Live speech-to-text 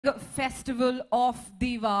Festival of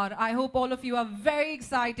Diwar. I hope all of you are very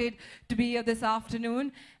excited to be here this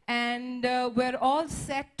afternoon, and we're all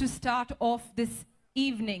set to start off this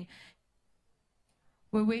evening.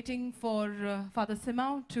 We're waiting for Father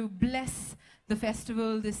Simao to bless the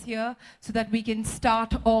festival this year so that we can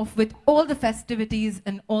start off with all the festivities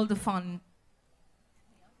and all the fun.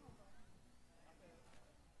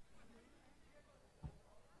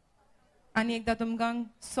 आणि एकदा तुमकां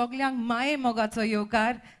सगळ्यांक माये मोगाचो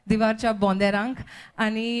येवकार दिवारच्या बोंदेरांक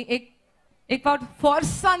आणि एक फावट फॉर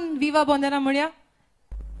सन विवा बोंदेरां म्हणया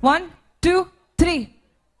 1 2 3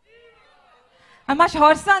 मातशें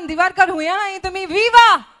हॉर्सान दिवारकर हुया आनी तुमी विवा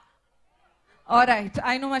ऑलराइट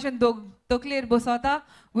आय नो मातशें तकलेर बसवता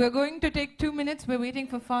we are going to take 2 minutes we are waiting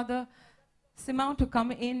for father सिमाव to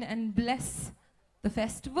come in and bless the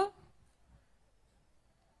festival.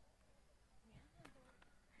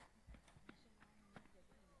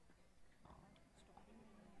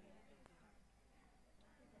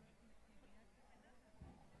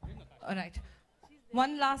 All right.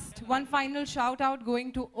 One final shout out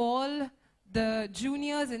going to all the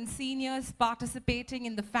juniors and seniors participating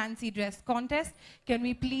in the fancy dress contest. Can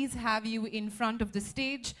we please have you in front of the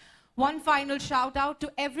stage? One final shout out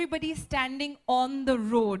to everybody standing on the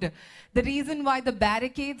road. The reason why the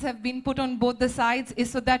barricades have been put on both the sides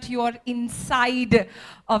is so that you are inside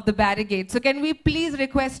of the barricade. So can we please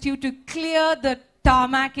request you to clear the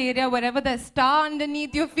tarmac area, wherever there's star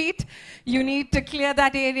underneath your feet, you need to clear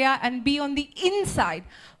that area and be on the inside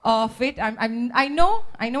of it. I know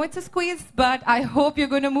it's a squeeze, but I hope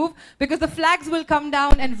you're going to move because the flags will come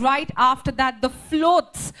down and right after that the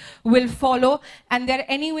floats will follow and they're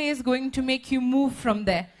anyways going to make you move from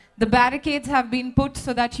there. The barricades have been put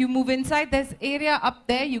so that you move inside. There's area up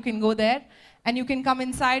there, you can go there and you can come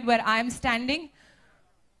inside where I'm standing.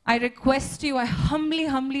 I request you, I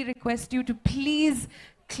humbly request you to please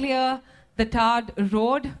clear the tarred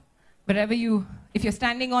road. Wherever if you're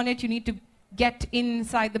standing on it, you need to get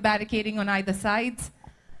inside the barricading on either sides.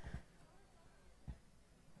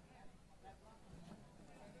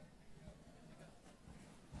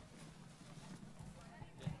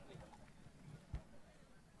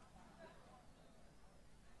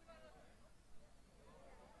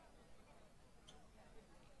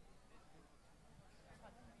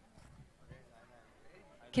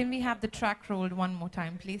 Can we have the track rolled one more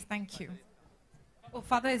time, please? Thank you. Oh,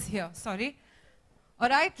 Father is here, sorry. All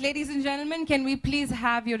right, ladies and gentlemen, can we please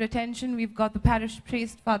have your attention? We've got the parish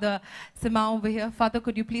priest, Father Simao, over here. Father,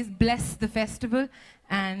 could you please bless the festival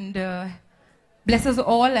and bless us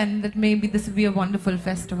all, and that maybe this will be a wonderful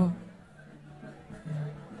festival.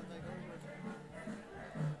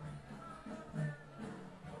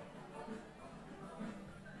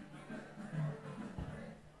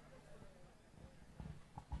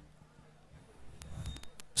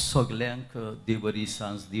 सगळ्यांक देवरी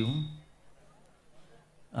सांज दिवं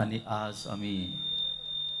आणि आज आमी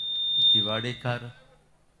दिवाडेकार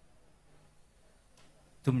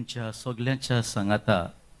तुमच्या सगळ्यांच्या सांगाता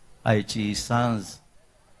आयची सांज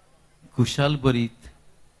खुशाल बरीत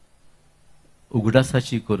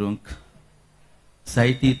उगडासाची करूंक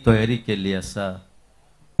जायती तयारी केल्ली आसा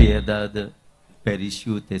पियेदाद पॅरिश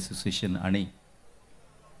यूथ एसोसिएशन आणि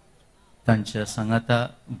तांच्या सांगाता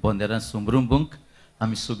बोंदेरां समरुंबूंक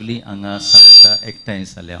आमी सगळीं हांगा सांगता एकठांय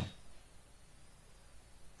जाल्या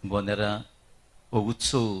बोंदेरां हो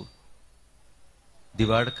उत्सव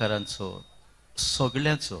दिवाडकारांचो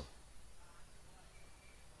सगळ्यांचो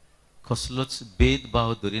कसलोच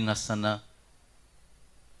भेदभाव धरिनासतना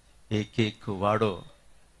एक वाडो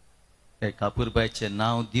कापूरबायचें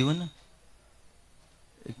नांव दिवन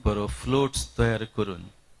एक बरो फ्लोट्स तयार करून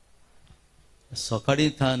सकाळीं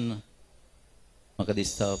थान म्हाका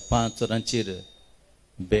दिसता 5 वरांचेर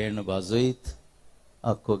बेण वाजयत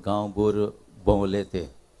आख्खो गांवभर भोंवले ते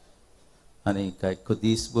आनी काय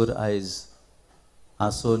दिसभर आयज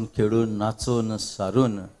हांसून खेळून नाचून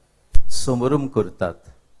सारून समारंभ करतात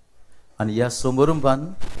आनी ह्या समारंभान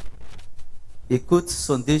एकूच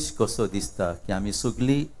संदेश कसो दिसता की आमी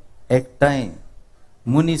सगळीं एकठांय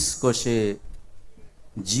मनीस कशे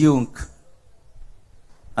जिवंक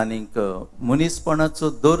आनीक मनीसपणाचो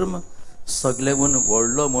धर्म सगळे म्हूण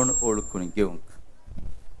व्हडलो म्हूण ओळखून घेवंक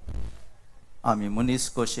आमी मनीस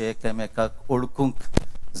कशे एकामेकाक ओळखूंक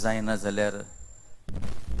जायना जाल्यार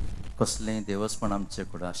कसलेंय देवस्पण आमचे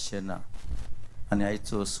कडेन आसचें ना आनी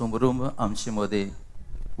आयचो समारंभ आमचे मदें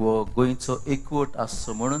हो गोंयचो एकवट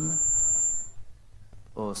आसचो म्हणून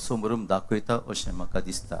हो समारंभ दाखयता अशें म्हाका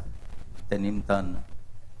दिसता. त्या निमतान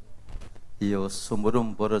ह्यो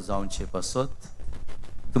समारंभ बरो जावचे पासत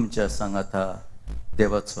तुमच्या सांगाता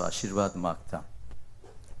देवाचो आशीर्वाद मागता.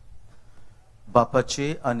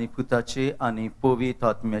 बापाचे आणि पुताचे आणि पवित्र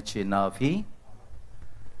आत्म्याचे नावी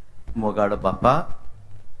मोगाड बापा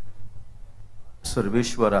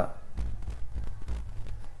सर्वेश्वरा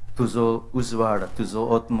तुझो उजवाड तुझो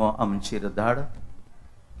आत्मो आमचेर धाड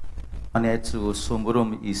आनी हेचो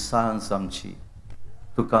सोमरूम ही सांज आमची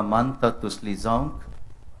तुका मानता तसली जावंक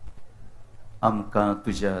आमकां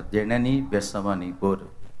तुज्या देण्यांनी बेसांवांनी भर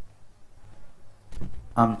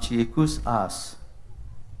आमची एकूच आस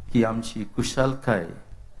की आमची कुशालकाय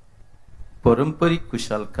पारंपरीक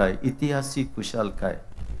कुशालकाय इतिहासीक कुशालकाय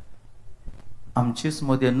आमचेच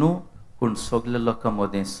मदें न्हू पूण सगल्या लोकां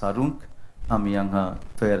मदें सारूंक आमी हांगा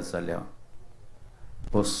तयार जाल्या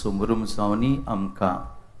हो सोमरूम जावनी आमकां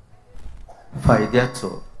फायद्याचो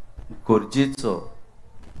गरजेचो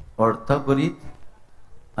अर्था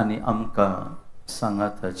बरीत आनी आमकां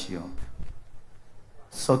सांगाता जियोंक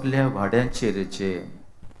सगल्या वाड्यांचेर जे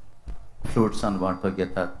फ्लोट्सान वांटो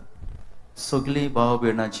घेतात सगळीं भाव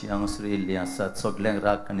भयणां जी हांगासर येयल्लीं आसात सगल्यांक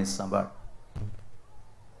राख आनी सांबाळ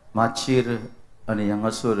माचयेर आनी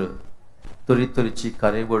हांगासर तरेतरेची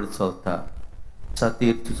कार्यावळ चलता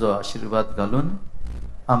छातीर तुजो आशिर्वाद घालून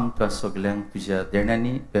आमकां सगल्यांक तुज्या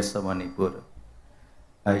देण्यांनी बेसांवांनी भर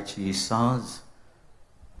आयची सांज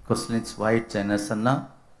कसलींच वायट जायनासतना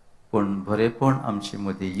पूण बरेपण आमचे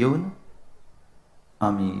मदीं येवन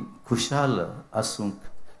आमी खुशाल आसूंक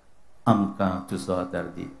आमकां तुजो आदार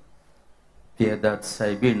दी पियेदाद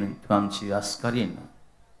सायबीण तूं आमची आस्कारीण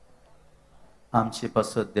आमचे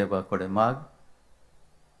पासत देवा कडेन माग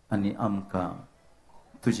आनी आमकां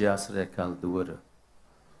तुजे आसऱ्याखाल दवर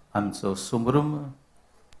आमचो सोमरूम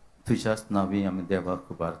तुज्याच नांवी आमी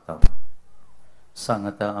देवाक उबारता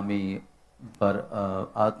सांगता आमी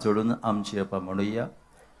हात जोडून आमची बापा म्हणुया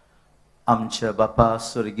आमच्या बापा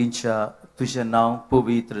स्वर्गींच्या तुजें नांव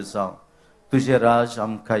पवित्र जावं तुजें राज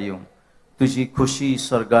आमकां येवं तुजी खुशी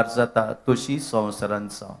स्वर्गार जाता तशी संवसारांत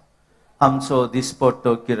जावं आमचो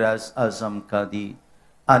दिसपट्टो गिराज आज आमकां दी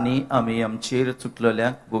आनी आमी आमचेर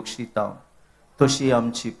चुकलेल्यांक बक्षितांव तशी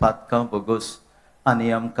आमची पातकां बोगोस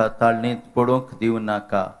आनी आमकां ताळणेंत पडोवंक दिवं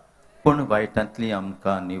नाका पूण वायटांतली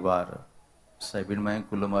आमकां निवार सायबीण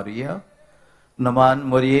मांयक उलो मारुया नमान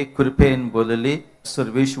मोरये कृपेन बोलले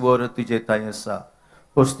सर्वेश्वर तुजे थंय आसा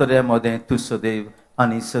अस्तऱ्या मदें तूं सदैव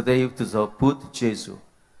आनी सदैव तुजो पूत जेजू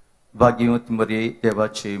भाग्यवंत मोरये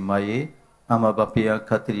देवाचे माये आमा बापया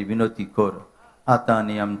खातीर विनोती कर आतां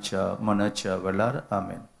आनी आमच्या मनाच्या वेळार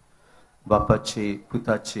आमेन बापाचे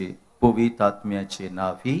पुताचे पवित्र आत्म्याचे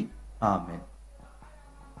नावी आमेन.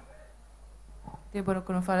 Dear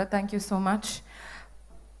Borokono Father, thank you so much.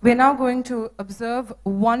 We're now going to observe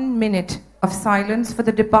 1 minute of silence for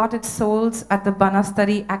the departed souls at the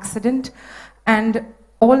Banastari accident and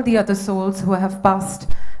all the other souls who have passed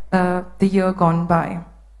the year gone by.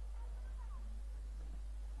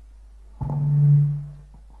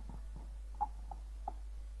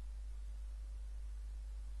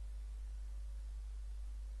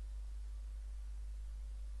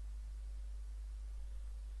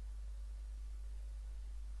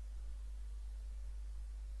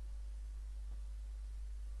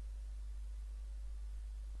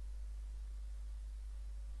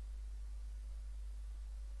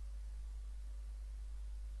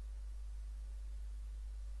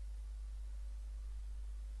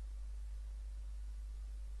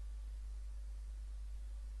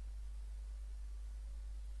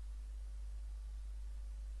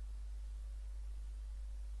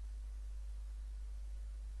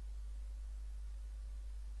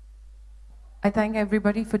 I thank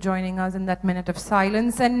everybody for joining us in that minute of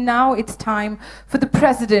silence. And now it's time for the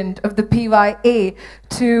president of the PYA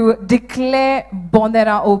to declare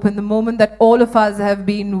Bonderam open, the moment that all of us have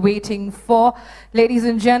been waiting for. Ladies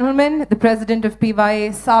and gentlemen, the president of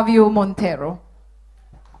PYA, Savio Monteiro.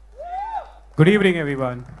 Good evening,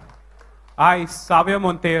 everyone. I, Savio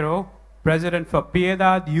Monteiro, president for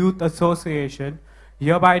Piedad Youth Association,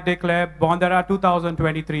 hereby declare Bonderam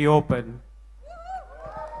 2023 open.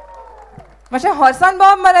 Masha Horsan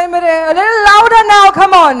Bob Marai Mere, a little louder now,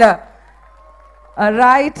 come on. All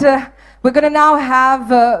right, we're going to now have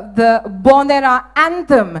the Bonderam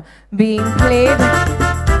anthem being played.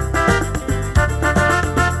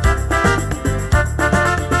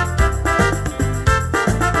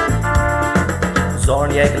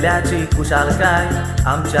 Zon एकल्याची कुशालकाय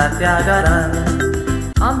आमच्या त्या घरान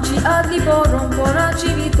आमची आदली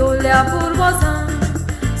परंपराची वितोल्या पूर्वजान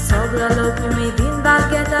सगळ्या लोक उमेदीन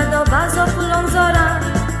घेतात बाजो फुलोंक जोरान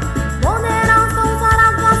Bonderam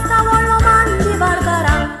संवसाराक वस्ता व्हडलो मान दिवार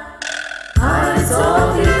करा आयचो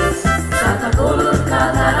दीस जाता करून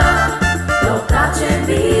कातारा लोकाचे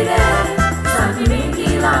बिरे सांगी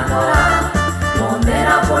मेंगी लागोरा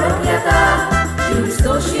Bonderam पळोवंक येता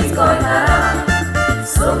Sośnic gońkara,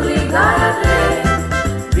 sogli gaja tle,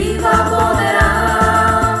 viva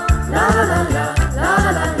Bonderam. La la la la, la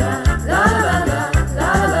la la la, la la la la, la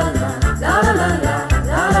la la la, la la la la,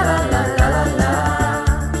 la la la la, la la la.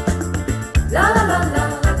 La la la la,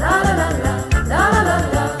 la la la la, la la la la, la la la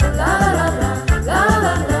la, la la la la, la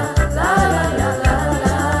la la la, la la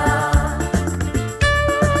la.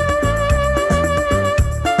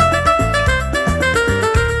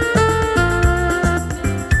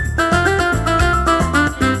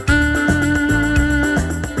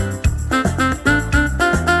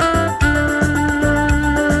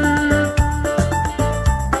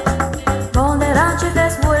 Bonderam ce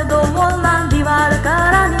desmuerdo mollan Diwar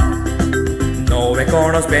karani. Nove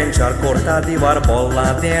konos benchar corta Diwar bolla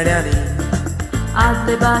teड्यानी.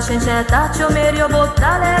 आदले भाशेन शेताच्यो मेऱ्यो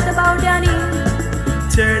बोगतालेत बावट्यांनी.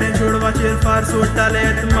 चेडे चोडवाचेर फार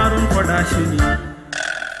सोडटालेत मारून फडाशिनी.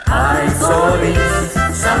 Ai solis,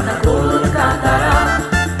 Santa Cruz cantara,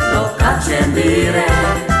 locace in dire,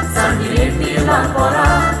 sanguinetti l'ancora,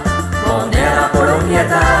 Bonderam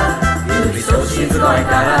polonieta, iubi soșnic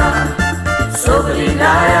gońkara, sogli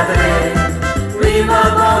gaja tle, viva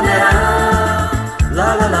Bonderam. La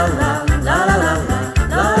la la la, la la la la,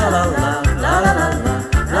 la la la la, la la la la,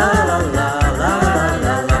 la la la la, la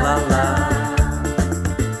la la la la.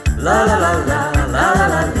 La la la la, la la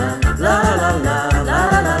la la, la la la la, la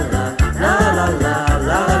la la la, la la la la,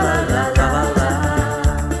 la la la la, la la la.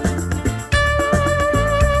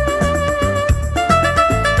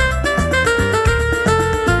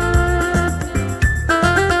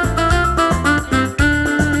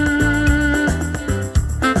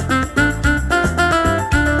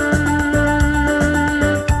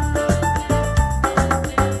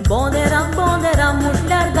 Bonderam, Bonderam,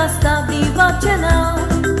 म्हटल्यार गाजता दिवाचे नांव.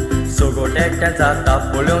 सोगोट एकट्यान जाता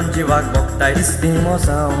पळोवन जिवाक भोगताय दिसपी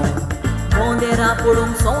मोसांव. Bonderam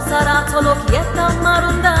पळोवंक संवसाराचो लोक येता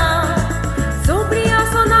मारून धांव. सोबरी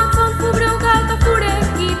आसो नाचोन फुगड्यो घालता फुडें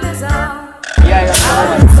कितें जावं.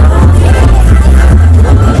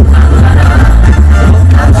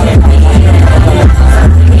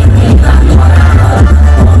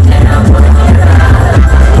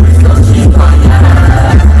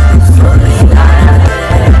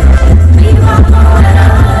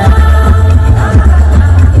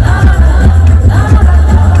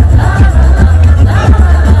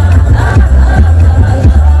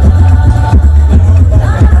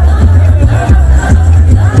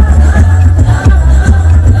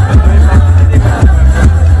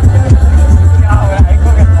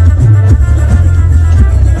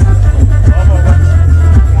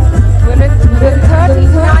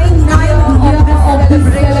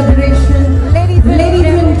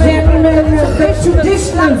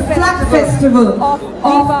 Festival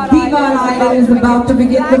of Diwar Island is about to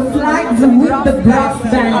begin. The flags with the brass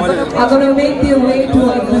band are going to make their way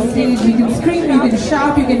towards the stage. You can scream, you can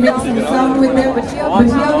shout, you can make some sound with them. But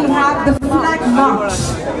here we have the flag march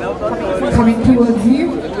coming towards you.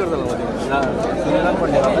 Here we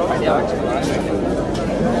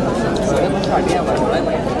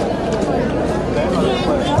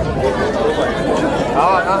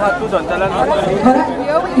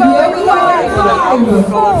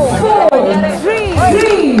go. 5, 4,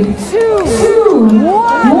 3, 2,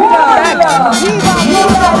 1.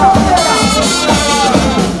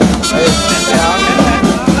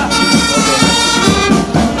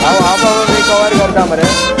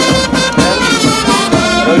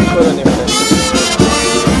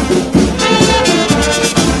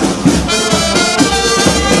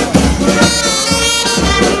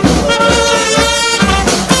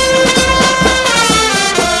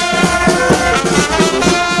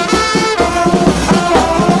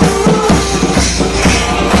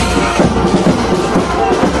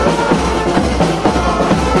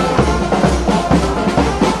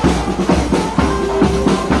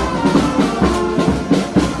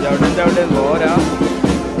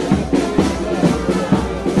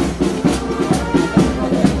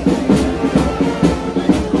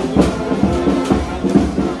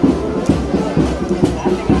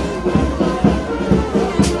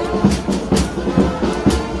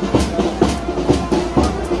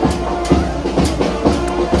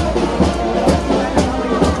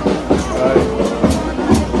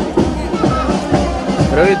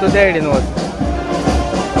 रवी तू त्या सायडीन वच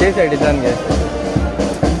ते सायडीच्यान घे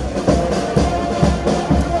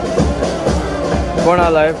कोण हा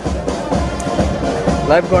live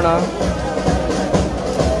कोण हा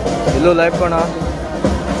हिलो लाईव्ह कोण हा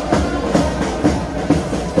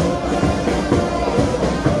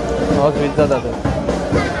हाऊस वीज जाता तर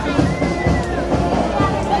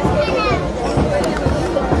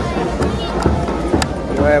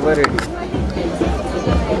You are ever ready.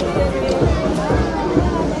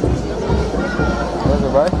 What's the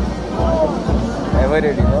boy? Ever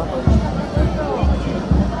ready, no?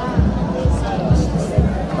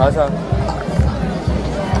 हाँ सर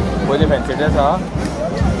बोलिए फैंसी ड्रेस हाँ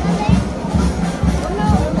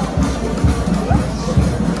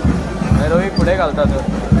मैं रोही पुढे घालता तर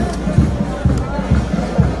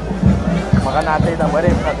म्हाका नाच येता बरें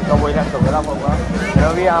येता तुका वयल्यान खबर आहा म्हाका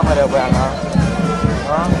रवी आहा मरे पळय हांगा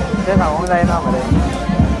आं तें सांगूंक जायना मरे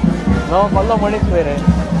नो कसलो मनीस पळय रे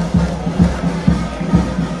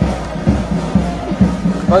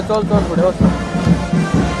हय चल चल फुडें वच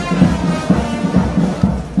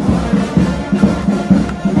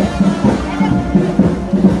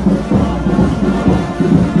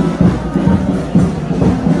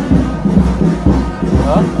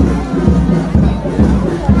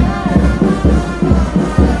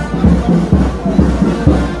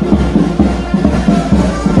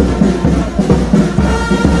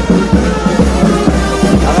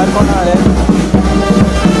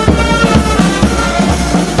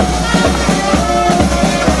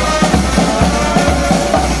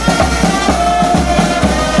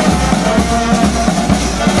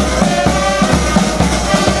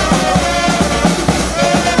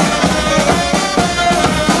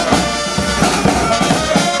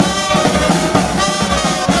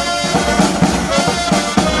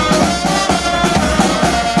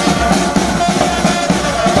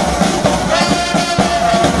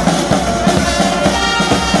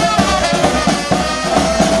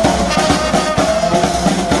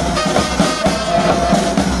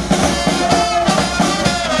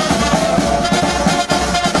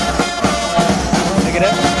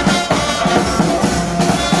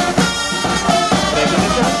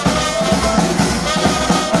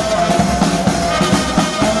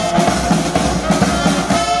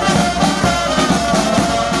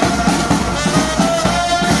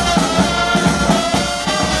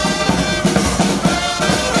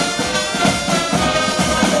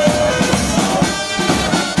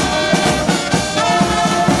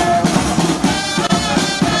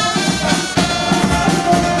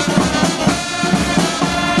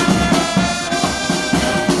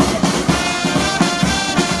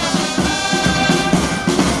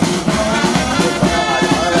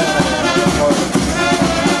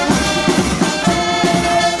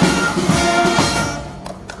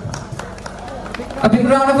A big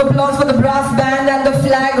round of applause for the brass band and the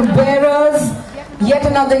flag bearers. Yet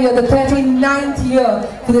another year, the 39th year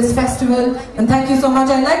for this festival. And thank you so much.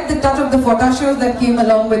 I like the touch of the photo shows that came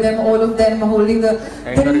along with them, all of them holding the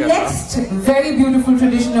next very beautiful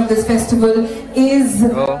tradition of this festival is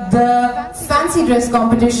the fancy dress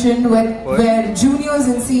competition where juniors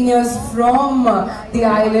and seniors from the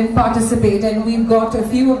island participate, and we've got a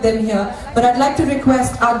few of them here. But I'd like to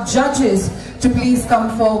request our judges to please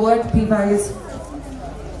come forward. P-Wise.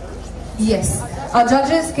 Yes. Our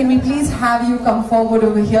judges, can we please have you come forward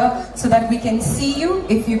over here so that we can see you?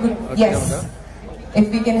 If you could, yes.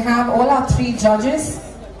 If we can have all our three judges,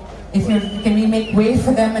 can we make way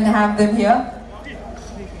for them and have them here?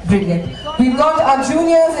 Brilliant. We've got our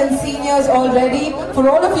juniors and seniors all ready. For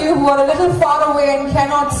all of you who are a little far away and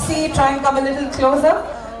cannot see, try and come a little closer.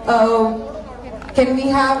 Can we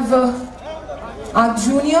have our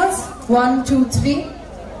juniors? 1, 2, 3.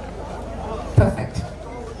 Perfect.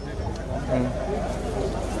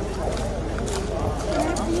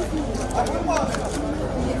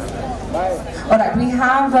 Alright, we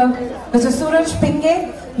have Mr. Suraj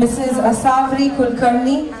Pinge, Mrs. Asavri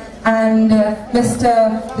Kulkarni, and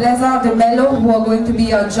Mr. Leza de Mello, who are going to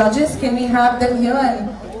be our judges. Can we have them here, and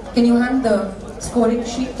can you hand the scoring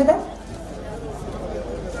sheet to them?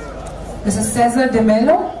 Mrs. Cesar de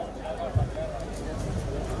Mello.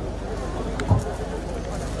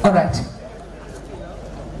 Alright.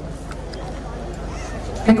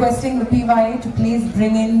 Requesting the PYA to please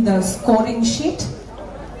bring in the scoring sheet.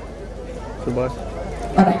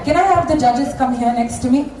 Alright, can I have the judges come here next to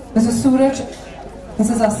me? Mrs. Suraj,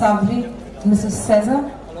 Mrs. Asabri, Mrs.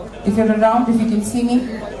 Cesar. If you're around, if you can see me,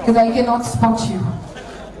 because I cannot spot you.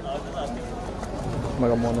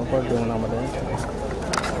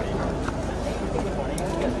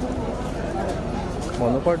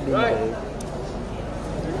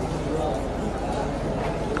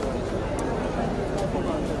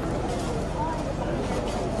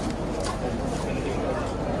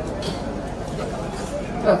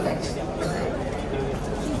 Perfect.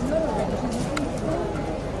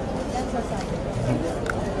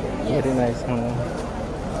 Very nice.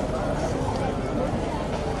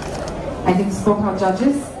 I think spoke our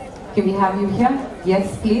judges. Can we have you here?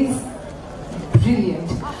 Yes, please. Brilliant.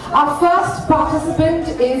 Our first participant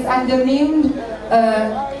is, and they're named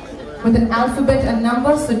with an alphabet and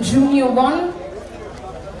number, so Junior 1.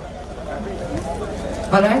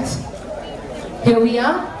 Alright, here we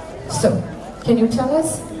are. So, can you tell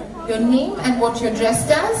us your name and what you're dressed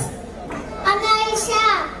as?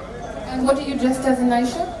 Anaisha. And what are you dressed as,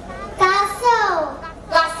 Anaisha? Castle.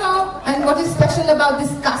 Castle. And what is special about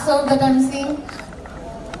this castle that I'm seeing?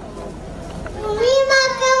 We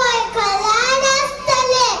makawai kalana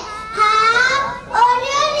stale. Ha,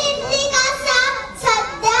 oryo ritri kasa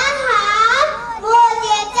sadda ha,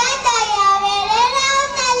 bolye ka daya vere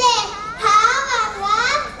rautale. Ha manga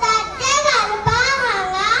tatte garba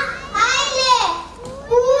hanga aile.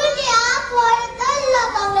 Puja portal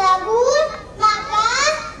lokamragun maka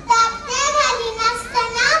tatte ghali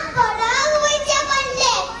nastana porag hoite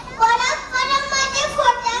banle. Porag maje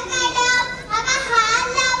photo kada aga hal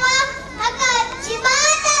lawa aga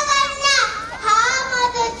jibata banna. Ha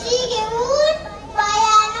madaji ge un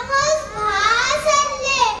bayanamos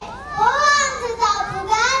bhasanle. O amta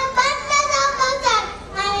bugar banna sampagan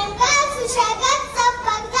anka sushagat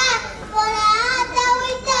sampagan porada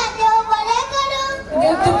hoite deo bole karu.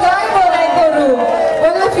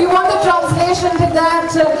 Well, if you want a translation to that,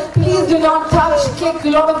 please do not touch, click a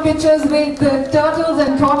lot of pictures with turtles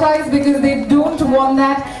and tortoise because they don't want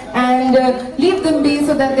that, and leave them be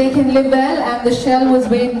so that they can live well. And the shell was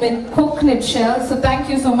made with coconut shell. So thank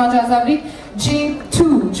you so much, Azabri.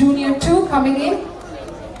 J2, Junior 2 coming in.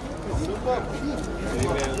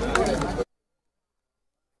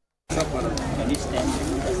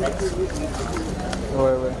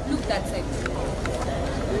 Look that side.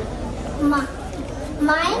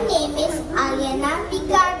 My name is Ariana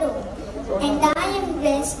Picardo, and I am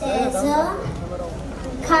dressed as a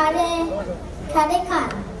Khare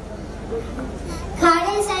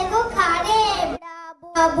Psycho Khare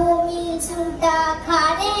Bumi Sunta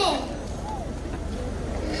Khare.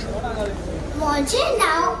 Moje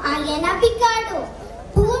now Ariana Picardo.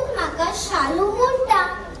 Pun maka shalu munta.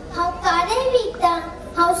 How Khare Vikta.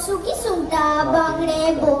 How Suki Sunta Bangre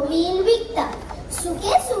Bomil Vikta.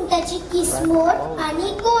 सुके सुंगटाची किसमोर आणि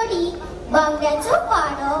गोडी बांगड्याचो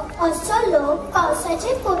पाडो असो लोक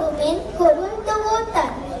पावसाचे कुरुमेन करून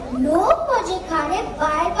दवरतात. लोक म्हजे खाणे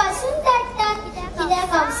भायर पासून धाडटात कित्याक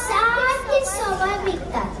हांव सारकी सवाय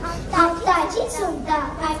विकतात. हांव ताजी सुंगटां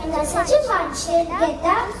अविनासाचे मानशेर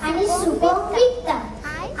घेता आनी सुकोवंक विकता.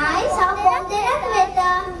 आयज हांव बोंदेराक वेता.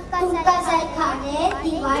 तुमकां जाय खाणे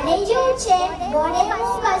दिवाळे जेवचे बरे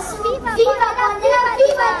मोग आसूं. विवा बोंदेरा,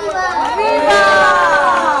 विवा दिवार.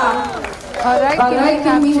 Alright,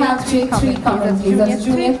 can we have J3 come in, please? That's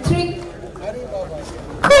Junior 3.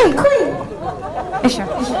 Queen. Isha.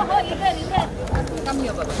 Come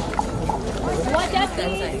here, Baba.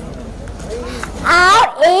 Our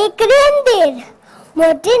एक रेंदेर.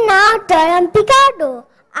 मोठे नाव टरम पिकाडो.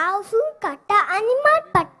 आव सूर काटा आणि मात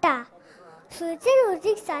पट्टा. सुचे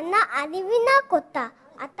रोजिक सन्ना आणि विना कोता.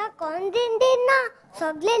 आता कोण रेंदेर ना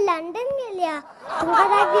सगळे लंडन गेल्या.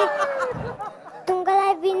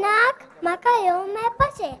 तुमकां विनाक म्हाका येवं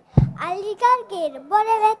मेळपाचे. अलीगड गेर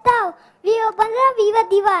बरे वेताव. विवा बंदराम, विवा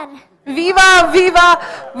दिवार. Viva.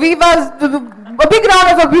 A big round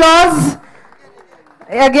of applause.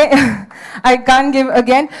 Again, I can't give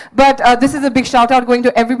again, but this is a big shout out going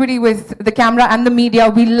to everybody with the camera and the media.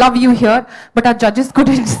 We love you here, but our judges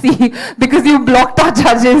couldn't see because you blocked our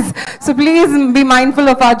judges. So please be mindful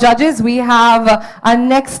of our judges. We have our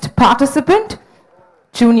next participant,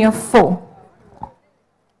 Junior 4.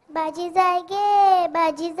 बाजी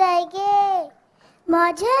जायगे.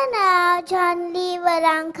 म्हजे नाव जानली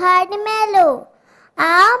वरांखाड मेलो.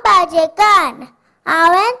 हांव भाजेकान.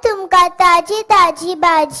 हांवें तुमकां ताजी भाजी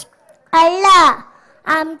हाडला.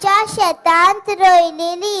 आमच्या शेतांत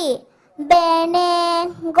रोयलेली भेंडे,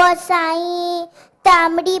 गोसाळी,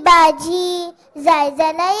 तांबडी भाजी जाय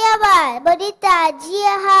जाल्यार येवार. बरी ताजी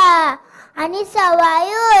आहा आनी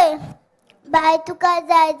सवायूय. बाय तुका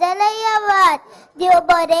जाय जाल्यार येवार. देव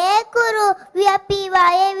बरें करूं. विवा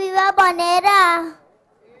पिवाये, विवा बोंदेरा.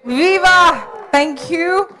 Viva! Thank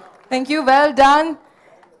you. Well done.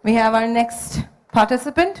 We have our next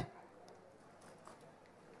participant.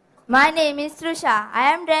 My name is Trusha.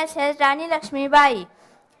 I am dressed as Rani Lakshmi Bai.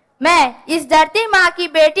 मैं इस धरती माँ की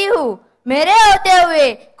बेटी हूँ. मेरे होते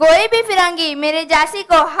हुए कोई भी फिरंगी मेरे जासी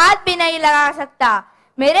को हाथ भी नहीं लगा सकता.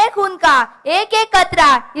 मेरे खून का एक एक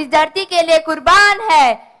कतरा इस धरती के लिए कुर्बान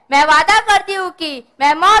है. मैं वादा करती हूँ कि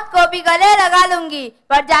मैं मौत को भी गले लगा लूंगी,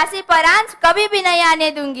 पर झांसी पर आंच कभी भी नहीं आने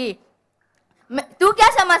दूंगी. तू क्या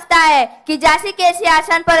समझता है कि झांसी के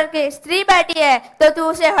सिंहासन पर स्त्री बैठी है तो तू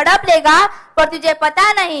उसे हड़प लेगा, पर तुझे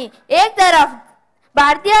पता नहीं एक तरफ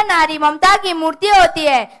भारतीय नारी ममता की मूर्ति होती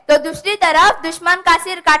है तो दूसरी तरफ दुश्मन का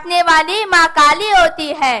सिर काटने वाली माँ काली होती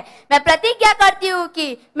है। मैं प्रतिज्ञा करती हूँ कि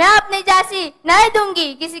मैं अपनी झांसी नहीं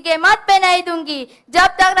दूंगी, किसी के मत पे नहीं दूंगी। जब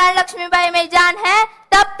तक रानी लक्ष्मीबाई में जान है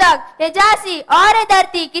तब तक ये झांसी और ये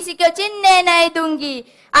धरती किसी को छीनने नहीं दूंगी।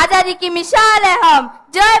 आजादी की मिसाल है हम।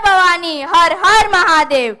 जय भवानी, हर हर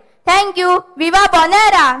महादेव। Thank you. विवा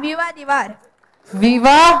बोनेरा, विवा दीवार।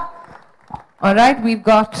 Viva. All right, we've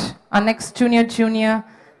got our next junior,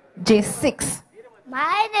 J6.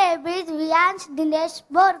 My name is Viyansh Dinesh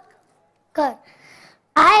Borkar.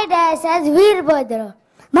 I dance as Virbhadra.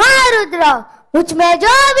 Maharudra, मुझ में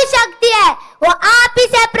जो भी शक्ति है वो आप ही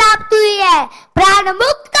से प्राप्त हुई है। प्राण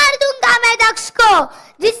मुक्त कर दूंगा मैं दक्ष को,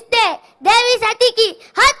 जिसने देवी सती की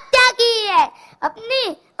हत्या की है। अपनी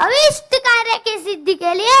अविष्ट कार्य की सिद्धि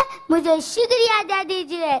के लिए मुझे शीघ्र आज्ञा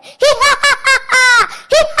दीजिए।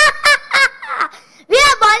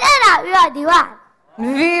 विवा बोलेरा, विवा दीवार।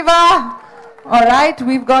 Viva. All right,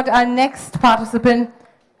 we've got our next participant,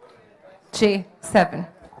 J7.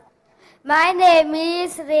 My name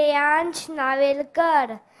is Reyansh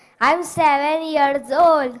Navelkar. I'm 7 years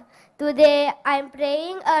old. Today I'm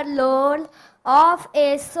praying a role of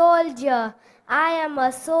a soldier. I am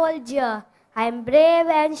a soldier. I'm brave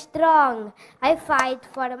and strong. I fight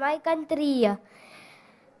for my country.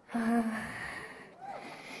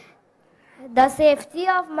 The safety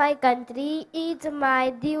of my country is my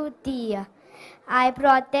duty. I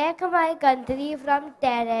protect my country from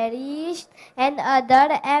terrorists and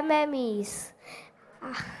other enemies.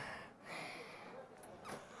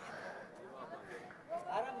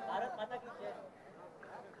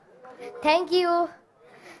 Thank you.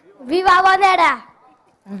 Viva Bonderam.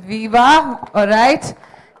 Viva. All right,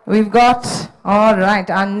 we've got, all right,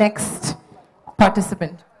 our next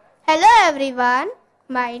participant. Hello everyone.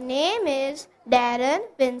 My name is Darren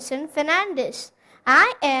Vincent Fernandez.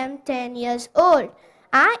 I am 10 years old.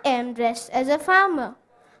 I am dressed as a farmer.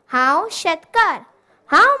 हांव शेतकार.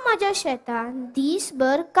 हांव म्हज्या शेतान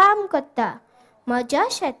दीसभर काम करता. म्हज्या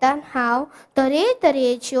शेतान हांव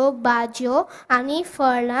तरेतरेच्यो भाज्यो आनी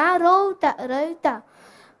फळां रोयता.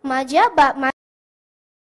 म्हज्या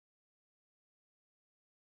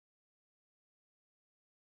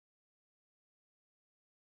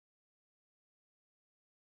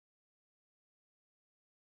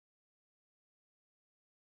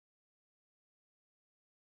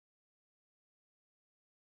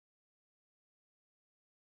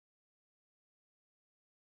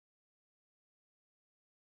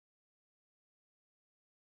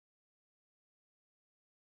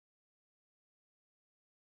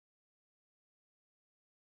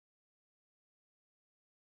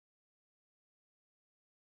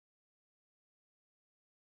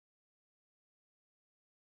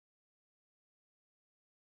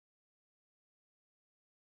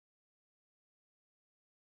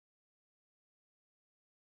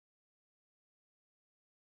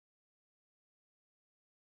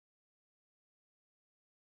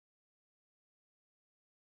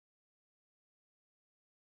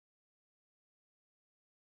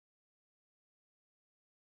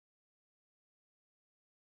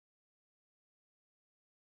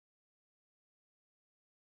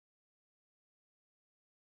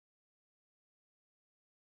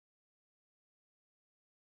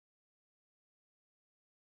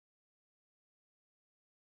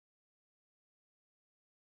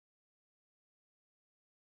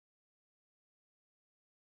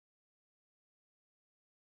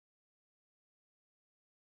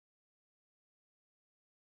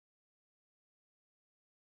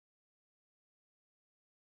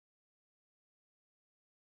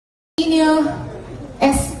Senior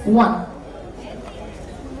S1.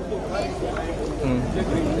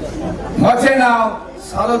 म्हजें नांव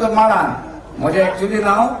सालोदो माळान. म्हजें एक्चुअली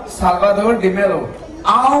नांव साल्वादोर डिमेलो.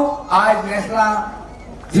 हांव आज नेसलां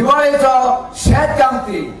दिवाळेचो शेत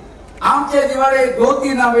कामती. आमचे दिवाळे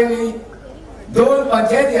गोती नावेली 2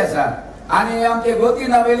 पंचायती आसात आनी आमचे गोती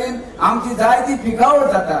नावेलीन आमची जायती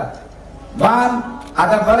पिकावळ जाता. बांद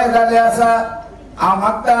आतां बरें जाल्लें आसा. हांव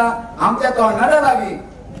मागता आमच्या तोंडारा लागीं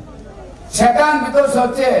शेतान भितर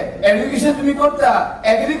सोदचे. एड्युकेशन तुमी करता,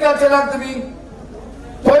 एग्रीकल्चराक तुमी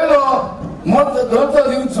पयलो मोठो दर्जो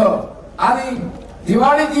दिवचो आनी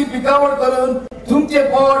दिवाळीची पिकावळ करून तुमचे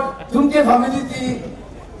पोट, तुमचे फॅमिलीची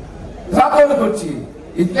राखण करची.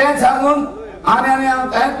 इतलें सांगून आनी हांव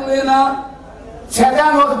कांयच उलयना.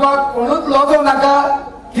 शेतान वचपाक कोणूच लोजो नाका,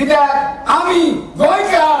 कित्याक आमी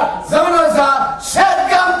गोंयकार जावन आसा शेत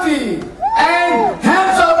कामती. And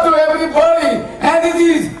hands up to everybody. And it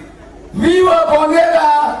is Viva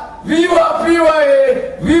Bonderam, Viva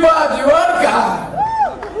Viva Diwar.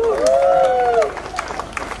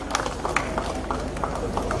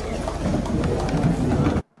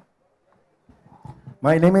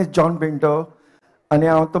 My name is John Pinto आणि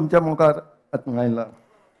हांव तुमच्या मुखार आयला.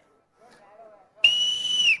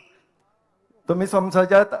 तुमी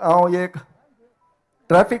समजच्यात हांव एक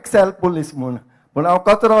ट्रॅफिक सेल पुलीस म्हूण, पूण हांव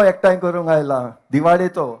कचरो एकठांय करूंक आयला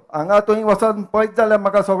दिवाळेचो. हांगा थंय वचोन पळयत जाल्यार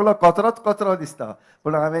म्हाका सगळो कचरोच कचरो दिसता.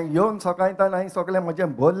 पूण हांवें येवन सकाळींतल्यान हांवें सगळें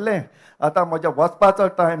म्हजें भरलें. आतां म्हज्या वचपाचो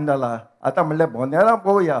टायम जाला. आतां म्हणलें बोंदेरां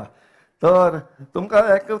पळोवया. तर तुमकां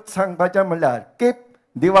एकूच सांगपाचें म्हणल्यार कीप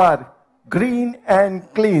दिवार ग्रीन अँड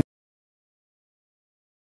क्लीन.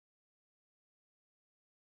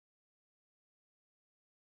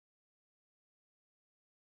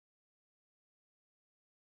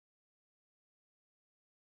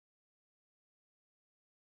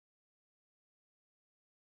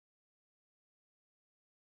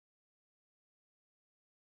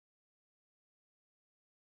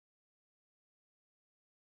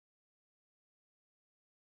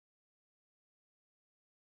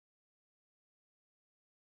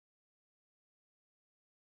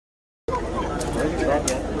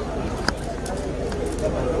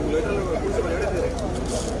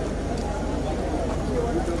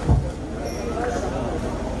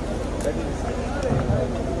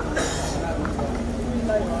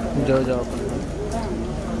 जाओ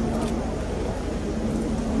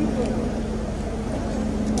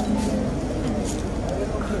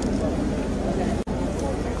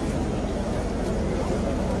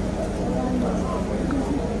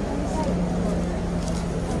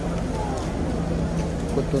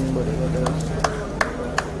कुतुन बड़ी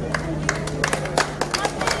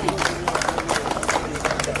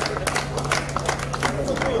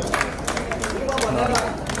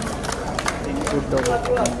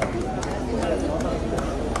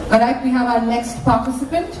All right, we have our next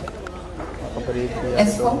participant.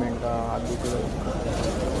 S4.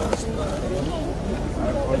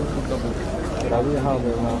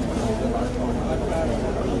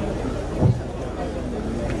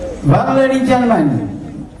 Well, ladies and gentlemen,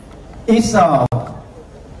 it's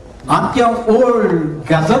until old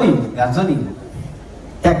gasoline.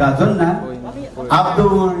 The gasoline,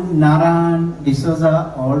 Abdul, Naran,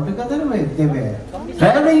 D'Souza, all together they were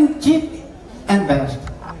traveling cheap and best.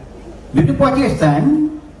 Due to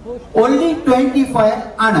Pakistan, only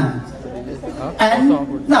 25 anna.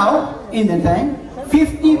 And now, in the time,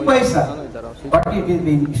 50 paisa. But it is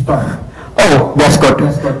being stopped. Oh, that's good.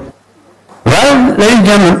 That's good. Well, ladies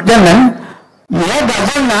and gentlemen, या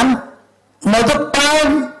गाजरनान माझं पाय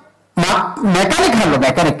mechanic झालो.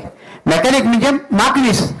 Mechanic म्हणजे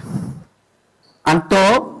माकलीस. आणि तो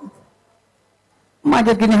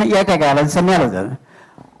माझ्या किती या काय घालायला समजायला झालं.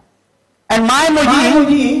 आणि माय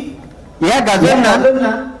मोजी या गाजरनान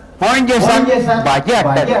पॉइंट जैसा भाजी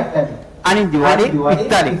हाडटाली आणि Diwali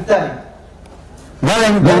विकताली. Well,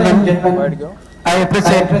 gentlemen, I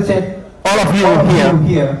appreciate all of you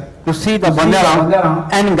here to see the Bonderam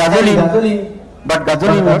and gasoline, but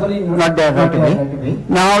gasoline not there right away.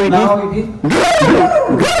 Now it is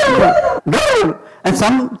girl. And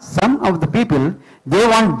some of the people, they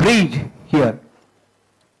want bridge here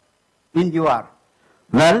in Diwar.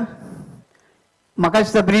 Well,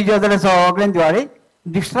 maka's the bridge other is Auckland Diwar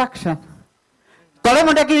distraction. Tole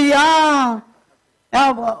म्हणता की या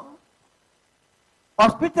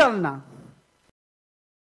hospital na.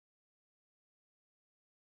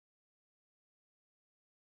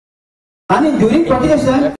 And during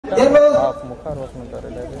protestation,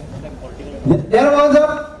 there was a.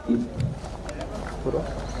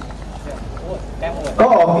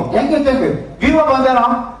 Oh, okay. Thank you. Viva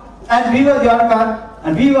Bonderam and Viva Diwar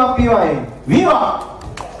and Viva PYA. Viva!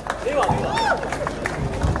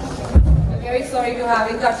 Very sorry to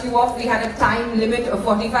having cut you off. We had a time limit of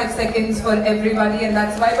 45 seconds for everybody, and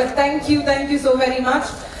that's why. But thank you so very much.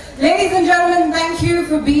 Ladies and gentlemen, thank you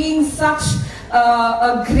for being such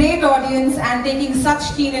a great audience and taking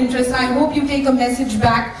such keen interest. I hope you take a message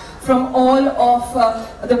back from all of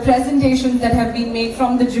the presentations that have been made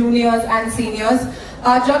from the juniors and seniors.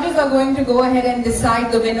 Our judges are going to go ahead and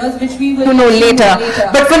decide the winners, which we will know later.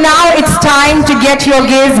 But for now, it's time to get your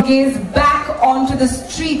gaze back onto the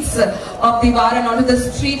streets of Diwar and onto the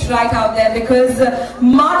street right out there, because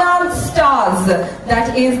Madan Stars,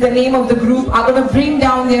 that is the name of the group, are going to bring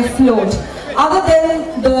down their float. Other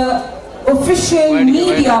than the official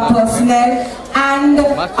media personnel and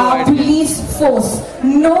our police force,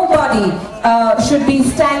 nobody should be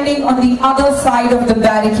standing on the other side of the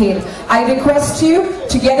barricade. I request you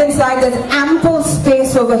to get inside. There's ample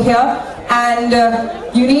space over here, and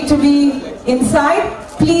you need to be inside.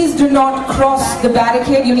 Please do not cross the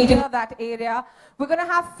barricade. You need to that area. We're going to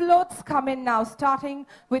have floats come in now, starting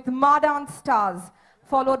with Madan Stars,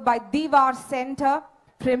 followed by Diwar Center,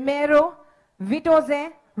 Primero,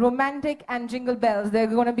 Vitose, Romantic and Jingle Bells. There are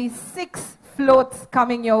going to be 6 floats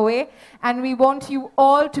coming your way, and we want you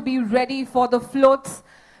all to be ready for the floats.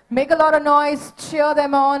 Make a lot of noise, cheer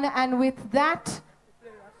them on, and with that,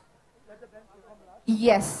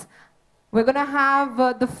 yes, we're going to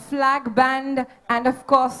have the flag band and of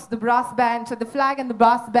course the brass band. So the flag and the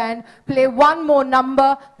brass band play one more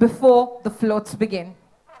number before the floats begin.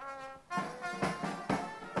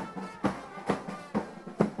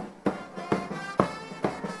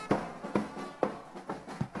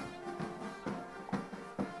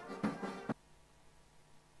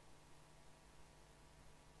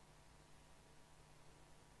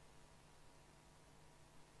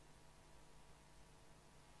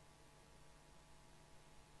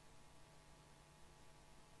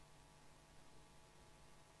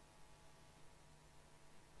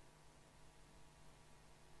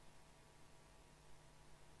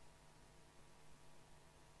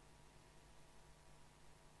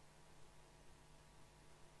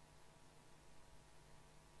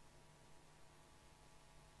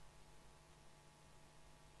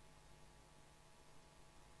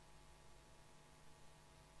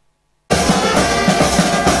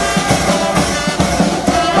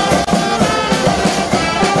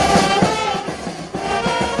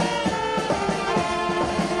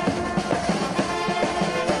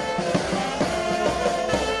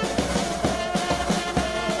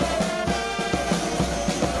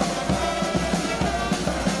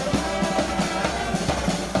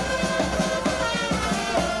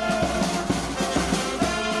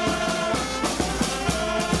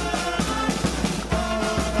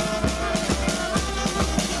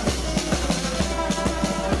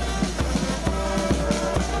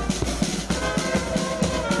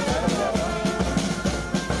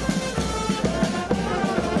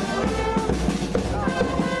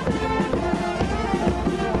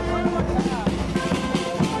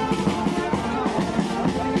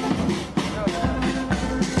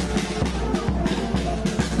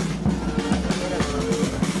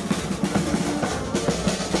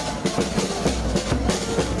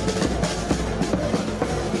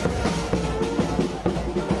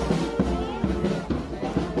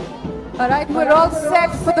 All right, we're all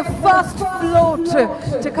set for the first float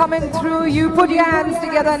to come in through. You put your hands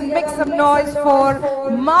together and make some noise for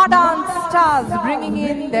Madan Stars bringing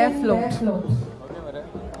in their float.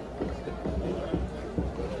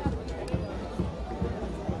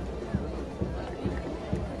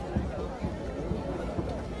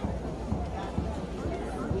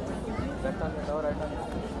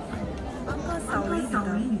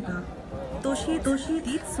 Toshi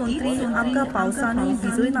तीच सोंत्री आमकां पावसानूय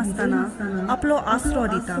भिजोय नासतना आपलो आसरो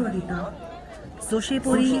दिता. जशे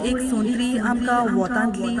परी एक सोंत्री आमकां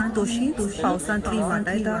वोतांतली तशीच पावसांतली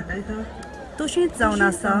वाटायता, तशींच जावन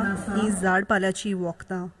आसा ही झाडपाल्याची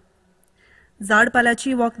वखदां.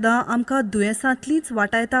 झाडपाल्याची वखदां आमकां दुयेंसांतलींच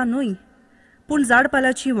वाटायता न्हय, पूण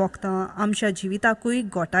झाडपाल्याची वखदां आमच्या जिविताकूय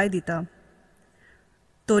घोटाय दिता.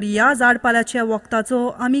 तर ह्या झाडपाल्याच्या वखदाचो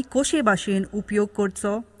आमी कशे भाशेन उपयोग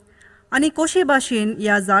करचो आनी कशे भाशेन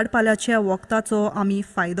ह्या झाडपाल्याच्या वखदाचो आमी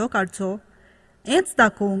फायदो काडचो हेंच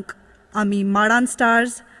दाखोवंक आमी माडान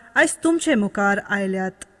स्टार्स आयज तुमचे मुखार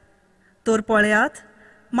आयल्यात. तर पळयात,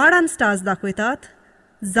 माडान स्टार्स दाखयतात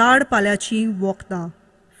झाडपाल्याची वखदां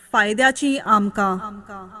फायद्याची आमकां.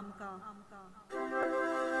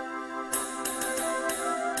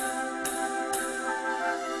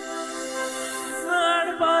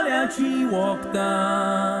 झाडपाल्याची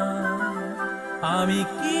वखदां आमी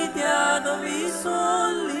कित्याक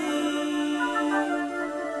विसरली,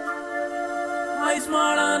 आयज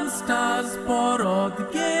माडान स्टार्स परत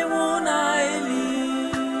घेवन आयली.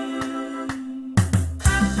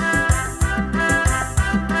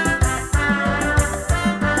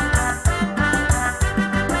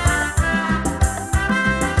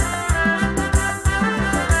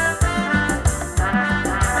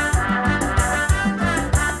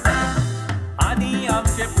 आनी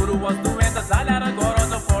आमचे पुर्वज दुयेंत जाल्यार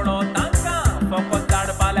गरज पडो तांकां फकत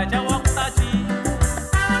झाडपाल्याच्या वखदाची.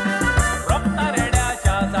 रोखता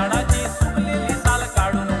रेड्याच्या झाडाची सुकलेली साल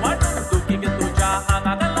काडून वाटून दुखीक तुज्या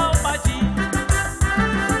आंगाक लावपाची.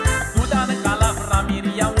 दुदान कालाफ रामीर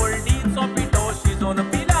या वळडीचो पिठो शिजोवन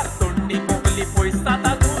पिल्यार तोंडी खोकली पयस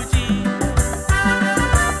जाता तुजी.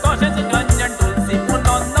 तशेंच गंजन तुलसी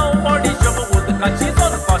पुनो णव बडीशेप उदकात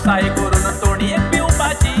शिजोवन कसाय करून तोणयेक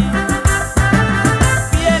पिवपाची.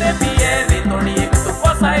 पिये रे पिये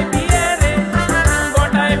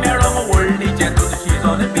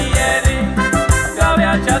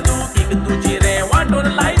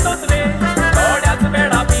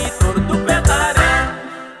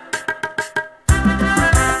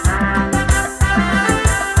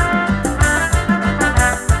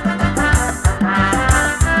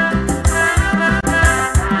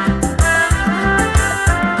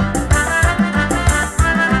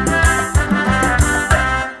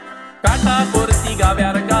काटा कुर्ती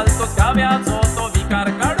गाव्यार घालतोस गाव्याचो तो विकार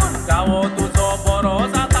काढून गावो तुझो बरो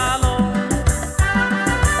जातालो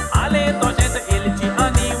आले तशेंच एलची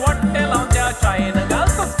आनी वट्टे लावच्या चायेन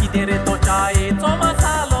घालतोस कितें रे तो चायेचो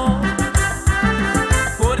मसालो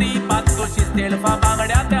कोरी पातोशीच तेळफा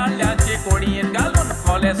बांगड्या ताळ्याचे कोडयेन घालून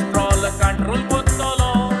कोलेस्ट्रॉल कंट्रोल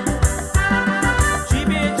कोत्तलो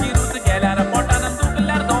जिबेची रूच गेल्यार पोटान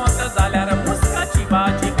दुखल्यार दोंत जाल्यार मुस्काची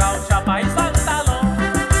भाजी गांवच्या पाय सांगतालो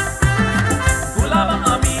गुलाब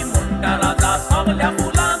आमी म्हणटा राजा सगल्या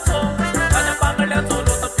फुलांचो ताच्या बांगड्याचो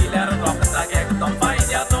रोस पिल्यार रोखताक एकदम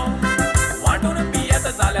फायद्याचो वांटून पियेत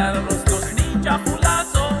जाल्यार रोसलोसणीच्या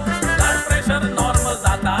फुलाचो ब्लड प्रेशर नॉर्मल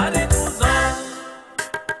जाता रे तुजो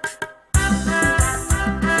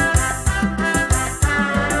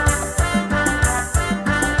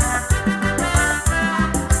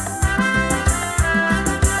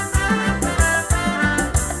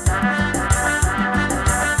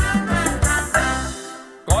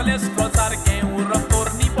कोलेस्ट्रॉल सारकें उरप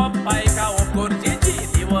तोरणी पप्पाय खावप गरजेची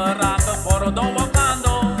दिवराक बरो दवो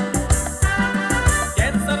कांदो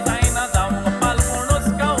कॅन्सर जायना जावंक पालपुणूच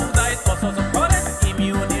खावंक जाय तसोच खरेंच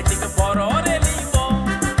इम्युनिटीक बरो रे लिंबो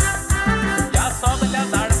ह्या सगल्या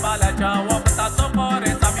झाडपाल्याच्या वखदाचो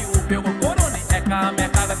खरेंच आमी उपयोग करून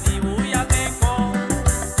एकामेकाक दिवुया तेंको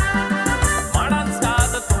माडान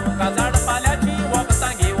साद तुमकां झाडपाल्याची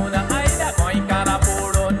वखदां घेवन आयल्या गोंयकारां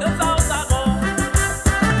पडोवन जावं जागो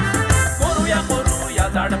करूया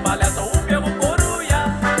झाडपाल्याचो उपयोग करूया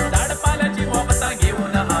झाडपाल्याची वखदां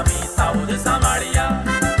घेवन आमी सावध सांबाळया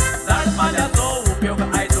झाडपाल्याचो उपयोग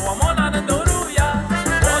आयज हो मनान दवरुया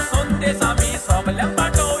हो संदेश आमी सगल्यांक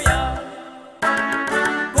पाठोवया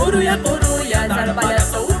करूया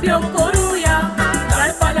झाडपाल्याचो उपयोग करूया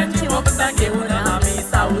झाडपाल्याची वखदां घेवन आमी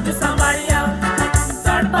सावध सांबाळया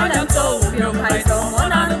झाडपाल्याचो उपयोग आयज हो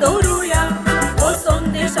मनान दवरुया हो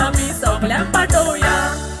संदेश आमी सगल्यांक पाठोवया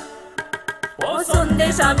हो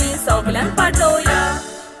संदेश आमी सगल्यांक पाठोवया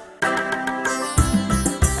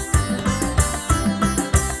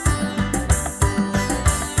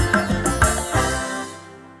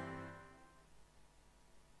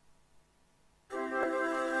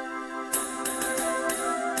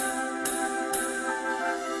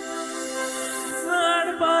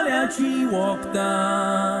झाडपाल्याची वखदां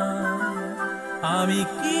आमी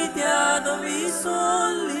कित्याक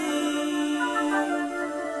विसरली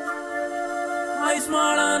आयज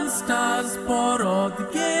माळान स्टार्स परत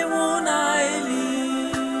घेवन आयली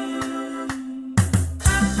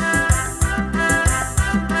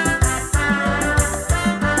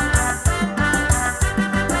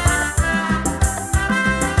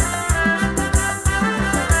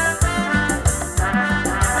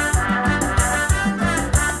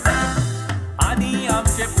आनी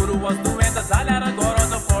आमचे पुर्वज दुयेंत जाल्यार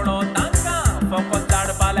गरज पडो तांकां फकत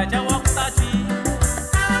झाडपाल्याच्या वखदाची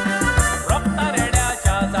रोखता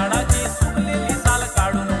रेड्याच्या झाडाची सुकलेली साल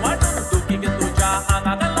काडून वाटून दुखीक तुज्या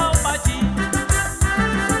आंगाक लावपाची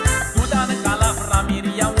दुदान कालाफ्रां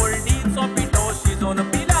मिरयां वळडीचो पिठो शिजोवन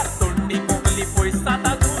पिल्यार तोंडी खोकली पयस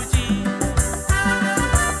जाता तुजी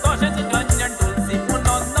तशेंच गंजन तुलसी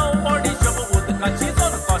पुनो णव बडीशेप उदकांत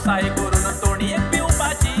शिजोवन कसाय करून तोणयेक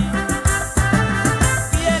पिवपाची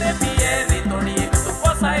पिये रे तोणयेक तूं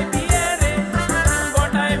कसाय पिये रे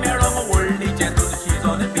गोठाय मेळोंक वळडीचें दूद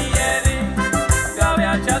शिजोवन पिये रे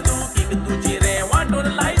गाव्याच्या दुखीक तुजी रे वांटून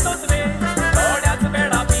लायतोच रे थोड्याच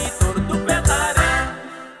वेळा भितर दूख येता रे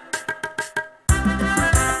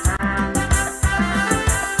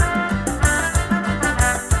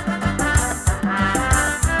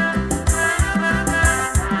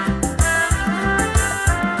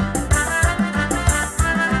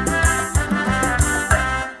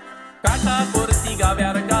काटा कुर्ती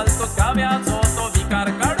गाव्यार घालतोस गाव्याचो तो विकार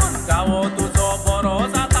काढून गावो तुजो बरो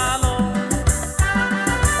जातालो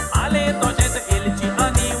आले तशेंच एलची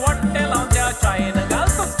आनी वट्टे लावच्या चायेन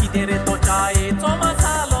घालतोस कितें रे तो चायेचो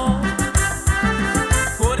मसालो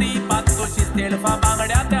कोरी पातोशीच तेळफा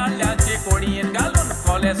बांगड्या ताळ्याचे कोडयेन घालून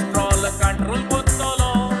कोलेस्ट्रॉल कंट्रोल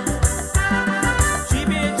कोत्तलो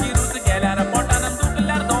जिबेची रूच गेल्यार पोटान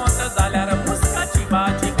दुखल्यार दोंत जाल्यार मुस्काची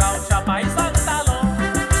भाजी गांवच्या पाय सांगतालो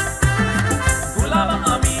गुलाब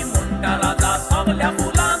आमी म्हणटा राजा सगल्या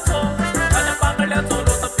फुलांचो ताच्या बांगड्याचो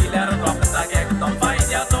रोस पिल्यार रोखताक एकदम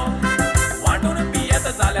फायद्याचो वांटून पियेत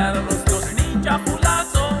जाल्यार रोसलोसणीच्या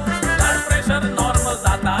फुलाचो ब्लड प्रेशर नॉर्मल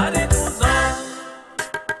जाता रे तुजो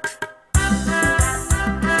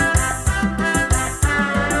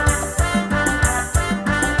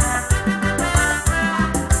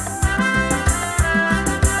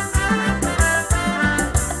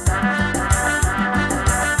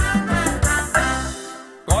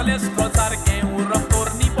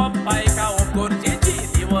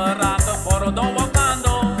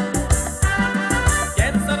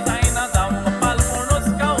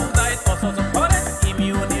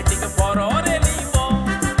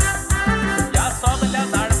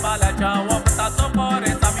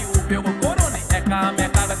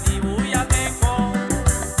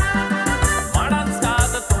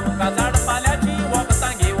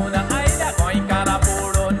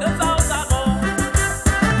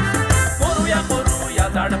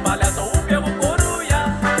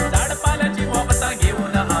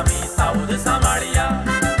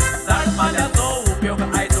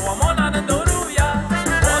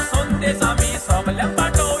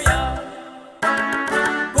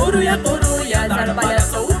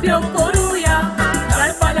उपयोग करूया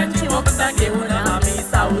झाडपाल्यांची वखदां घेऊन आम्ही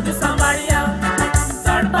सावध सांभाळया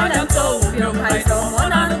झाडपाल्यांचो उपयोग आयचो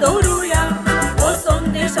मनान दवरूया हो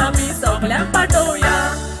संदेश आमी सगळ्यांक पाठोवया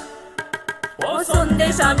हो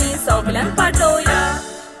संदेश आमी सगळ्यांक पाठोवया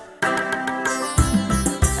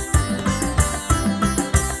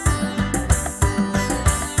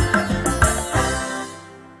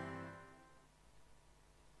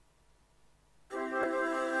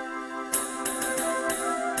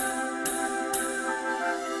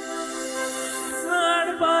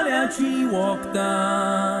झाडपाल्याची वखदां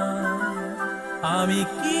आमी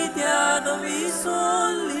कित्याक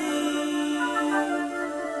विसरली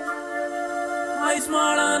आयज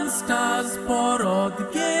माळान स्टार्स परत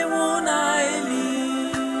घेवन आयली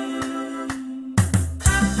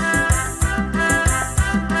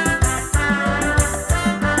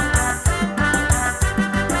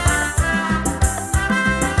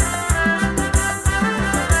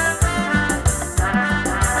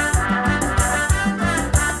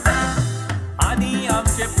आनी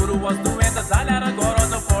आमचे पुर्वज दुयेंत जाल्यार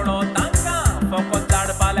गरज पडो तांकां फकत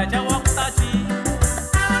झाडपाल्याच्या वखदाची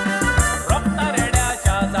रोखता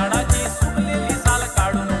रेड्याच्या झाडाची सुकलेली साल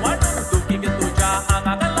काडून वाटून दुखीक तुज्या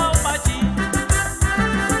आंगाक लावपाची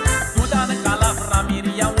दुदान कालाफ रामीर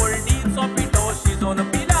या वळडीचो पिठो शिजोवन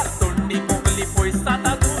पिल्यार तोंडी कोंकली पयस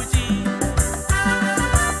जाता तुजी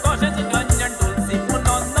तशेंच गंजन तुलसी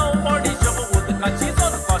पुनो णव बडीशेप उदकात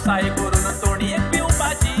शिजोवन कसाय करून तोणयेक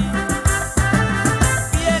पिवपाची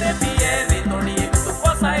पिये रे तोणयेक तूं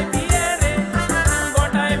कसाय पिये रे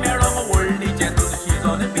गोठाय मेळोंक वळडीचें दूद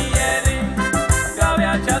शिजोवन पिये रे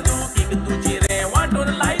गाव्याच्या दुखीक तुजी रे वांटून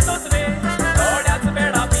लायतोच रे थोड्याच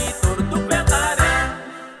वेळा भितर दूख येता रे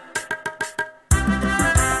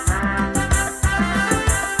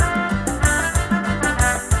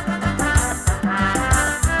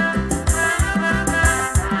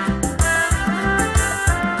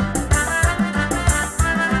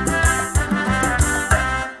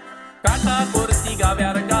काटा कुर्ती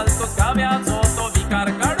गाव्यार घालतोच गाव्याचो तो विकार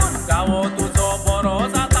काडून गावो तुजो बरो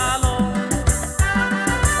जातालो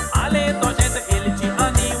आले तशेंच एलची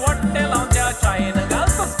आनी वट्टे लावच्या चायेन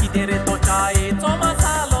घालतोच कितें रे तो चायेचो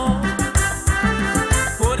मसालो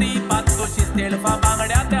कोरी पातलो शिस्तेळफा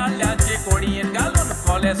बांगड्या ताल्ल्याचे कोडयेन घालून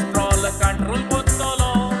कोलेस्ट्रॉल कंट्रोल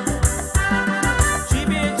कोत्तलो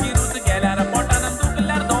जिबेची रूच गेल्यार पोटान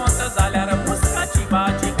दुखल्यार दोंत जाल्यार मुस्काची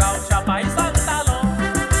भाजी गांवच्या बाय सांगतालो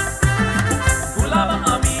गुलाब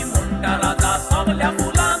आमी म्हणटा राजा सगल्या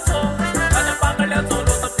फुलांचो ताज्या पांगड्याचो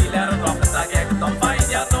रोस पिल्यार रोखदाक एकदम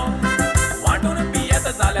फायद्याचो वांटून पियेत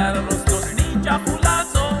जाल्यार रोसलोसणीच्या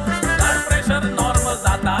फुलाचो ब्लड प्रेशर नॉर्मल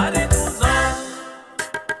जाता रे तुजो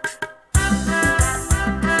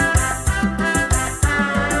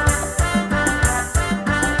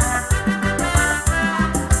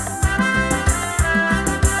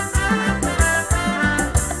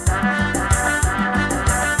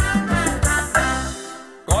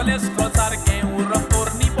कोलेस्ट्रॉल सारकें उरप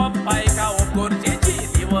तोरणी पप्पाय खावप गरजेची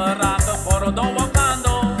लिव्हराक बरो दवो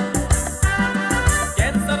कांदो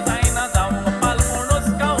कॅन्सर जायना जावंक पालमोणूच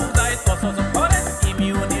खावंक जाय तसोच खरेंच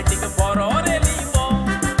इम्युनिटीक बरो रे लिवो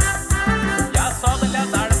ह्या सगल्या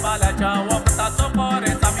झाडपाल्याच्या वखदाचो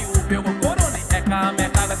खरेंच आमी उपयोग करून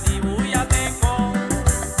एकामेकाक दिवुया तेंको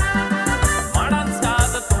माडान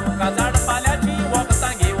साज तुमकां झाडपाल्याची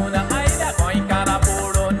वखदां घेवन आयल्या गोंयकारां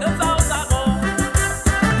पडोवन जावं जागो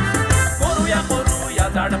करूया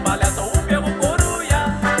झाडपाल्याचो उपयोग करूया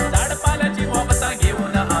झाडपाल्याची वखदां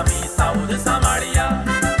घेऊन आमी सावध सांभाळया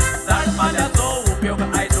झाडपाल्याचो उपयोग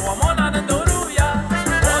आयज हो मनान दवरूया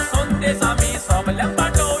हो संदेश आमी सगळ्यांक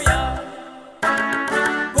पाठोवया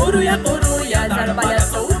करूया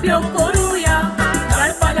झाडपाल्याचो उपयोग करूया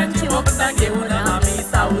झाडपाल्याची वखदां घेऊन आमी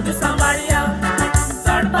सावध सांभाळया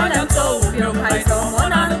झाडपाल्याचो उपयोग आयज हो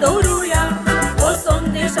मनान दवरूया हो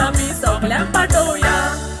संदेश आमी सगळ्यांक पाठोवया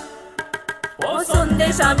हो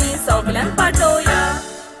संदेश आमी सगळ्यांक पाठोवया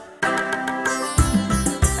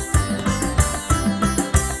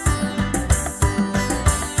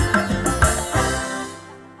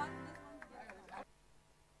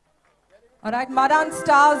All right, Madan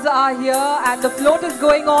stars are here and the float is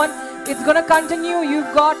going on. It's going to continue.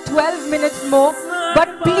 You've got 12 minutes more. But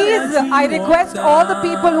please, I request all the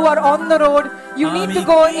people who are on the road, you need to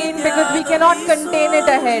go in because we cannot contain it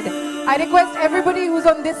ahead. I request everybody who's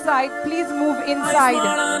on this side, please move inside.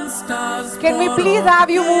 Can we please have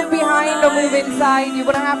you move behind or move inside? You're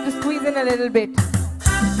going to have to squeeze in a little bit.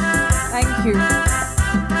 Thank you.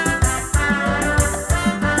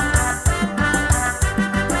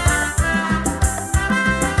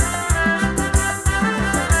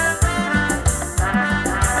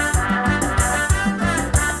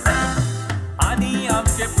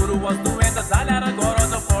 पुरवस दुवेंत जाल्यार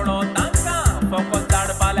गरज पडो तांकां फकत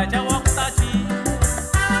झाड पाल्याच्या वखदाची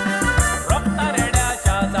रोखता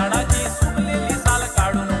रेड्याच्या झाडाची सुकलेली साल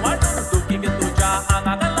काडून वाटून दुखीक तुज्या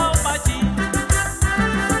आंगाक लावपाची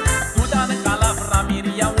दुदान कालाफ रामीर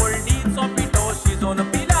या वळडीचो पिठो शिजोवन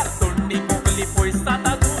पिल्यार तोंडी कोंकली पयस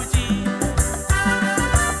जाता तुजी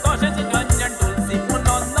तशेंच गंजन तुलसी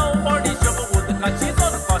पुनो णव बडीशेप उदकात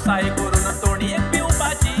शिजोवन कसाय करून तोणयेक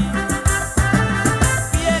पिवपाची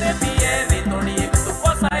पिये रे तोणयेक तूं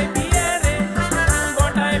कसाय पिये रे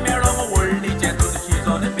गोठाय मेळोंक वळडीचें दूद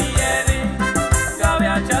शिजोवन पिये रे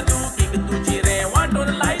गाव्याच्या दुखीक तुजी रे वांटून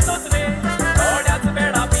लायतोच रे थोड्याच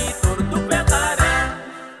वेळा भितर तूं पेता रे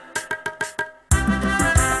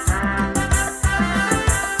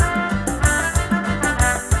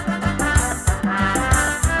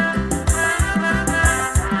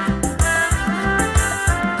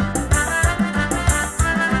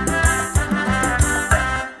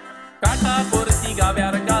काटा परती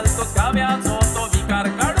गाव्यार घालतो गाव्याचो तो विकार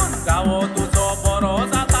काडून गावो तुजो बरो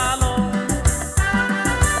जातालो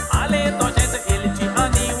आले तशेंच एलची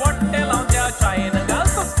आनी वट्टेलांच्या चायेन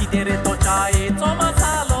घालतोस कितें रे तो चायेचो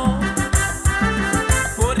मसालो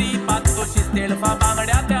कोरी पातो शिस्तेळफा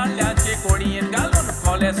बांगड्या ताल्ल्याचे कोडयेन घालून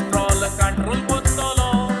कोलेस्ट्रॉल कंट्रोल करतलो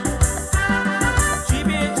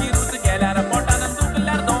जिबेची रूच गेल्यार पोटान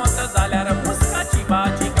दुखल्यार दोंत जाल्यार मुस्काची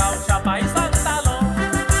भाजी गांवच्या पाय सांगतालो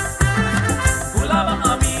गुलाब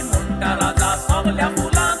आमी म्हणटा राजा सगल्या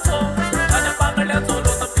फुलांचो ताज्या बांगड्याचो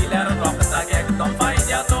लोत पिल्यार रोखताक एकदम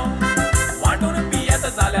फायद्याचो वांटून पियेत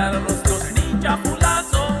जाल्यार रोसलोसणीच्या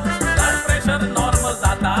फुलाचो ब्लड प्रेशर नॉर्मल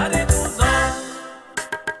जाता रे तुजो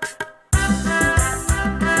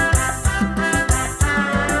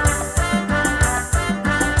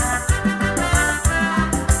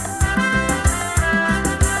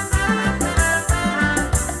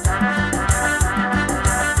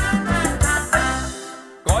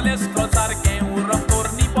कोलेस्ट्रॉल सारकें उरप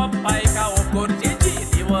कोरनी पप्पाय खावप गरजेची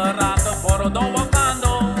लिव्हराक बरो दवो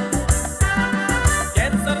कांदो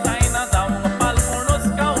कॅन्सर जायना जावंक पालपणूच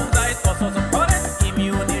खावंक जाय तसोच खरेंच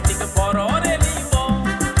इम्युनिटीक बरो रे लिवो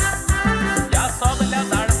ह्या सगल्या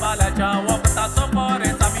झाडपाल्याच्या वखदाचो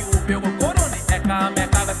खरेंच आमी उपयोग करून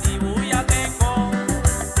एकामेकाक दिवुया तेंको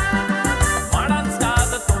माडान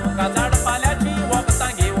साद तुमकां झाडपाल्याची वखदां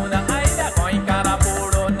घेवन आयल्या गोंयकारां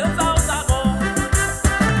पडोवन जावं जागो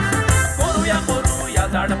करूया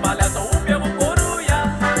झाडपाल्याचो उपयोग करूया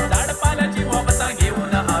झाडपाल्याची वखदां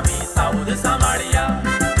घेवन आमी सावध सांबाळया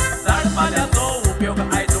झाडपाल्याचो उपयोग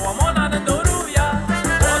आयज हो मनान दवरुया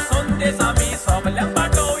हो संदेश आमी सगल्यांक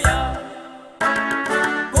पाठोवया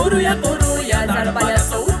करूया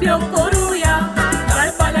झाडपाल्याचो उपयोग करूया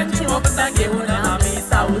झाडपाल्याची वखदां घेवन आमी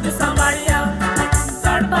सावध सांबाळया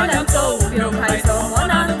झाडपाल्याचो उपयोग आयज हो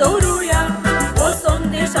मनान दवरुया हो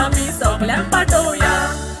संदेश आमी सगल्यांक पाठोवया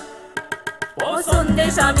हो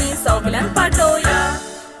संदेश आमी सगल्यांक पाठोवया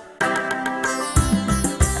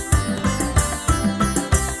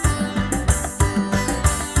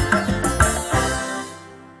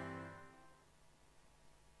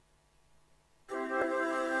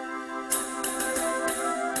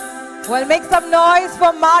Well, make some noise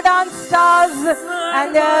for Madan Stars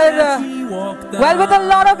and their, well, with a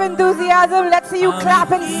lot of enthusiasm. Let's see you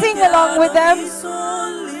clap and sing along with them.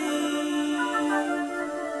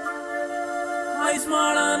 आयज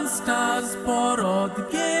माडान स्टार्स परत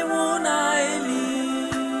घेवन आयली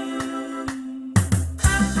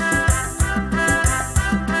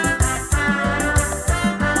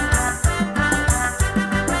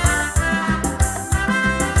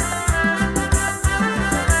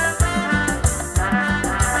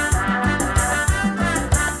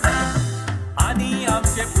आनी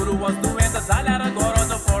आमचे पुर्वज दुवेंत जाल्यार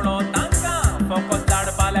गरज पडो तांकां फकत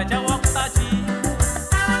झाडपाल्याच्या वखदाची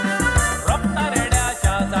रोखता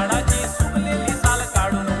रेड्याच्या झाडाची सुकलेली साल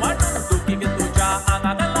काडून वाटून दुखीक तुज्या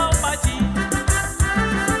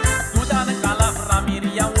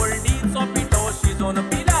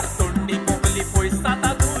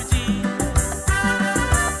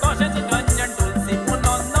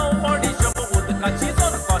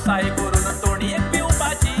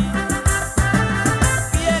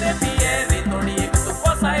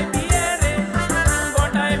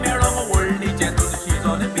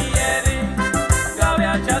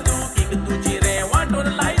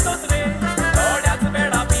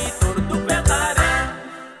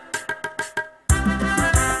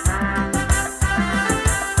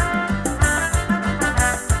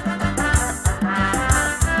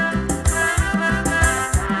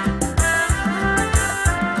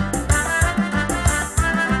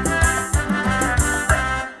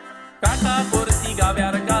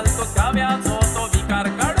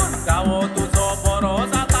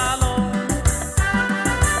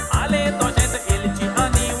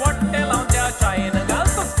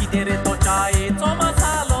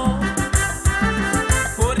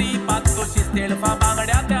तेळफा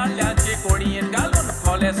बांगड्या ताल्ल्याची कोडयेन घालून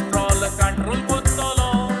कोलेस्ट्रॉल कंट्रोल करतलो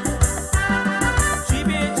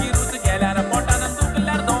जिबेची रूच गेल्यार पोटान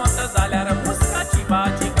दुखल्यार दोंत जाल्यार मुस्काची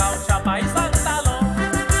भाजी गांवच्या बाय सांगतालो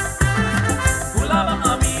गुलाब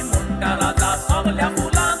आमी म्हणटा राजा सगल्या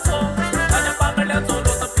फुलांचो ताज्या बांगड्याचो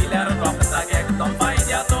लोत पिल्यार रोगताक एकदम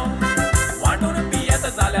फायद्याचो वांटून पियेत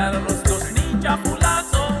जाल्यार रोसलोसणीच्या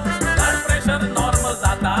फुलाचो ब्लड प्रेशर नॉर्मल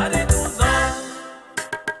जाता रे तुजो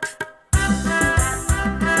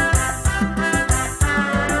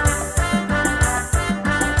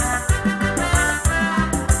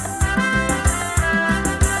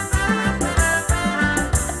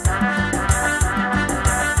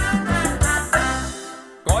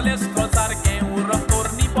कोलेस्ट्रॉल सारकें उरप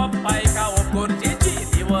कोरनी पप्पाय खावप गरजेची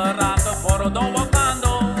दिवराक बरो दवो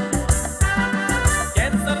कांदो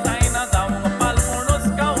कॅन्सर जायना जावंक पालपणूच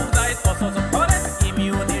खावंक जाय तसोच खरेंच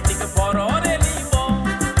इम्युनिटीक बरो रे लिंबो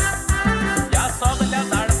ह्या सगल्या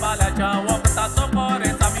झाडपाल्याच्या वखदाचो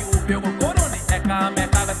खरेंच आमी उपयोग करून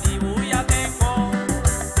एकामेकाक दिवुया तेंको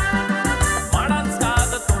माडान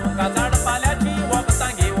साद तुमकां झाडपाल्याची वखदां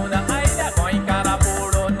घेवन आयल्या गोंयकारां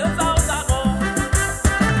पडोवन जावं जागो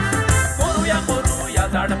करूया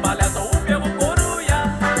झाडपाल्याचो उपयोग करूया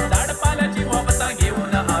झाडपाल्याची वखदां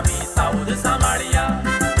घेवन आमी सावध सांबाळया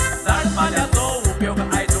झाडपाल्याचो उपयोग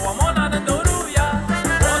आयज हो मनान दवरुया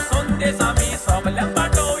हो संदेश आमी सगल्यांक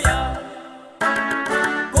पाठोवया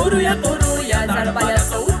करूया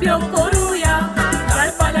झाडपाल्याचो उपयोग करूया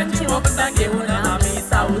झाडपाल्याची वखदां घेवन आमी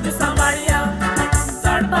सावध सांबाळया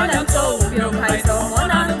झाडपाल्याचो उपयोग आयज हो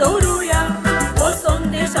मनान दवरुया हो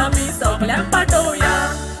संदेश आमी सगल्यांक पाठोवया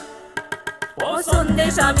हो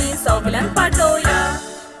संदेश आमी सगल्यांक पाठोवया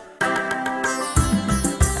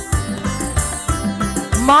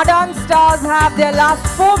Modern Stars have their last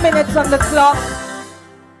 4 minutes on the clock.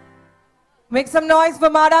 Make some noise for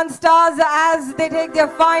Modern Stars as they take their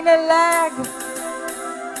final leg.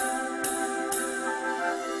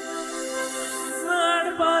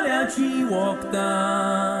 झाडपाल्याची वखदां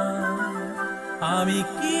आमी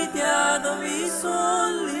कित्याक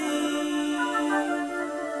विसरली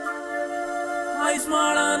आयज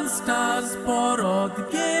Modern Stars परत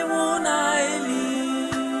घेवन आयली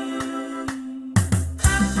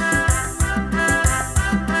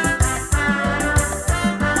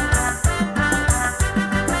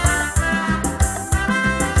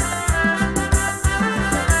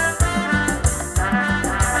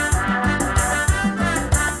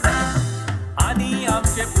आनी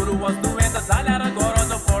आमचे पुर्वज दुयेंत जाल्यार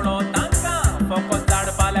गरज पडो तांकां फकत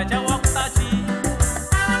झाडपाल्याच्या वखदाची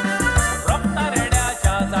रक्ता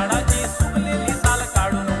रेड्याच्या झाडाची सुकलेली साल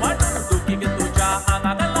काडून वाटून दुखीक तुज्या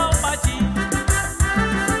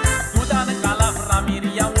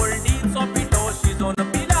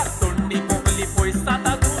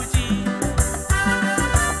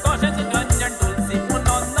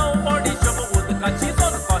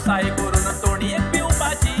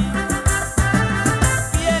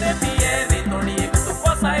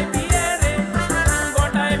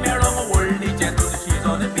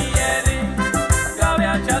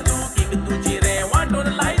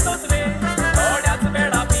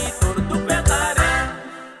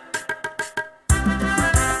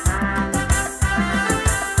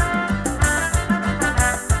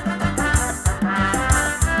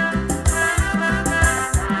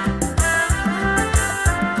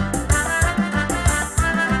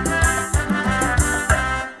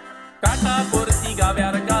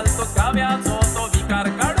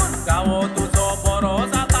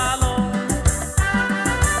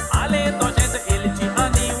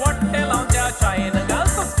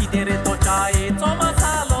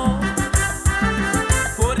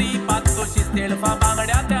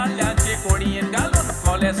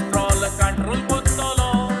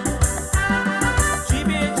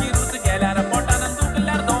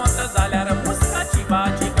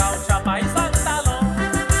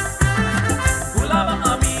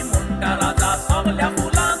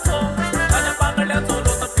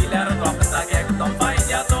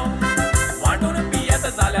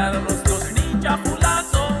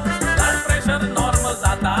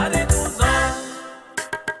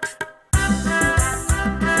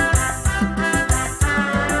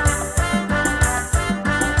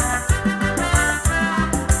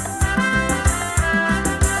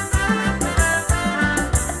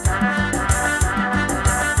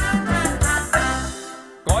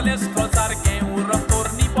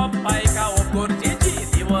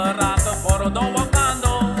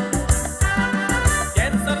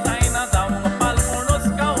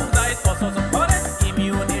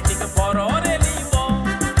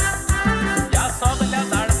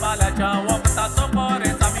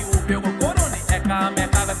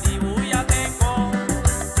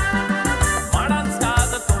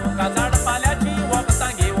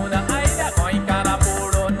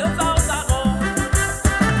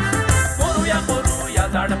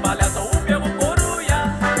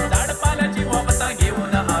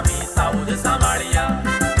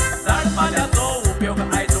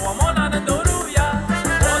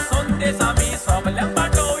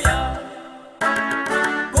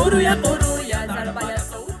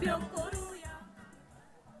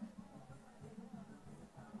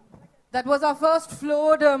That was our first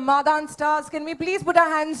float, Madan Stars. Can we please put our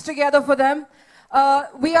hands together for them?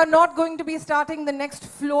 We are not going to be starting the next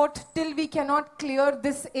float till we cannot clear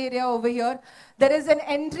this area over here. There is an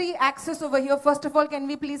entry access over here. First of all, can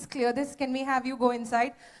we please clear this? Can we have you go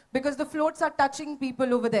inside? Because the floats are touching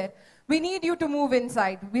people over there. We need you to move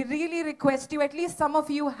inside. We really request you, at least some of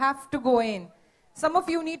you have to go in. Some of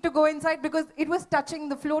you need to go inside because it was touching,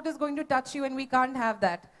 the float is going to touch you and we can't have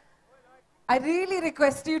that. I really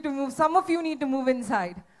request you to move. Some of you need to move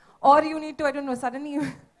inside. Or you need to, I don't know, suddenly you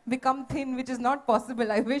become thin, which is not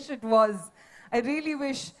possible. I wish it was. I really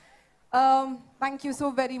wish. Thank you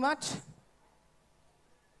so very much.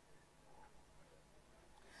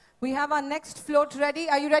 We have our next float ready.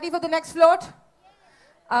 Are you ready for the next float?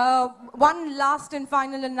 One last and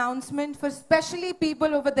final announcement for especially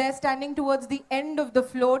people over there standing towards the end of the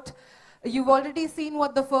float. You've already seen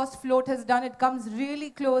what the first float has done. It comes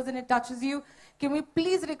really close and it touches you. Can we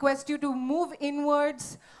please request you to move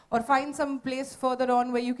inwards or find some place further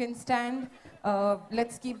on where you can stand?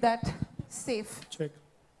 Let's keep that safe. Check.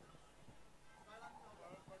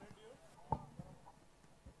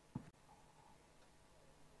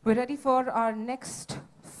 We're ready for our next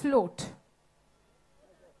float.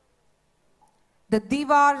 The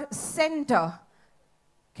Diwar Center.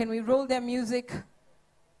 Can we roll their music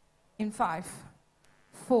in 5,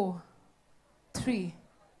 4, 3,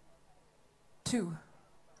 2,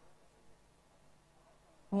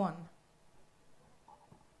 1.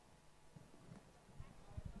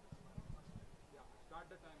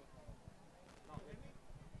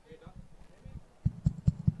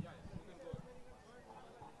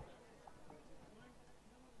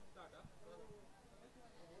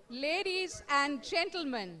 Ladies and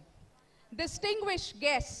gentlemen, distinguished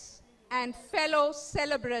guests and fellow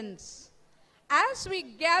celebrants, as we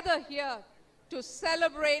gather here to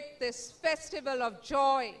celebrate this festival of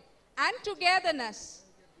joy and togetherness,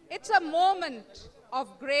 it's a moment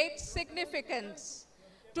of great significance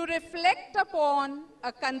to reflect upon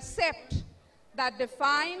a concept that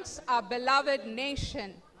defines our beloved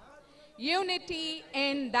nation: unity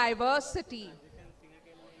in diversity.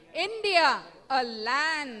 India, a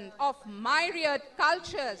land of myriad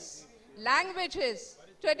cultures, languages,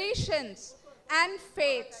 traditions, and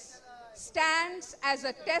faiths, stands as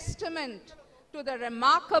a testament to the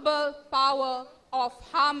remarkable power of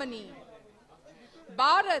harmony.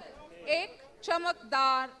 Bharat एक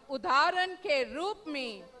चमकदार उदाहरण के रूप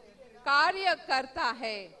में कार्य करता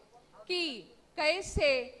है कि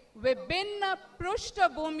कैसे विभिन्न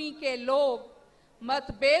पृष्ठभूमि के लोग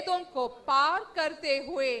मतभेदों को पार करते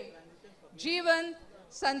हुए जीवन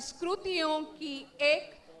संस्कृतियों की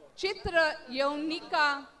एक चित्र यौनिका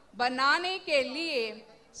बनाने के लिए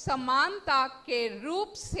समानता के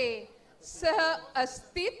रूप से सह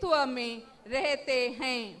अस्तित्व में रहते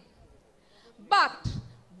हैं. But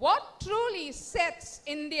what truly sets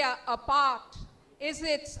India apart is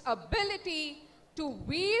its ability to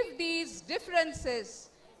weave these differences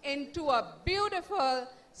into a beautiful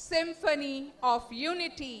symphony of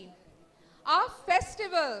unity. Our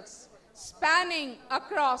festivals, spanning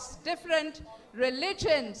across different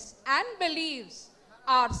religions and beliefs,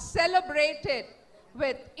 are celebrated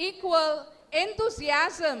with equal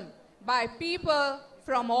enthusiasm by people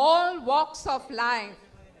from all walks of life.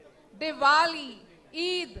 Diwali,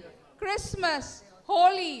 Eid, Christmas,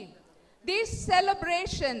 Holi, these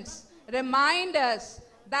celebrations remind us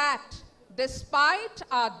that despite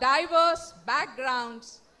our diverse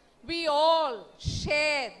backgrounds, we all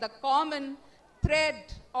share the common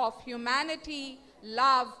thread of humanity,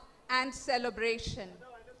 love, and celebration.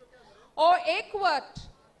 O एकवट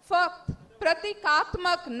फक्त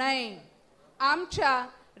प्रतिकात्मक नाही, आमच्या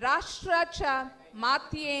राष्ट्राच्या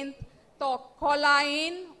मातयेंत तो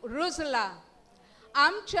खोलायेन रुजला.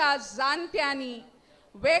 आमच्या जाणट्यांनी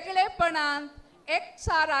वेगळेपणांत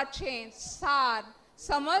एकचाराचें सार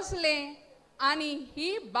समजलें आनी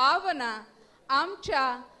ही भावना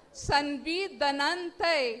आमच्या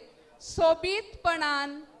संविधानांतय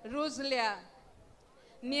सोबीतपणान रुजल्या.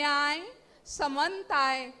 न्याय,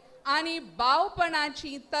 समानताय आनी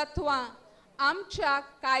भावपणाची तत्वां आमच्या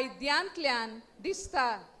कायद्यांतल्यान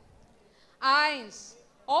दिसता. आयज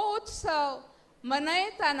हो उत्सव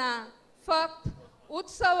मनयतना फक्त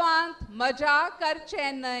उत्सवांत मजा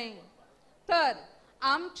करचें न्हय, तर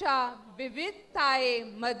आमच्या विविधताये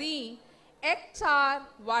मदीं एकचार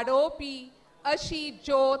वाडोवपी अशी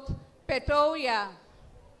ज्योत पेटोवया.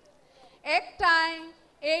 एकठांय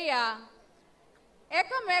येया,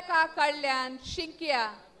 एकामेका कडल्यान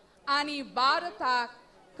शिकया आनी भारताक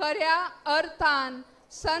खऱ्या अर्थान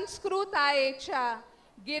संस्कृतायेच्या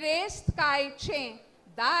गिरेस्तकायेचें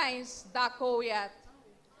दायज दाखोवयात.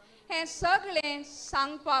 हे सगळें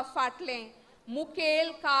सांगपा फाटलें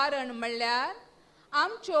मुखेल कारण म्हणल्यार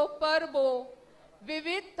आमच्यो परबो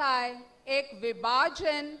विविधताय एक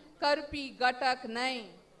विभाजन करपी घटक न्हय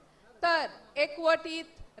तर एकवटीत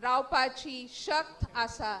रावपाची शक्त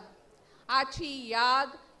आसा हाची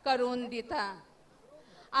याद करून दिता.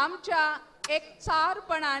 आमच्या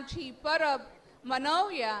एकचारपणाची परब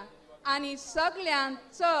मनोवया आनी सगळ्यांत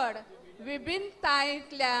चड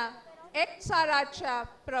विभिन्नतायेंतल्या एकचाराच्या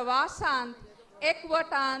प्रवासांत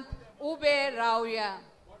एकवटांत उबे रावया.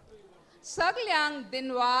 सगळ्यांक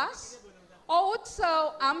दिनवास हो उत्सव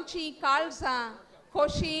आमची काळजां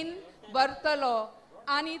खोशेन भरतलो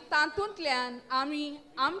आनी तातूंतल्यान आमी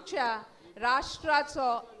आमच्या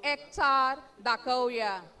राष्ट्राचो एकचार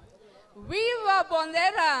दाखोवया. विवा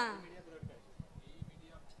बोंदेरा!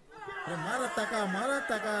 मारत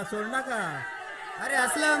ताका सोड नाका. अरे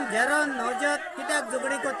असलम झेरोन नवजत कित्याक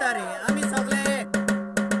झगडी कोत्ता रे? आमी सगळे एक.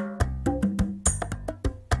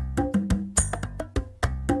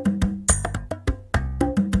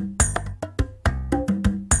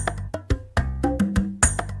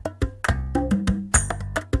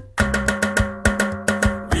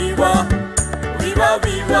 Viva, viva,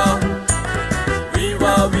 viva,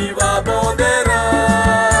 viva, viva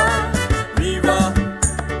Bonderam. Viva,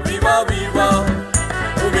 viva, viva,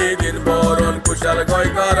 umidin boron kushal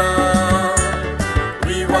goykara.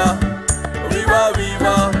 Viva, viva,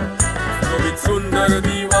 viva, sovit sundar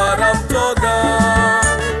Diwar amcho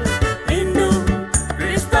gav. Hindu,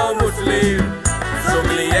 Kristov, Muslim,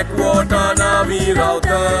 sogli ekwotan ami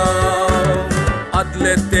rawta.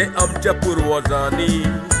 आदले ते आमच्या पूर्वजांनी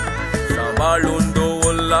सांबाळून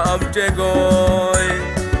दवरला आमचे गोंय.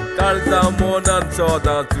 काळजा मोनान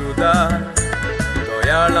सोदां सुदार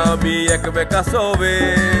दोयाळ आमी एकमेका सोवे.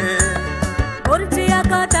 मोरचे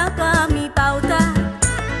आकाताका आमी पावता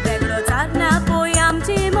वेगळो चारना पळय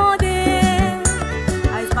आमचे मोदे.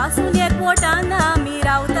 आयज पासून एकवटान आमी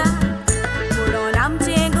रावता म्हणून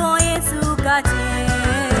आमचे गोंय सुखाचे.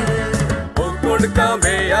 कोण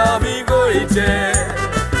कामे आमी गोंयचे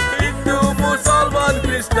हिंदू मुसलमान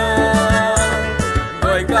क्रिस्तांव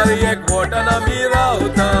गोंयकार एकवटान आमी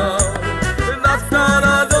रावता.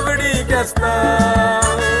 नाचतना झगडी केसता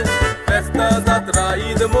फेस्तां जात्रा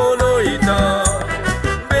ईद मनयता.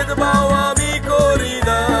 भेदभाव आमी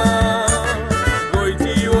करिना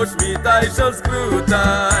गोंयची अस्मिताय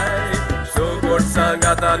संस्कृताय सगोट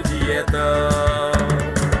सांगातान जियेता.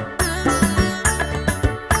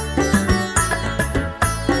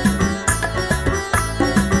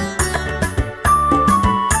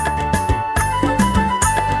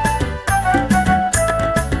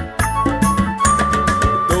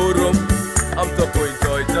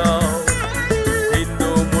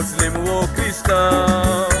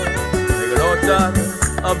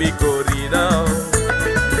 आमी करिना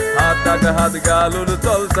हाताक हात घालून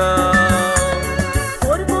चलता.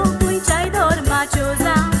 परबो खंयच्याय धर्माच्यो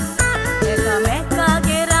जावं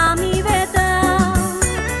एकामेकागेर आमी वेता.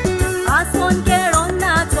 हांसोन खेळोन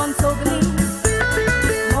नाचोन सगळीं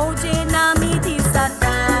मौजेन आमी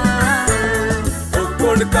दिसता.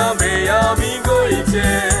 कोण कामे आमी गोंयचे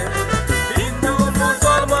हिंदू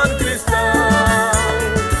मुसलमान क्रिस्तांव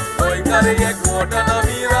गोंयकार एकवटान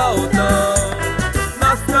आमी रावता.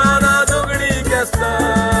 नाचतना झगडी केसता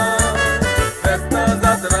फेस्तां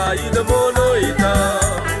जात्रा ईद मनयता.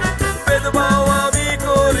 भेदभाव आमी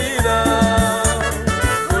करिना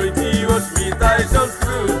गोंयची अस्मिताय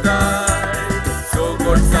संस्कृताय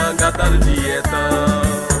सगोट सांगातान जियेता.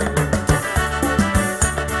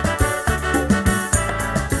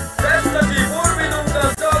 फेस्ताची उर्बी तुमकां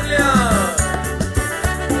सगल्यांक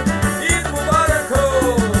ईद मुबारक हो.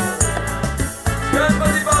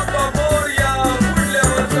 Ganpati Bappa Morya.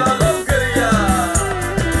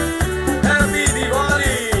 Happy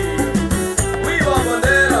Diwali! Viva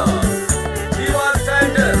Bonderam! Diwar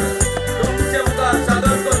Center तुमचे मुखार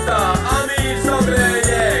सादर करता आमी सगळे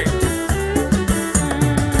एक.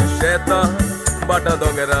 शेतां बाटा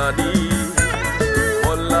दोंगरांनी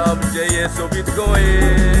मोल्ला आमचे हे सोबीत गोंय.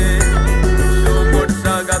 सगोट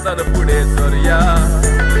सांगातान फुडें सरया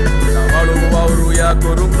सांबाळून वावरुया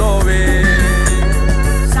करूंक नवे.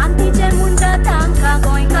 शांतीचे म्हणटा तांकां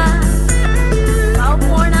गोंयकार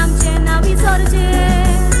भावपण आमचे ना विसरचे.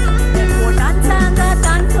 एकवटान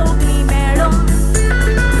सांगातान सगळीं मेळोन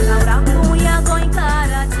नांव राखुया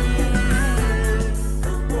गोंयकाराचे.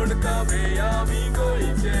 कोण कामे आमी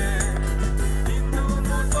गोंयचे हिंदू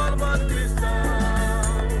मुसलमान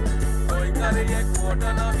क्रिस्तांव गोंयकार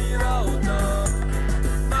एकवटान आमी रावता.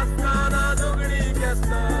 नाचतना झगडी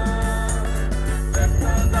केसता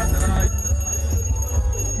फेस्तां जात्रा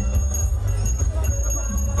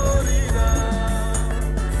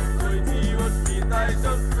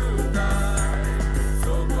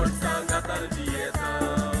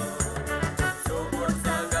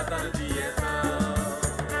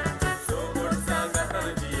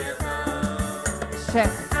check.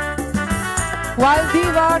 While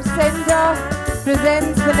Diwar Center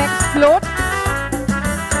presents the next float.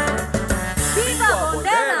 Viva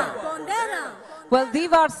Bonderam! Bonderam! Well,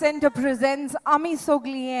 Diwar Center presents Ami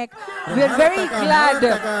Sogliek. We're very glad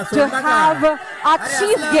to have our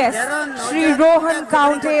chief guest, Sri Rohan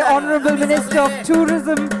Kaunte, Honorable Minister of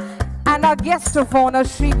Tourism, and our guest of honor,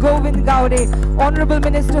 Sri Govind Gaude, Honorable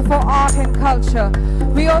Minister for Art and Culture.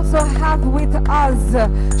 We also have with us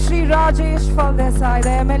Sri Rajesh Faldesai, the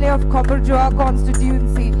MLA of Koparjua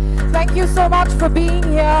constituency. Thank you so much for being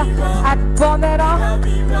here at Bonderam.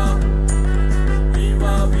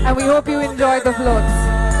 And we hope you enjoy the floats.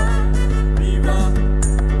 Viva,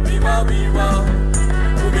 viva, viva,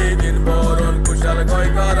 umidin boron kushal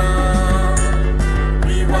goikara.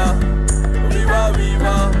 Viva, viva,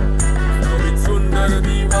 viva, umid sundar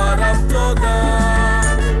diwaram toda.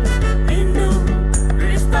 Hindu,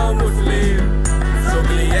 Krista, Muslim,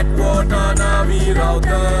 sogli ekwota nami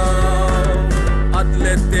rauta.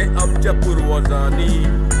 Atlete amcha purvazani,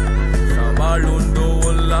 सांभाळून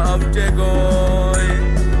दवरला आमचे गोंय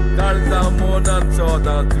काळजा मोनान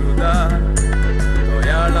सोदां सुदा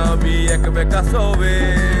गोंयान आमी एकमेका सोवे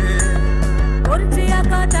Orचे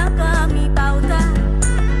आकाताका आमी पावता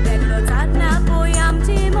तेन्ना जातना पळय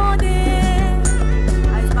आमची मोदे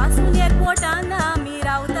आयज पासून एकवटान आमी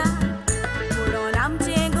रावता म्हणून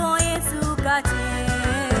आमचे गोंय सुखाचे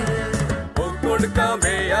कोण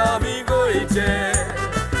कामे आमी गोंयचे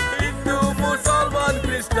हिंदू मुसलमान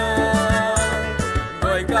क्रिस्तांव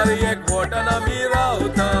गोंयकार एकवटान आमी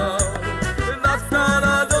रावता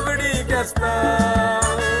नाचतना झगडी केसता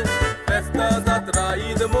फेस्तां जात्रा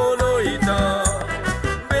ईद मनयता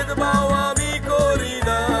भेदभाव आमी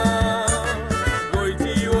करिना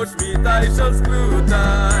गोंयची अस्मिताय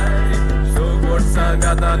संस्कृताय सोगोट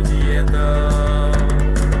सांगातान जियेता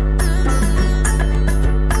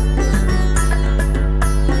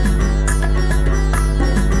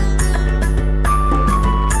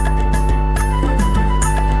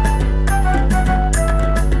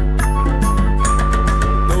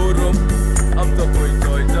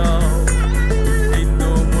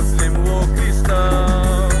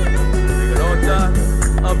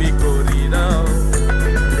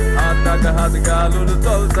हात घालून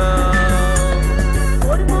चलता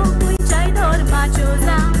Orbo खंयच्याय धर्माच्यो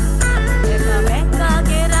जावं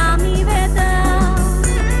एकामेकागेर आमी वेता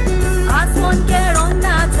आसोन खेळोन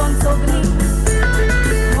नाचोन सगळीं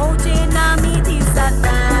मौजेन आमी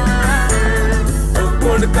दिसता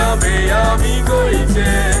कोण कामे आमी गोंयचे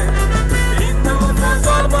हिंदू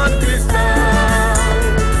मुसलमान क्रिस्तांव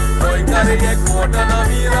गोंयकार एकवटान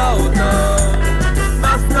आमी रावता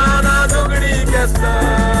नाचतना झगडी केसता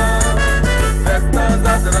फेस्तां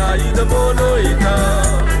जात्रा ईद मनयता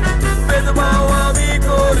भेदभाव आमी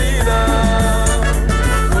करिना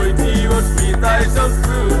गोंयची अस्मिताय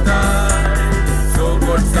संस्कृताय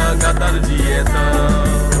सोगोट सांगातान जियेता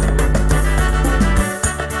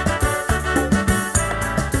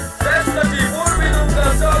फेस्ताची उर्मी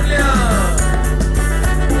तुमकां सगल्यांक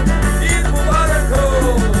ईद मुबारक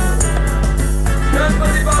हो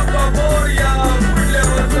गणपती बाप्पा मोरया फुडल्या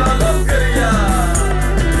वर्सा लवकर या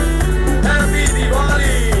Happy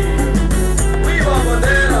Diwali! Viva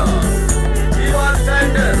Bonderam! Diwar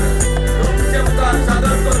Center! तुमचे मुखार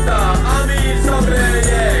सादर करता आमी सगळे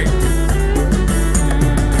एक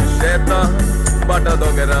शेतां बाटा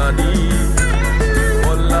दोंगरांनी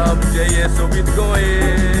मोल्ला आमचे हे सोबीत गोंय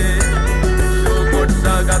सोगोट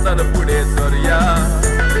सांगातान फुडें सरया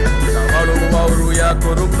सांबाळून वावरुया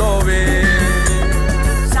करूंक नवे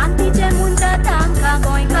शांतीचे म्हणटात आमकां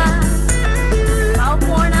गोंयकार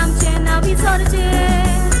भावपण आमचे ना विसरचे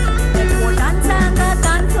एकवटान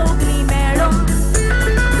सांगातान सगळीं मेळोन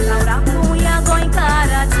नांव राखुया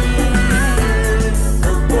गोंयकाराचे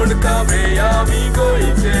कोण कामे आमी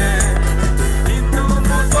गोंयचे हिंदू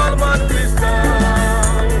मुसलमान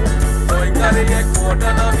क्रिस्तांव गोंयकार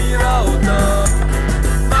एकवटान आमी रावता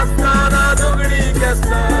नाचतना झगडी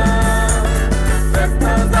केसता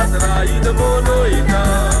फेस्तां जात्रा ईद मनयता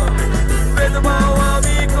भेदभाव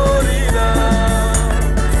आमी करिना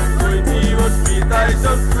गोंयची अस्मिताय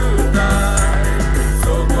संस्कृताय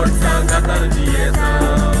सोगोट सांगातान जियेता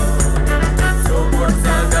सोगोट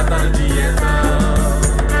सांगातान जियेता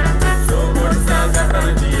सोगोट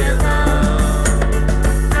सांगातान जियेता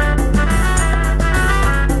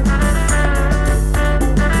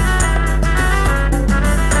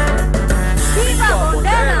Viva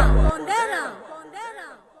Bonderam! Bonderam!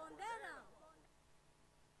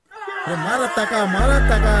 मारत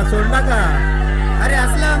ताका सोड नाका अरे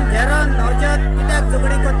असलम घेरोन नवजत कित्याक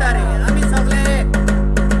झगडी करता रे आमी सगळे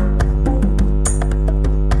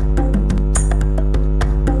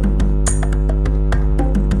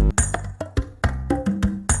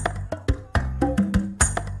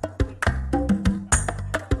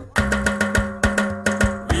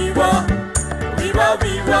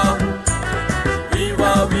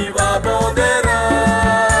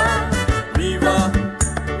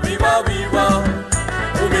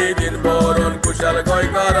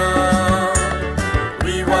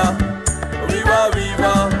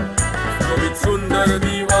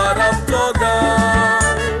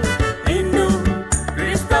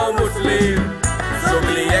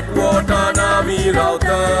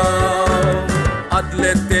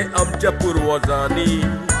आमच्या पुर्वजांनी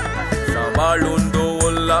सांबाळून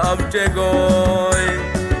दवरला आमचे गोंय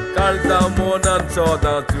काळजा मोनान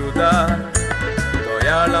सदांच उदार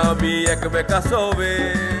दोयाळ आमी एकमेका सोवे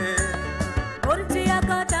गोरच्या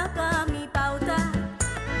कथाका आमी पावता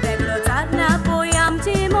वेगळो जातना पळय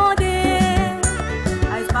आमचे मोदे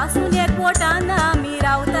आयज पासून एकवटान आमी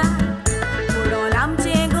रावता म्हणून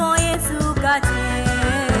आमचे गोंय सुखाचे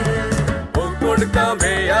कोण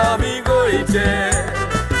कामे आमी गोंयचे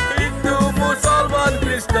हिंदू मुसलमान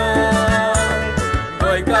क्रिस्तांव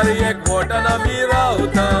गोंयकार एकवटान आमी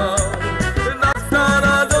रावता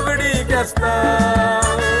नाचतना झगडी केसता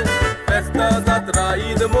फेस्तां जात्रा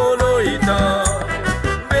ईद मनयता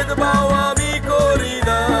भेदभाव आमी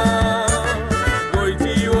करिना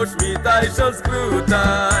गोंयची अस्मिताय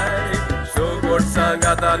संस्कृताय सोगोट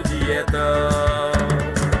सांगातान जियेता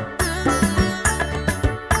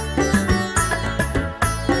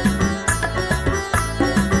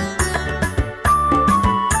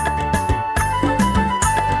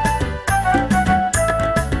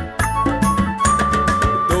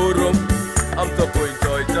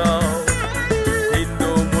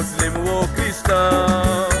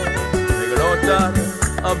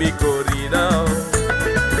आमी करिना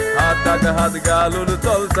हाताक हात घालून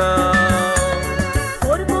चलता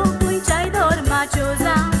परबो खंयच्याय धर्माच्यो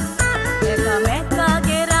जावं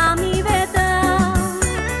एकामेकागेर आमी वेता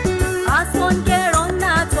हांसोन खेळोन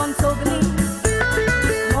नाचोन सगळीं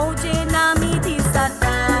मौजेन आमी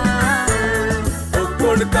दिसता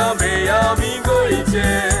कोण कामे आमी गोंयचे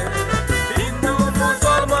हिंदू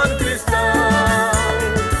मुसलमान क्रिस्तांव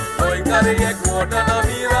गोंयकार एकवटान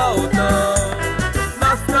आमी रावता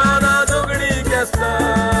नाचतना झगडी केसता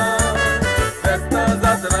फेस्तां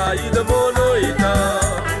जात्रा ईद मनयता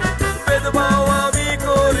भेदभाव आमी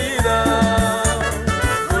करिना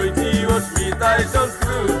गोंयची अस्मिताय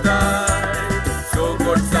संस्कृताय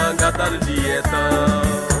सोगोट सांगातान जियेता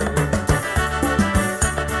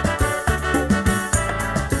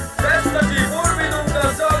फेस्ताची उर्मी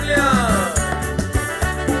तुमकां सगल्यांक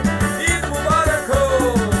ईद मुबारक हो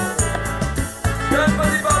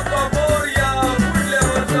Ganpati Bappa Morya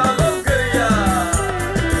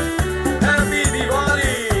Happy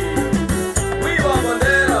Diwali! Viva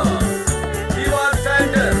Bonderam! Diwar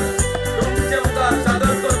Center! तुमचे मुखार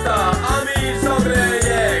सादर करता आमी सगळे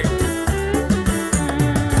एक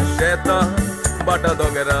शेतां बाटा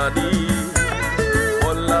दोंगरांनी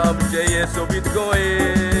बोल्ला आमचे हे सोबीत गोंय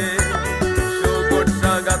सोगोट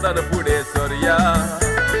सांगातान फुडें सरया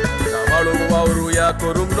सांबाळूंक वावरुया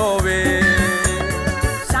करूंक नवे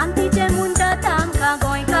शांतीचे म्हणटात आमकां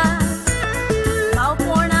गोंयकार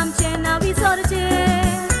भावपण आमचे ना विसरचे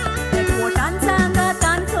एकवटान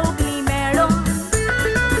सांगातान सगळीं मेळोन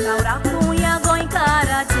नांव राखुया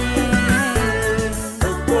गोंयकाराचे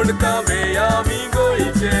कोण कामे आमी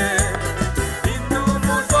गोंयचे हिंदू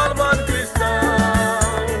मुसलमान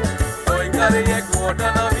क्रिस्तांव गोंयकार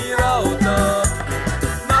एकवटान आमी रावता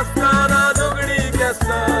नाचतना झगडी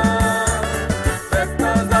केसता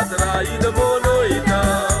फेस्तां जात्रा ईद मनयता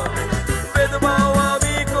भेदभाव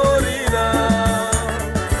आमी करिना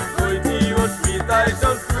गोंयची अस्मिताय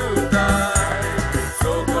संस्कृताय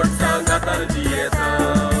सोगोट सांगातान जियेता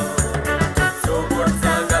सोगोट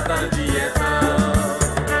सांगातान जियेता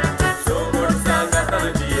सोगोट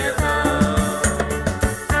सांगातान जियेता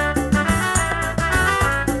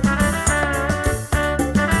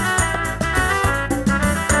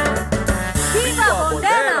Viva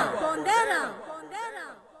Bonderam! Bonderam!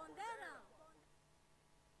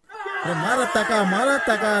 मारत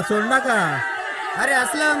ताका सोड नाका अरे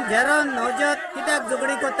असलम जेरोन नवजत कित्याक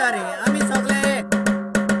झगडी कोत्ता रे आमी सगळे एक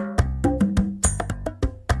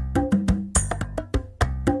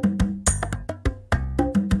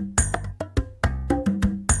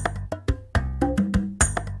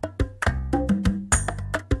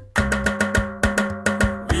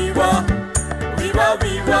Viva, viva,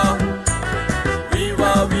 viva,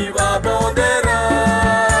 viva, viva Bonderam.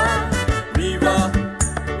 Viva,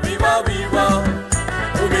 viva, viva,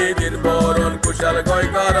 उमेदीन बरोन कुशाल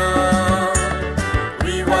गोंयकारां.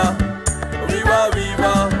 Viva, viva,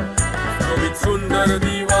 viva, सोबीत सुंदर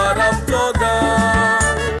दिवार आमचो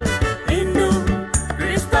गांव. हिंदू,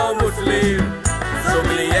 क्रिस्तांव, मुस्लीम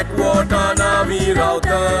सगळीं एकवटान आमी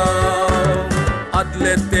रावता.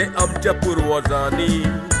 आदले ते आमच्या पुर्वजांनी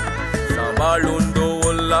सांबाळून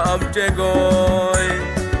दवरला आमचे गोंय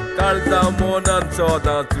काळजा मोनान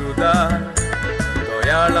सदांच उदार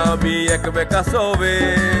दोयाळ आमी एकमेका सोवे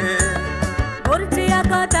गोरच्या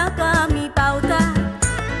कथाका आमी पावता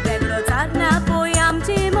वेगळो जातना पळय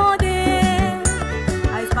आमचे मोदे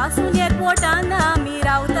आयज पासून एकवटान आमी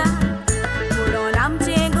रावता म्हणून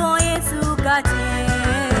आमचे गोंय सुखाचे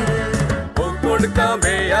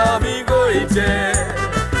कामे आमी गोयचे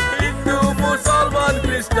हिंदू मुसलमान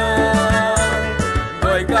क्रिस्तान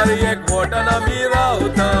गोंयकार एकवटान आमी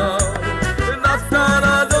रावता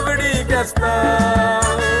नाचतना झगडी केसता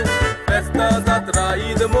फेस्तां जात्रा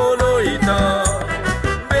ईद मनयता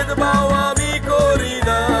भेदभाव आमी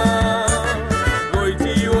करिना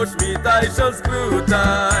गोंयची अस्मिताय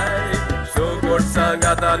संस्कृताय सोगोड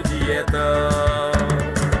सांगातान जियेता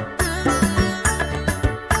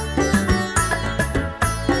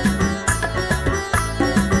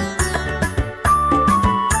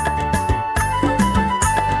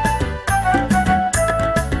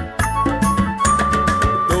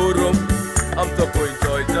आमचो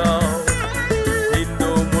गोंयचोय जावं हिंदू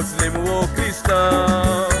मुस्लीम वो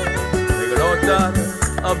क्रिस्तांव वेगळोचार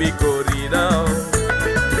आमी करिना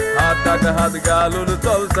हाताक हात घालून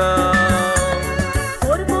चलता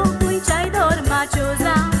परबो खंयच्याय धर्माच्यो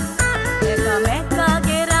जावं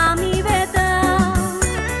एकामेकागेर आमी वेता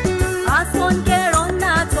हांसोन खेळोन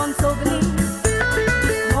नाचोन सगळीं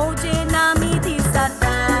मौजेन आमी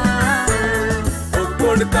दिसाता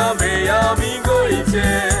कोण कामे आमी गोंयचे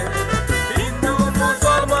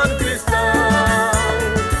मुसलमान क्रिस्तांव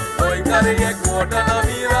गोंयकार एकवटान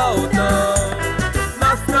आमी रावता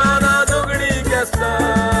नाचतना झगडी केसता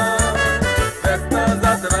फेस्तां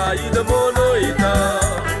जात्रा ईद मनयता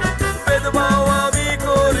भेदभाव आमी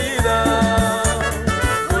करिना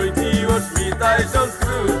गोंयची अस्मिताय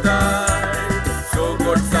संस्कृताय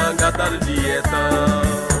सोगोड सांगातान जियेता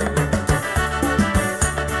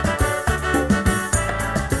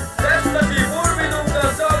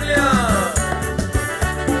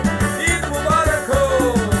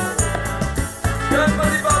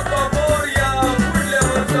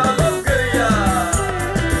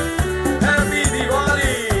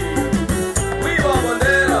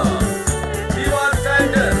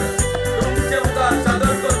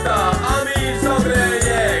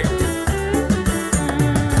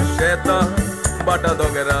बाटा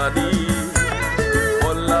दोंगरांनी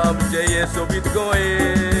बोल्ला आमचे हे सोबीत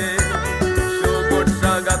गोंये सोगोड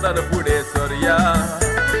सांगातान फुडें सरया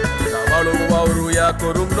सांबाळूंक वावरुया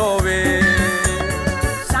करूंक नवे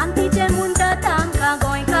शांतीचे म्हणटा तांकां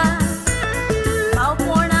गोंयकार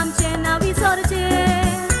भावपण आमचे ना विसरचे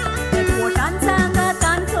एकवटान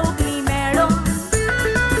सांगातान सगळीं मेळोन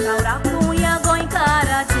नांव राखुया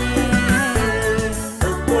गोंयकाराचे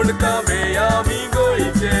कोण कामे आमी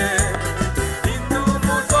गोंयचे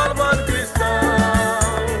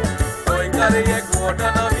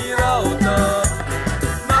एकवटान आमी रावता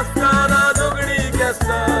नाचतना झगडी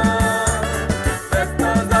केसता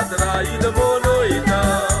फेस्तां जात्रा ईद मनयता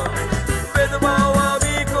भेदभाव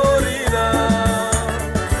आमी करिना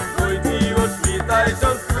गोंयची अस्मिताय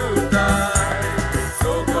संस्कृताय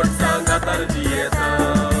सोगोड सांगातान जियेता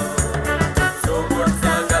सोगोड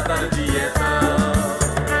सांगातान जियेता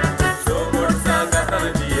सोगोड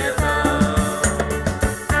सांगातान जियेता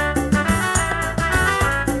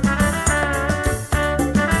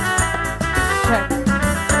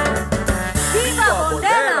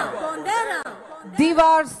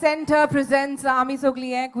Diwar Center presents Ami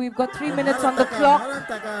Sogliek. We've got 3 minutes on the clock.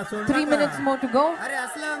 3 minutes more to go. अरे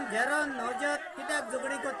असलम जेरोन नवजत कित्याक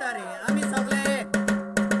झगडी कोत्ता रे आमी सगळे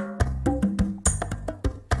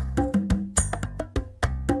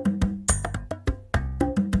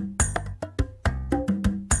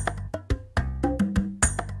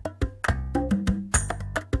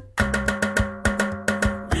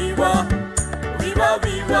Viva, viva,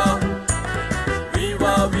 viva,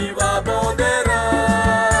 viva, viva Bonderam.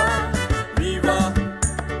 Viva,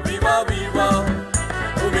 viva, viva,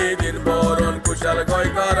 umedin boron kushal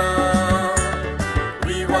goykaram.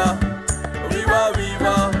 Viva, viva,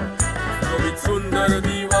 viva, sovit sundar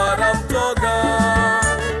Diwar amcho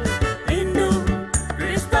gaam. Hindu,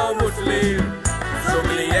 Krishna, Muslim,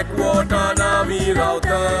 sogli ekwotan ami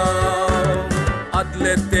rawta.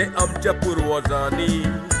 आदले ते आमच्या पूर्वजांनी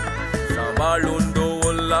सांबाळून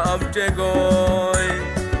दवरला आमचे गोंय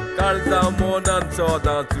काळजा मोनान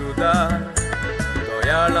सदांच उदार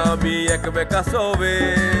दोयाळ आमी एकमेका सोवे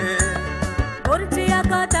गोरच्या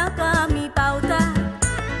कथाक आमी पावता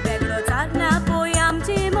वेगळो जातना पळय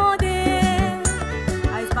आमचे मोदे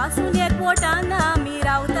आयज पासून एकवटान आमी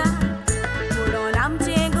रावता म्हणून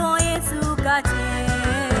आमचे गोंय सुखाचे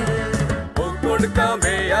कोण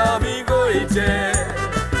कामे आमी गोंयचे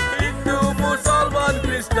हिंदू मुसलमान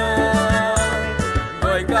क्रिस्तांव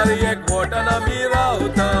गोंयकार एकवटान आमी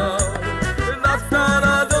रावता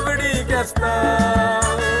नाचतना झगडी केसता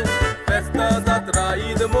फेस्तां जात्रा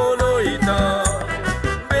ईद मनयता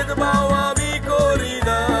भेदभाव आमी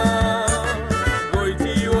करिना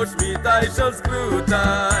गोंयची अस्मिताय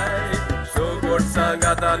संस्कृताय सोगोड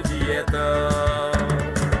सांगातान जियेता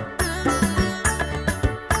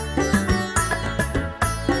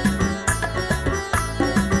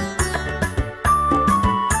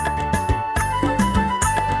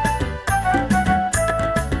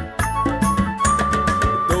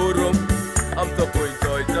Dorum amto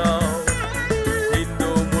pointoi down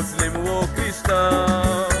Hindu, Muslim, wo Kristão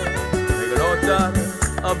Negrotar,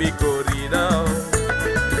 ami corina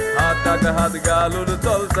Hatak hat galun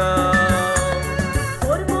tolta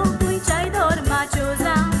Corpo cuicai dorma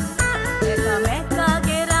choza Eka meka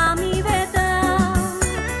gerami veta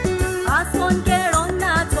Ason keron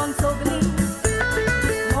na tong sogli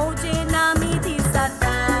Moje nami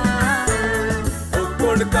disata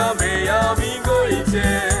Ukund kame ami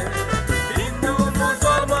goiche Hindu,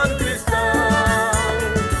 Musalman, Kristão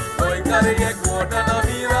Goinkari ek wota na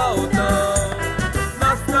mirauta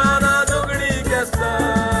Nastana dogdi kesta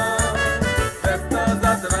Festa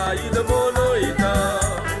zatra id monoita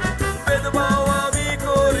Vedbawa mi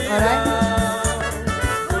korina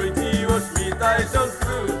Goiti osmitai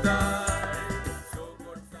sanskrutai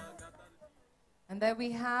And there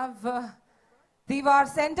we have Diwar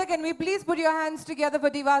Center. Can we please put your hands together for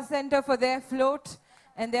Diwar Center for their float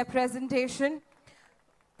and their presentation?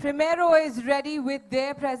 Primero is ready with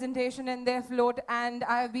their presentation and their float, and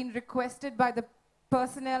I have been requested by the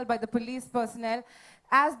personnel, by the police personnel,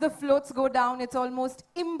 as the floats go down, it's almost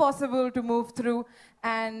impossible to move through.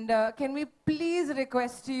 And can we please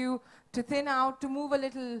request you to thin out, to move a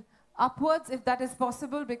little upwards if that is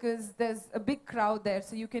possible, because there's a big crowd there,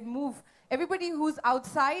 so you can move. Everybody who's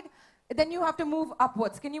outside, then you have to move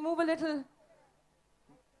upwards. Can you move a little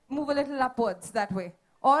upwards that way?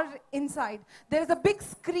 Or inside. There's a big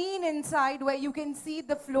screen inside where you can see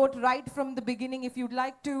the float right from the beginning. If you'd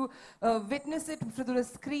like to witness it through the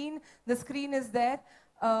screen is there.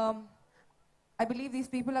 I believe these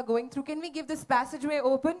people are going through. Can we give this passageway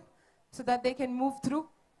open so that they can move through?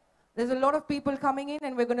 There's a lot of people coming in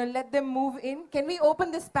and we're going to let them move in. Can we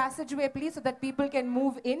open this passageway, please, so that people can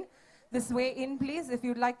move in? This way in, please, if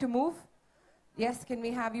you'd like to move. Yes, can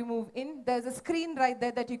we have you move in? There's a screen right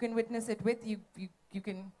there that you can witness it with. You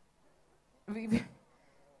can...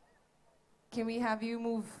 Can we have you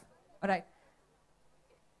move? All right.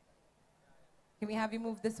 Can we have you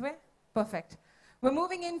move this way? Perfect. We're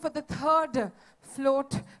moving in for the third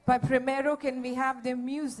float by Primero. Can we have the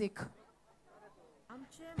music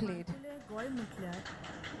played? Goa म्हटल्यार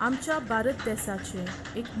आमच्या भारत देशाचे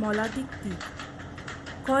एक मोलादीक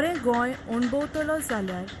peak खरें गोंय अणभवतलो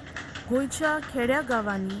जाल्यार गोंयच्या खेड्या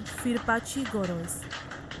गांवांनी फिरपाची गरज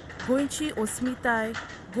गोंयची अस्मिताय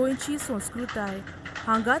गोंयची संस्कृताय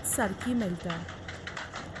हांगाच सारकी मेळटा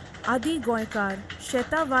आदी गोंयकार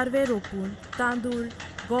शेतां वारवे रोपून तांदूळ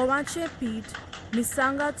गंवाचें पीठ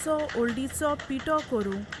मिरसांगाचो ओल्डीचो पिठो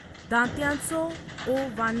करून दांत्यांचो ओ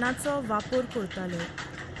वान्नाचो वापर करताले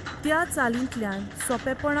त्या चालींतल्यान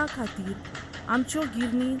सोंपेपणा खातीर आमच्यो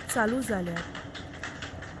गिरणी चालू जाल्यात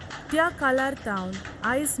त्या काळार तावन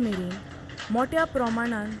आयज मेरेन मोठ्या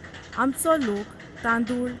प्रमाणान आमचो लोक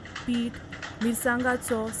तांदूळ पीठ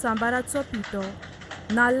मिरसांगाचो सांबाराचो पिठो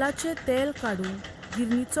नाल्लाचें तेल काडून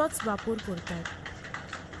गिरणीचोच वापर करतात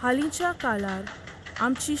हालींच्या काळार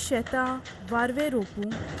आमची शेतां वारवे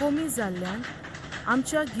रोपूंक कमी जाल्ल्यान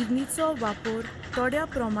आमच्या गिरणीचो वापर थोड्या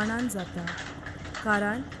प्रमाणान जाता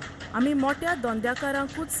कारण आमी मोठ्या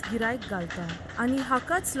धंद्याकारांकूच गिरायक घालता आनी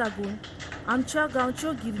हाकाच लागून आमच्या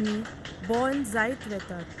गांवच्यो गिरणी बंद जायत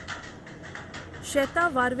वेतात शेतां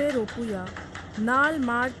वारवे रोपुया नाल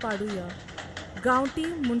माड पाडुया गांवठी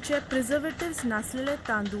म्हणजे प्रिझर्वेटिव्स नासलेले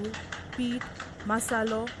तांदूळ पीठ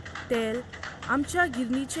मसालो तेल आमच्या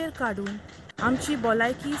गिरणीचेर काडून आमची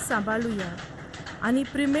भलायकी सांबाळुया आनी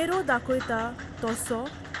प्रिमेरो दाखयता तसो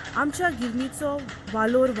आमच्या गिरणीचो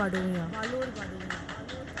वालोर वाडोवया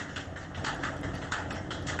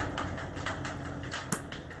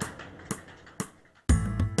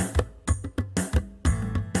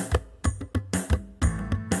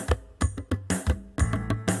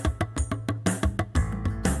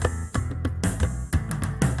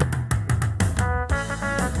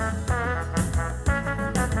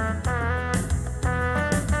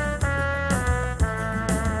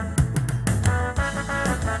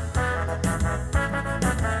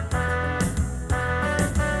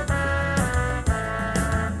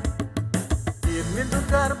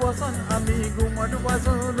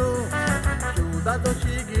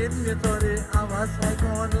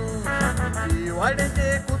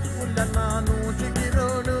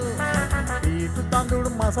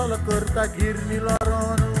मसाला करता गिरणी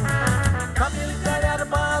लरोन कामील काळ्यार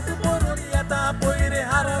बात भरून येता पयरे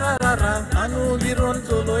हारा नानू गिरोन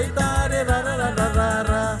चलोयता रे रा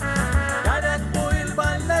गाड्याक पयल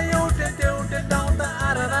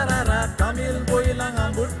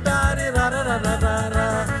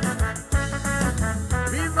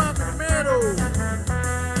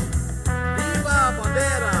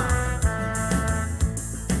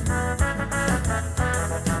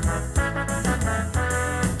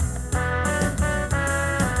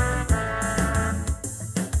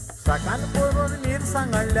साकान पळोवन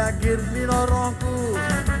मिरसांग हाडल्या गिरणीलो रोंकू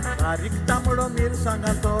बारीक तांबडो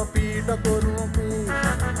मिरसांगाचो पीठ करूंक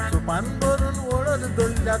सुपान भरून वळद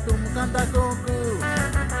दल्ल्या तुमकां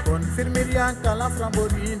दाखोवंक कोनफीर मिरयां कालाफ्रां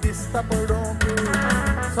बरीं दिसता पडोवंक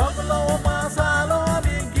सगलो हो मसालो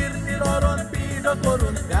आमी गिरणीलो रोवन पीठ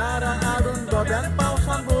करून घारा हाडून डोब्यान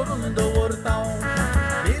पावसान भरून दवरता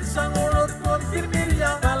मिरसांग वळद कोनफीर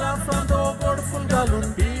मिरयां कालाफ्रां गोड फूल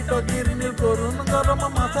घालून पीठ गिरणीर करून गरम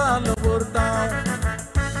मसालो भरता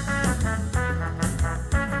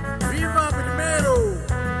Viva primero!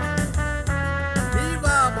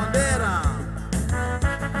 Viva Bonderam!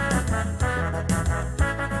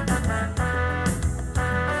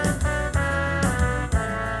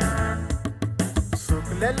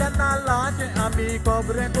 सुकलेल्या नाल्लाचे आमी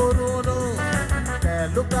खोबरें करून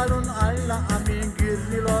तेलू काडून हाडला आमी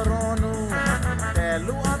गिरणीलो रोवन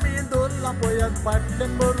तेलू आमी दवरला पळयात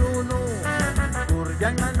बाटलेन भरून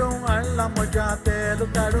भुरग्यांक नांडोवंक हाडला म्हज्या तेल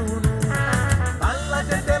काडून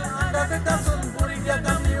नाल्लाचें तेल आंगाक घासून भुरग्याक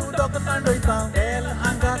आमी उदक नांडयता तेल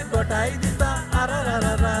आंगाक घोटाय दिता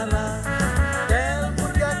आरारारारा तेल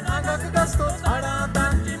भुरग्याक आंगाक घासतूच हाडां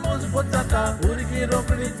तांची मजबूत जाता भुरगीं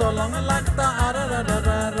रोखडीं चलोंक लागता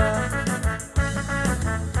आरारारारा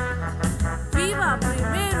Viva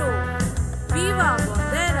primero! Viva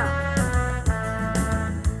Bonderam!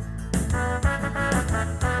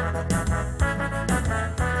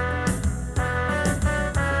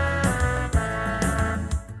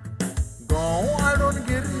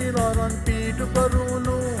 Rowan पीठ करून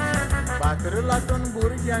भाकर लाटून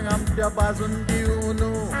भुरग्यांक आमच्या बाजून दिवन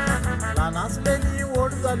ल्हान आसलेली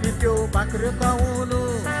व्हड जाली त्यो भाकऱ्यो खावून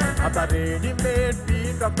आतां रेडीमेड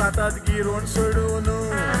पीठ कातात गिरोवन सोडून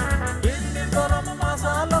गिरणी गरम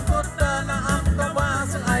मसालो करतना आमकां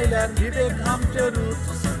वास आयल्यार जिबेक आमचे रूच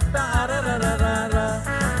सुट्टा आरारारारा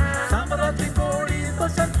सांबराची कोळी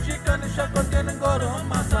तशेंच चिकन शाकोतेन गरम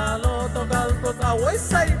मसालो तो घालतोच आवय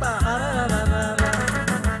सायबा आरारारारा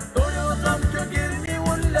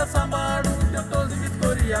सांबाळून त्यो तोजवीत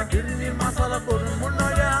करुया गिरणी मसाला करून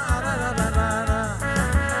म्हणया आरारारारा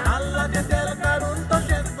नाल्लाचें तेल काडून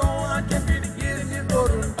तशेंच गंवाचें पीठ गिरणी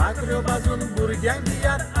करून भाकऱ्यो भाजून भुरग्यांक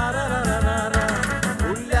दियात आरारारारा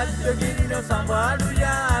उरल्यात त्यो गिरण्यो सांबाळुया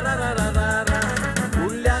आरारारारा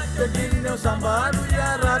उरल्यात त्यो गिरण्यो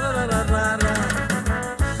सांबाळुया रारारारारा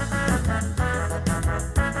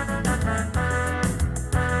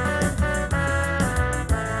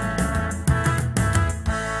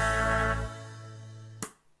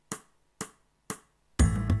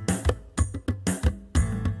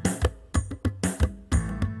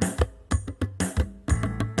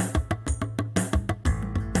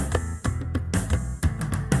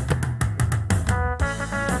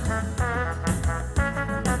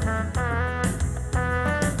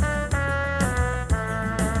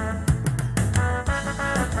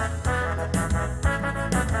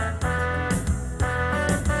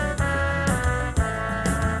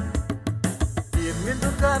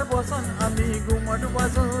बसून आम्ही घुमट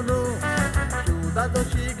वाजून सुदा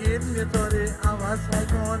तशी गिरणी तोरे आवाज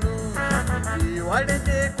आयकून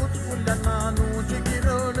दिवाळेचे कुचकुल्या नानूचे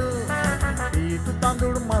गिरण पीठ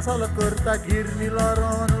तांदूळ मसालो करता गिरणीलो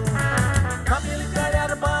रोवन कामील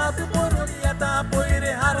गाड्यार भात भरून येता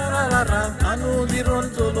पयरे आरारारारा नानू गिरोवन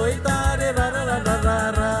चलयता रे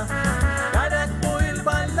रारारारारा गाड्याक बैल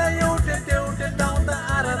बांदला येवटे तेवटे धांवता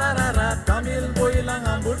आरारारारा कामील बैलांक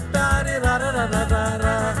आंबुडटा रे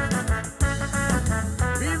रारारारारा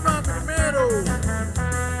Viva primero!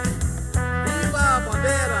 Viva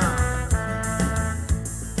Bonderam!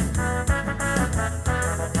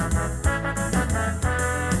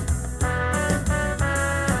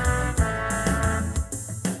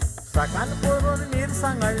 साकान पळोवन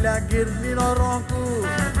मिरसांग हाडल्या गिरणीलो रोंकू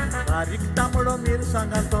बारीक तांबडो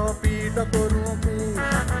मिरसांगाचो पीठ करूंक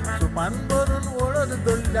सुपान भरून वळद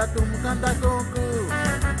दल्ल्या तुमकां दाखोवंक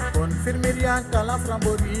कोनफीर मिरयां कालाफ्रां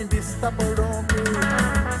बरीं दिसता पडोवंक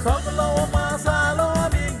सगलो हो मसालो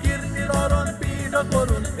आमी गिरणीलो रोवन पीठ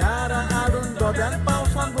करून घारा हाडून डोब्यान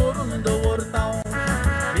पावसान भरून दवरता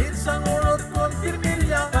मिरसांग वळद कोनफीर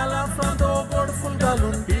मिरयां कालाफ्रां गोड फूल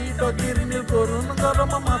घालून पीठ गिरणीर करून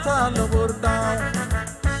गरम मसालो भरता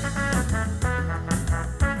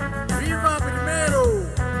Viva primero!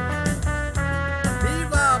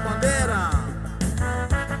 Viva Bonderam!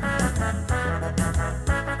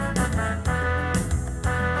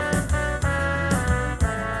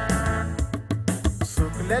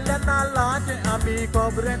 सुकलेल्या नाल्लाचे आमी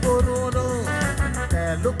खोबरें करून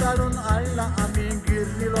तेलू काडून हाडला आमी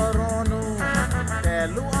गिरणीलो रोवन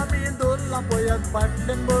तेलू आमी दवरला पळयात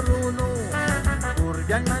बाटलेन भरून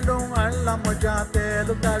भुरग्यांक नांडोवंक हाडला म्हज्या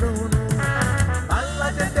तेल काडून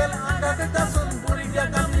नाल्लाचें तेल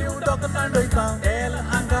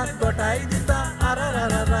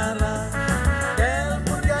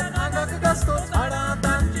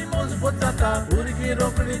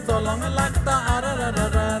चलोंक लागता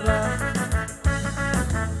आरारारारा.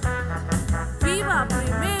 Viva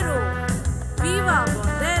primero, viva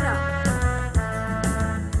Bonderam.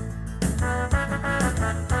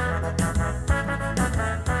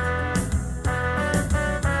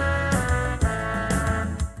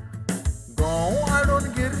 गहू हाडून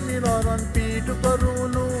गिरणीलोरून पीठ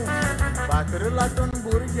करून भाकर लाटून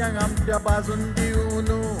भुरग्यांक आमच्या बाजून दिवन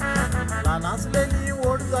ल्हान आसलेली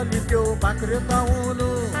व्हड जाली त्यो भाकऱ्यो खावून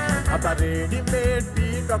आतां रेडीमेड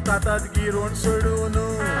पीठ कातात गिरोवन सोडून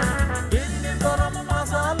गिरणी करून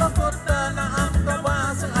मसालो करतना आमकां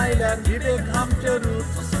वास आयल्यार जिबेक आमचे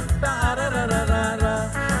रूच सुट्टा आरारारारा.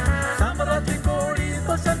 सांबराची कोळी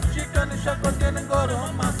तशेंच चिकन शाकोतीन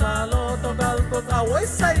गरम मसालो तो घालतो आवय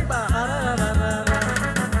सायबा आरारारारा.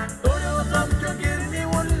 थोड्यो आमच्यो गिरणी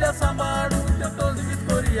उरल्या सांबाळून त्यो तजवीज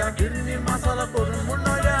करुया गिरणी मसाला करून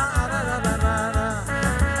म्हणया आरारारारा.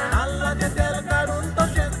 नाल्लाचें तेल काडून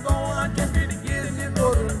तशेंच गंवाचें पीठ गिरणी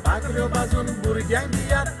करून भाकऱ्यो भाजून भुरग्यांक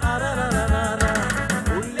दियात आरारारारा.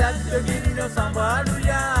 उरल्यात गिरण्यो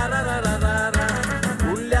सांबाळुया आरारारारा.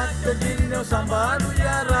 उरल्यात गिरण्यो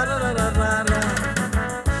सांबाळुया रारारारारा.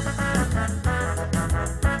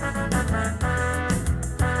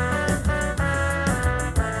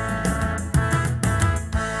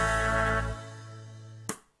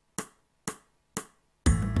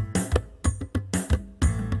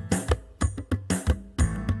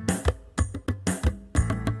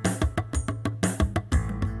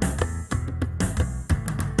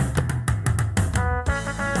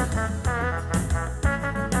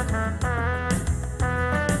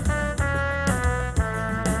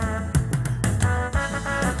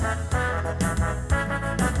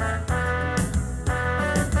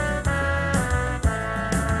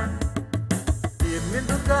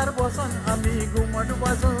 बसन आमी घुमट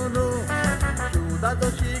वाजोवन शिवदा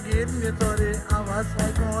जशी गिरणी तरे आवाज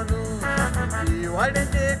आयकोन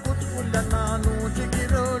दिवाळेचे कुचकुल्ल्या नानूची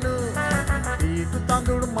गिरण पीठ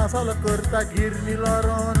तांदूळ मसालो करता गिरणी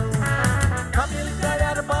लोरोन कामील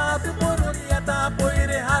गाड्यार भात भरून येता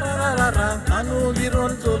पयरे आरारारारा. नानू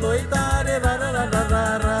गिरोवन चलयता रे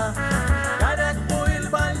रारारारारा. गाड्याक बैल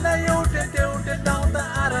बांदला येवटे तेवटे धांवता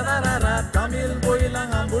आरारारारा. कामील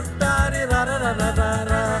बैलांक आंबुडटा रे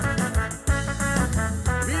रारारारारा.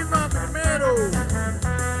 Viva primero,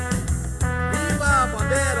 viva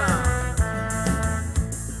Bonderam.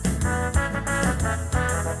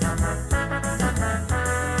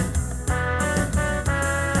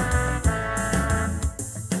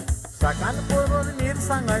 सकान परून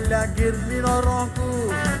मिरसांग हाडल्या गिरणीलो रोंक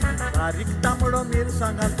बारीक तांबडो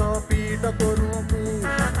मिरसांगाचो पीठ करूंक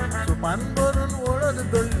सुपान भरून वळद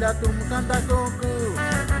दळल्या तुमकां दाखोवंक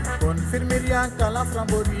कोनफीर मिरयां कालाफ्रां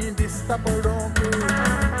बरी दिसता पडोवंक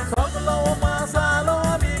सगलो मसालो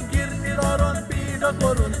आमी गिरणी व्हरून पीठ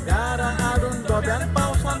करून गारा हाडून डोब्यान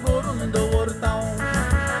पावसान भरून दवरता.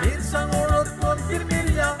 मिरसांग वळद कोनफीर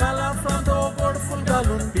मिरयां कालाफ्रां दोगोड फूल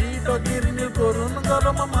घालून पीठ गिरणी करून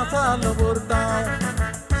गरम मसालो भरता.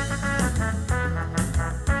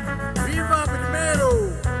 Viva primero,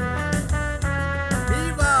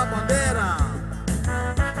 viva Bonderam.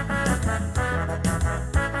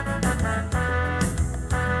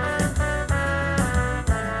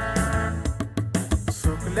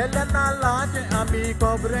 सुकलेल्या नाल्लाचे आमी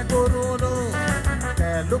खोबरें करून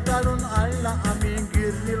तेलू काडून हाडला आमी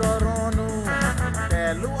गिरणी व्हरून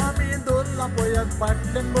तेलू आमी दवरला पळयात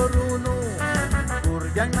बाटलेन भरून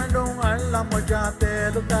भुरग्यांक नाडोवंक हाडला म्हज्या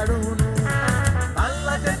तेल काडून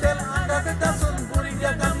नाल्लाचें तेल आंगाक घासून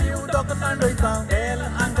भुरग्याक आमी उदक नाडयता तेल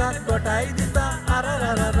आंगाक घोटाय दिता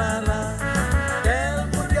आरारारारा. तेल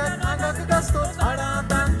भुरग्याक आंगाक घासतोच हाडां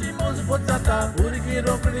तांची मजबूत जाता भुरगीं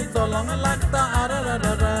रोखडीं चलोंक लागता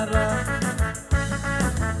आरारारारा.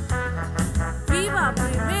 Viva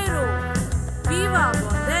primero, viva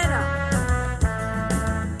Bonderam.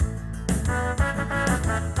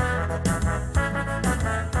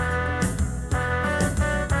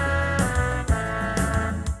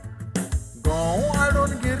 गहू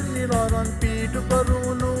हाडून गिरणी व्हरून पीठ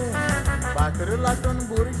करून भाकर लाटून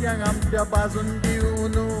भुरग्यांक आमच्या बाजून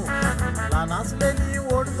दिवन ल्हान आसलेली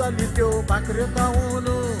व्हड जाली त्यो भाकऱ्यो खावून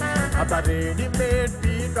आतां रेडीमेड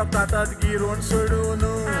पीठ कातात गिरोवन सोडून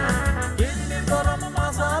गिरणी गरम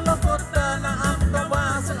मसालो करतना आमकां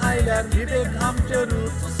वास आयल्यार जिबेक आमचे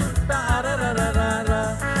रूच सुट्टा आरारारारा.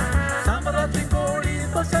 सांबराची कोळी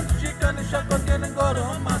तशेंच चिकन शाकोतीन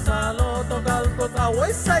गरम मसालो तो घालतो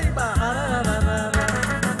आवय सायबा आरारारारा.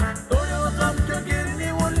 थोड्यो आमच्यो गिरणी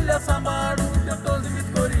उरल्या सांबाळून त्यो तजवीज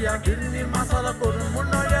करुया गिरणी मसाला करून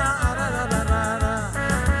म्हणया आरारारारा.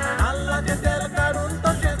 नाल्लाचें तेल काडून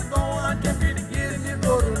तशेंच गंवाचें पीठ गिरणी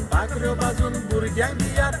करून भाकऱ्यो भाजून भुरग्यांक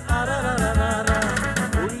दियात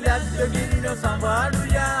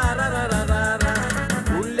सांभाळूया रा रा रा रा रा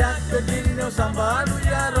उल्ल्यात गिरण्यो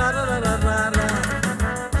सांभाळूया रा रा रा रा रा रा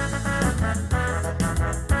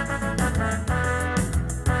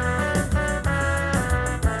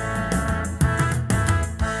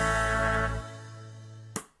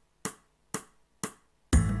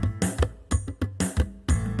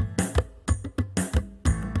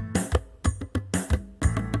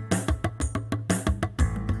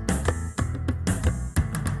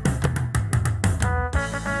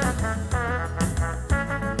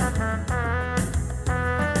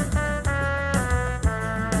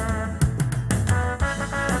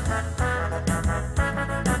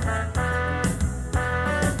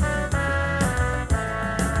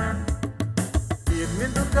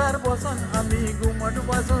बसन आम्ही घुमट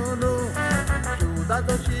वाजवलो शिवदा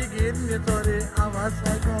तशी गिरणी तोरे आवाज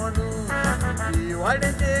ऐकवलो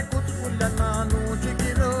दिवाळेचे कुचकुल्या नानूची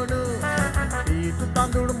गिरणू पीठ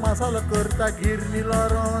तांदूळ मसाला करता गिरणीला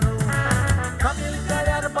रानू कामील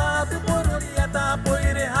गाड्यार भात भरून येता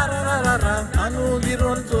पयरे हारा रा रा रा नानू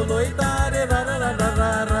गिरोन चलोयता रे रा रा रा रा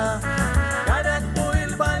रा रा गाड्याक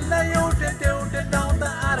बैल बांधला येवटे तेवटे धांवता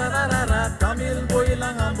आरा रा रा रा कामील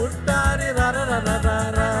बैलांक बुट्टा रे रा रा रा रा रा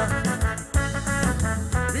रा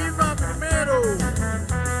Viva primero!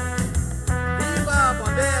 Viva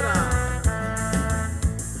Bonderam!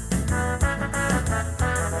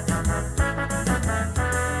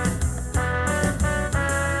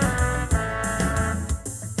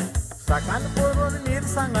 Sakan poron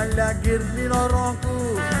मिरसांगाल्या गिरणीलो रोंकू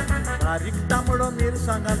बारीक तांबडो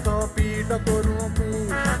मिरसांगाचो पीठ करूंक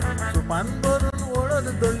सुपान भरून ओळद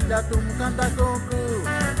दल्ल्या तुमकां दाखोवंक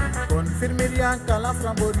कोनफिर मिरयां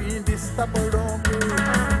कालाफ्रां बरी दिसता पडोवंक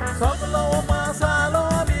सगलो मसालो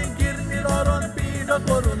आमी गिरणीलो रोवन पीठ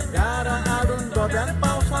करून दारां हाडून डोब्यान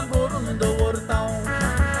पावसान भरून दवरता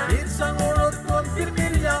मिरसांग ओळद कोनफिर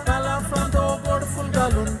मिरयां कालाफ्रां तो गोड फूल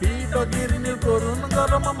घालून पीठ गिरणी करून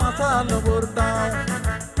गरम मसालो भरता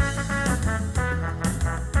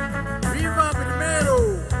Viva primero!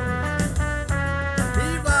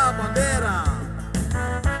 Viva Bonderam!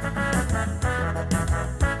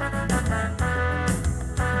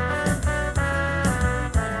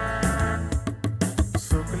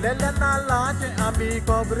 सुकलेल्या नाल्लाचे आमी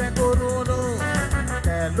खोबरें करून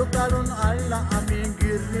तेलू काडून हाडला आमी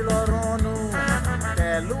गिरणीलो रोवन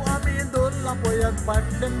तेलू आमी दवरला पळयात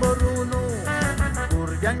बाटलेन भरून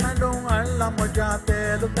भुरग्यांक नाडोवंक हाडला म्हज्या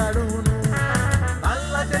तेल काडून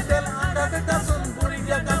नाल्लाचें तेल आंगाक घासून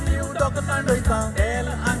भुरग्याक आमी उदक नाडयता तेल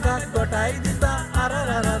आंगाक घोटाय दिता आरा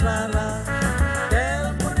रा रा रा रा तेल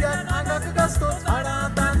भुरग्याक आंगाक घासतूच हाडां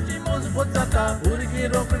तांची मजबूत जाता भुरगीं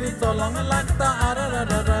रोखडीं चलोंक लागता आरा रा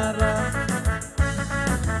रा रा रा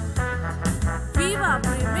Viva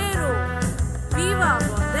primero! Viva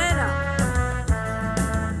Bonderam!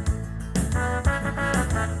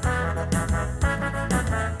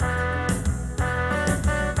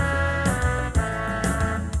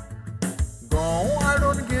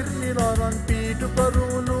 गिरणीलोन पीठ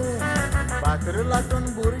करून भाकर लाटून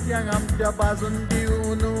भुरग्यांक आमच्या बाजून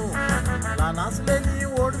दिवन ल्हान आसलेली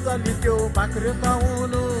व्हड जाली त्यो भाकऱ्यो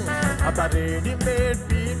खावून आतां रेडीमेड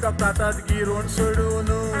पीठ कातात गिरोवन सोडून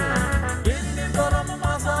गिरणी गरम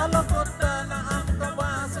मसालो करतना आमकां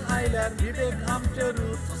वास आयल्यार जिबेक आमचे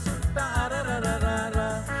रूच सुट्टा आरा रा रा रा रा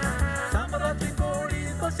सामराची कोळी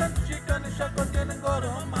तशेंच चिकन शाकोतीन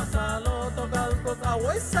गरम मसालो तो घालतोच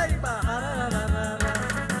आवय सायबा आरा रा रा रा रा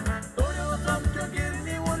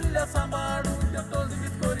सांभाळून त्यो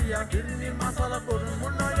तोजवीत करुया गिरणी मसाला करून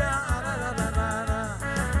म्हणूया आरा रा रा रा रा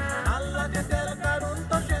नाल्लाचें तेल काडून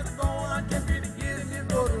तशेंच गंवाचें पीठ गिरणी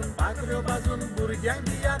करून भाकऱ्यो भाजून भुरग्यांक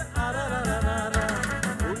दियात आरा रा रा रा रा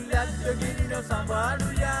उरल्यात त्यो गिरण्यो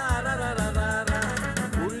सांभाळुया आरा रा रा रा रा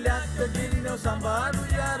उरल्यात त्यो गिरण्यो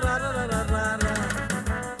सांभाळुया रा रा रा रा रा रा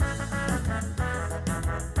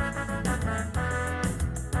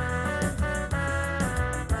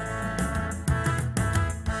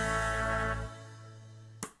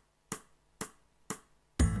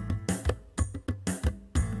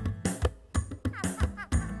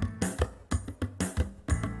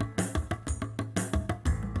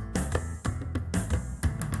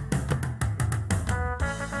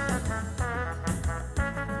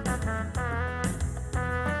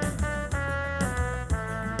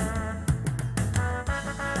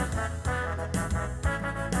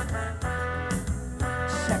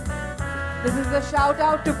This is a shout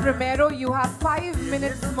out to Primero. You have 5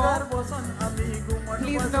 minutes more.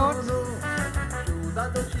 Please note,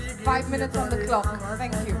 5 minutes on the clock.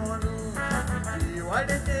 Thank you.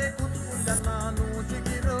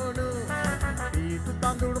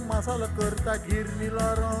 तांदूळ मसाला करता गिरणीला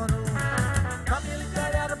रोवन कामील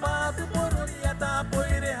गाड्यार भात भरून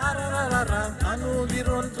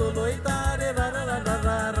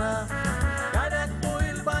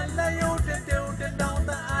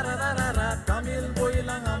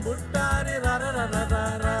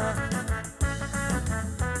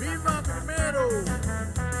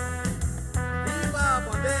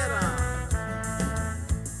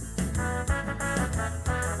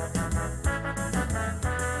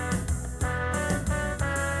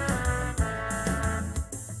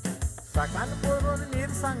Sakan purun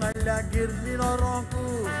mirsangalla girni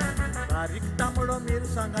lorongku Barik tamudo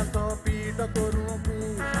mirsangato pito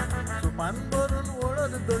korungku Supan purun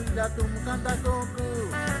wolod dulla tumkanda koku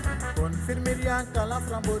Konfirmiria kala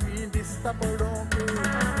framboni dista podongku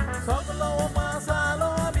Soglo masalo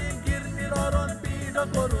ami girni loron pito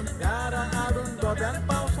korun Gara adun dodan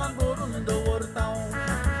pausan borun dowor taun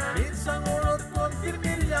Mirsang wolod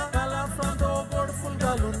konfirmiria kala frando full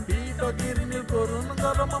galun pito girni korun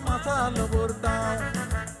garama masalo bortaun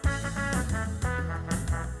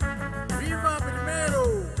Viva primero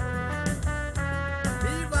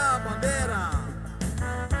Viva Bonderam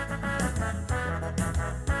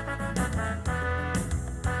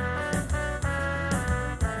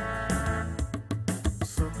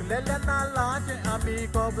Suklele na laje ami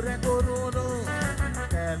kobre korunu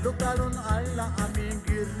Telu kalun alla ami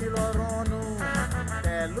girni loronu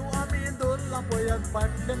Telu ami dulla poyag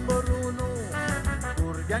patten borunu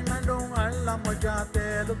Kurjang nandong alla moja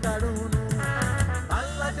telu kalunu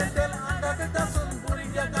Alla jetel angga kekasun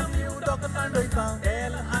purija kami udok nandoita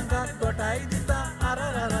Tel angga kotai dita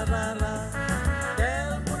ararararara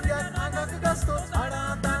Tel purjang angga kekastut ada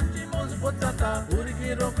tanci musbut tata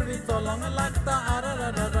Urgi rokri tolong lakta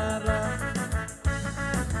ararararara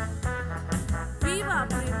Viva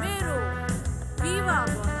primero, viva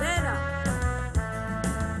Bonderam.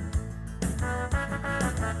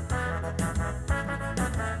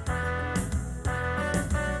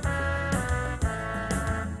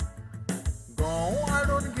 Gau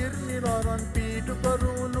adun girni loron pitu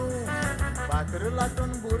korunu Bakr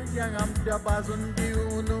latun burjang amja bazun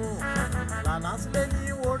diunu Lanas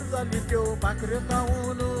legi wodza lityo bakr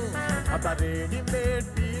kaunu Ata ready made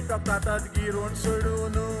pito katat girun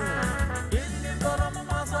sudunu Inni koram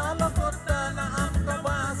masala kotta na amka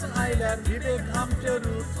bas ailer Gibek amja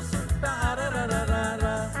rut sutta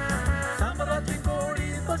ararararara Samrati kodi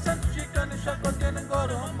tosan chicken shakoten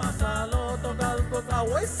koram masalo to galko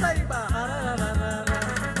kawai saiba ararararara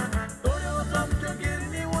Toyo samcho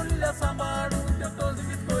girni ulla samadu tos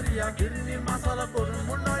victoria girni masala korun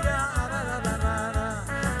munoya ararararara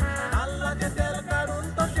Alla jetel karun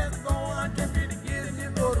to shet go anche pid girni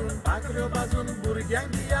korun bakro bazun burgyang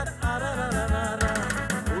diar ararararara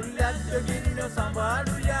Ullat girni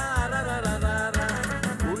sambadu ya ararararara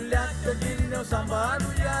Ullat girni sambadu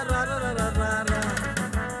ya ararararara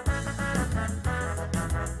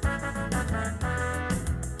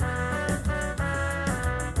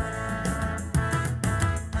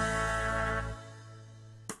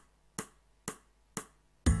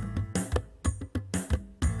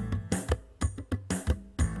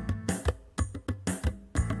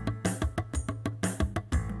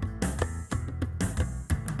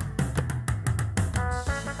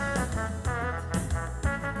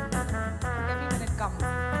Every minute comes.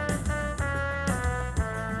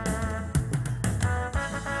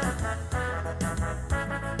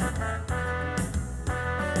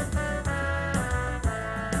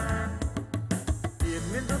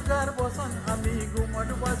 Girni dukar bosan amigo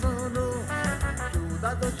madu bazunu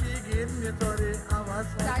Juda doshi girni tore avas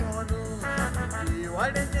konu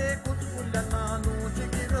Diwade je kutkulla nanu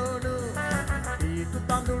chikironu Itu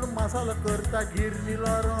tandur masala kerta girni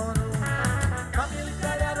loronu Kamil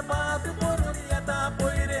kayar batu porun yata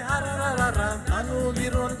poire harararara Anu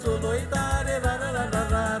giron soloi tare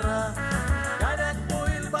rarararara Kadak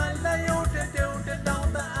poil balla yote teute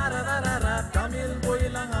daunta arararara Kamil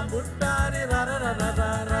poilang ambutare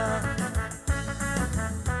rarararara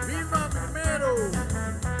Viva primero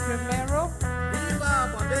Primero Viva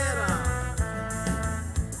Bonderam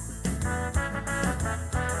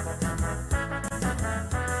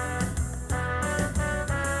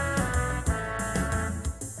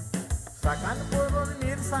Sakan purun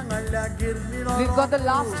mirsangalla girni We've got the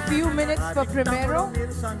last few minutes for Primero.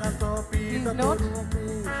 Please note.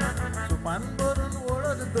 Supan borun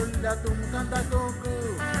wolod dulla tumkanda koku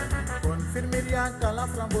Konfirmiria kala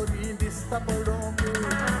framboni dista podongku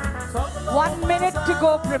 1 minute to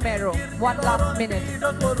go, Primero. One last minute.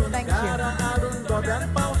 Thank you. Adun dodan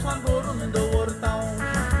pausan borun dowor taun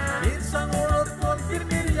Mirsang wolod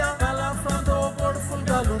konfirmiria kala frando bor full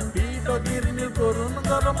galun Pito girnil korun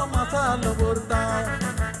garama masalo bortaun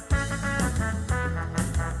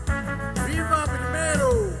Viva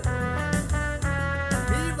primero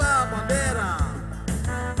Viva Bonderam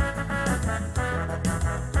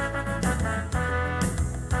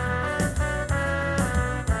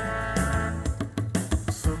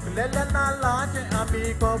Suklele na laje ami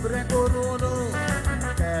kobre korunu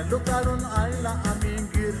Telu kalun alla ami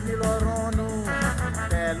girni loronu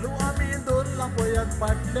Telu ami dulla poyag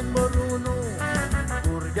patten borunu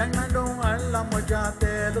Kurjang nandong alla moja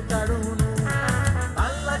telu kalunu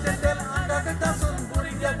Alla नाल्लाचें तेल आंगाक घासून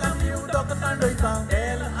भुरग्याक आमी उदक तांडयता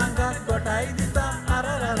तेल आंगाक गोठाय दिता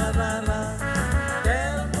आरारारारा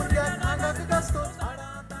तेल भुरग्याक आंगाक घासतोच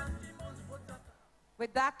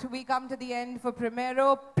With that, we come to the end for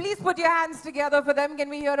Primero. Please put your hands together for them. Can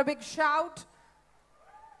we hear a big shout?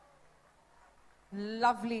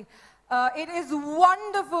 Lovely. It is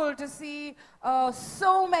wonderful to see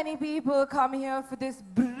so many people come here for this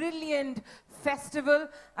brilliant festival.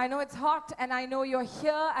 I know it's hot and I know you're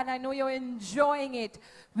here and I know you're enjoying it.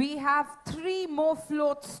 We have 3 more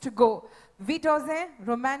floats to go. Vitoze,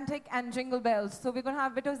 Romantic and Jingle Bells. So we're going to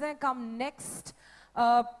have Vitoze come next.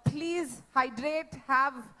 Please hydrate,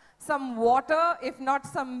 have some water, if not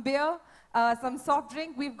some beer, some soft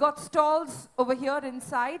drink. We've got stalls over here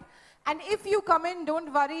inside. And if you come in,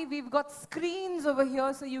 don't worry, we've got screens over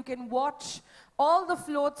here so you can watch all the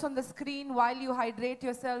floats on the screen while you hydrate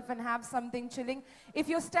yourself and have something chilling. If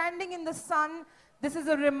you're standing in the sun, this is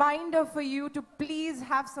a reminder for you to please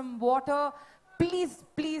have some water. Please,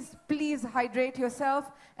 please, please hydrate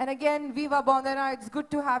yourself. And again, Viva Bonderam, it's good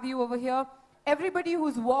to have you over here. Everybody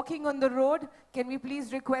who's walking on the road, can we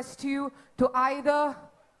please request you to either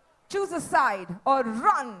choose a side or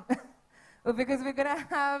run because we're going to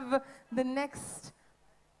have the next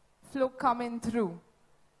flow coming through.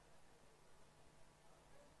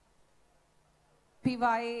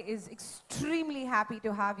 PYA is extremely happy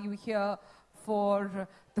to have you here for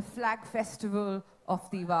the Flag Festival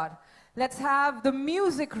of Diwar. Let's have the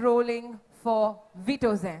music rolling for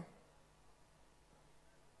Vitoze.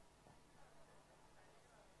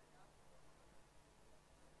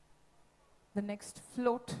 The next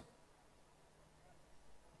float.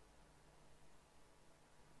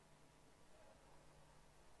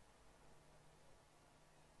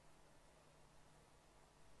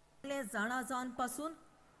 जाणाजांपासून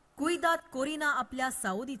कुयदाद Corina आपल्या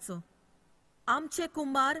सावदीचो आमचे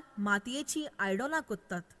कुंभार मातयेची आयडॉलां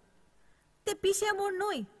कोत्तात ते पिशे म्हूण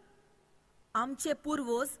न्हय आमचे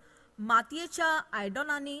पुर्वज मातयेच्या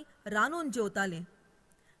आयडॉलांनी रांदून जेवताले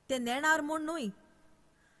ते नेणार म्हूण न्हय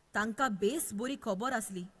तांकां बेस बरी खबर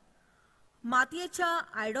आसली मातयेच्या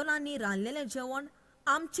आयडॉलांनी रांदलेलें जेवण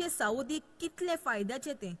आमचे सावदीक कितले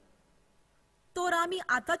फायद्याचें तें तर आमी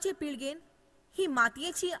आतांचे पिळगेन ही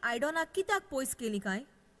मातयेची आयडॉलां कित्याक पयस केली काय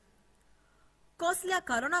कसल्या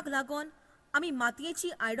कारणाक लागून आमी मातयेची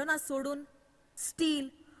आयडॉलां सोडून स्टील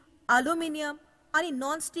अल्युमिनियम आनी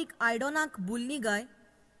नॉन स्टिक आयडॉलांक बुल्ली गाय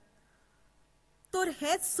तर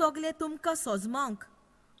हेच सगळे तुमकां सोजमावंक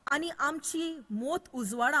आनी आमची मोत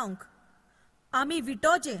उजवाडावंक आमी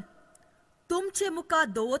विटोजे तुमचे मुखार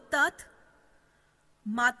दवरतात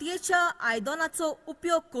मातयेच्या आयदनाचो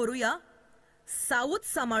उपयोग करूया सावूत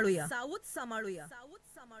सांबाळुया सावूत सांबाळुया सावूत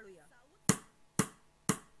सांबाळुया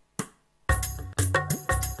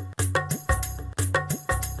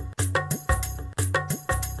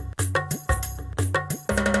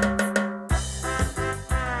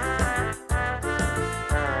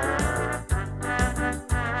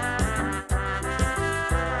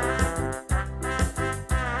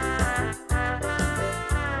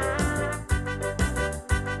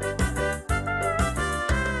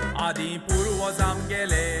आदी पूर्वज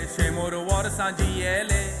आमगेले शेमोर वर्सां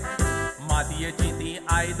जियेले मातयेची ती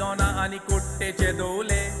आयदनां आनी कुट्टेचे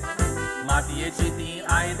दवले मातयेची ती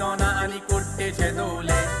आयदनां आनी कुट्टेचे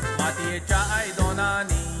दवले मातयेच्या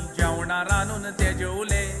आयदनांनी जेवणां रांदून ते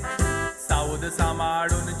जेवले सावद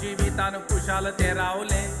सांबाळून जिवितान खुशाल ते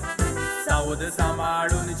रावले सावद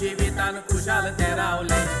सांबाळून जिवितान खुशाल ते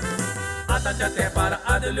रावले आतांच्या तेंपार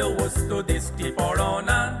आदल्यो वस्तू दिश्टी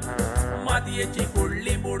पडोना मातयेची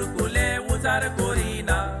कुडली बुडकुले उजार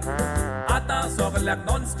करिना आतां सगल्याक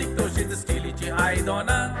नॉन स्टिक तशीच स्टिलीची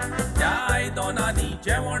आयदनां त्या आयदनांनी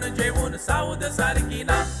जेवण जेवून सावद सारकी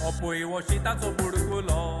ना पळय वो शिताचो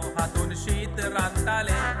बुडकुलो हातून शीत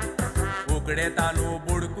रांदताले उकडे तांदूळ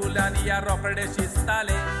बुडकुल्यांनी या रोकडे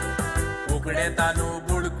शिजताले उकडे तांदूळ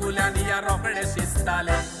बुडकुल्यांनी या रोकडे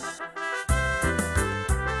शिजताले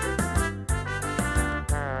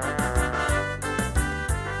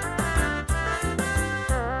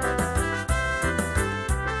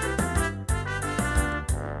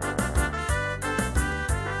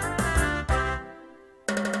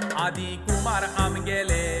आदी कुमार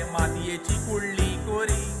आमगेले मातयेची कुडली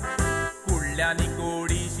कोरी कुडल्यांनी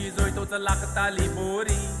कोडी शिजयतोच लागताली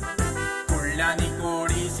बोरी कुडल्यांनी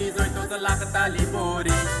कोडी शिजयतोच लागताली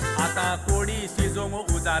बोरी आतां कोडी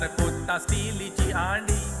शिजोवंक उजार कोत्ता स्टिलीची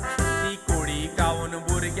हांडी ती कोडी कावून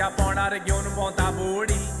भुरग्या पोंडार घेवन भोंवता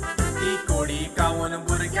बोडी ती कोडी कावून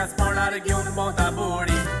भुरग्याच पोंडार घेवन भोंवता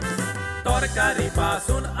बोडी तरकारी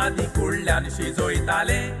पासून आधी कुळ्ल्यान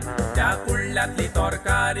शिजोयताले त्या कुळ्ल्यातली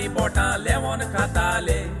तरकारी बोटां लेवोन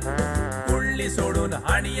खाताले कुळ्ळी सोडून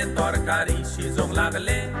हाणयेन तरकारी शिजोंक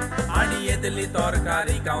लागले आनी येदली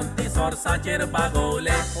तरकारी गावन ती सोर्साचेर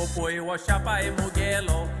बागोवले ओ पळय वो शापाय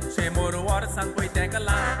मुगेलो शेमोर वर्सांक पळय तेका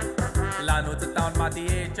ल्हानूच तावन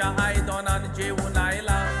मातयेच्या आयदनान जेवून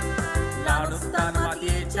आयला ल्हानूच तावन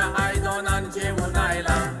मातयेच्या आयदनान जेवून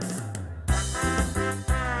आयला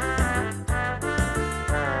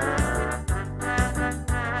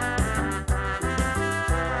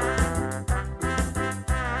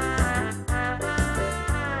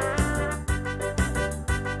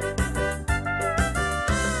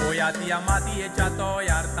या मातयेच्या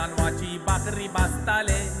तोयार तांदळाची भाकरी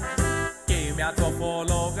भाजताले केम्याचो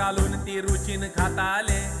फोलो घालून ती रुचीन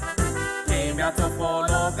खाताले केम्याचो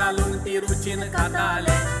फोलो घालून ती रुचीन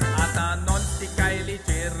खाताले आतां नॉनस्टिक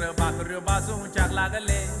कायलीचेर भाकऱ्यो भाजूंक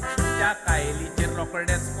लागले त्या कायलीचेर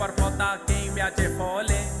रोखडेच करपोता केम्याचे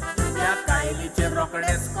फोले त्या कायलीचेर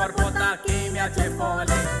रोखडेच करपोता केम्याचे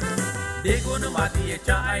फोले देखून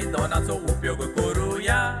मातयेच्या आयदनाचो उपयोग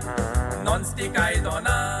करूया नॉनस्टिक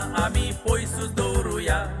आयदनां आमी पयसूच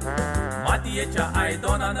दवरुया मातयेच्या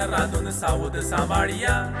आयदनान रांदून सावध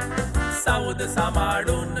सांबाळया सावध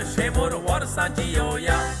सांबाळून शेमोर वर्सांची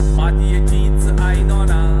येवया मातयेचीच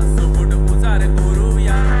आयदनां सोबूट उजार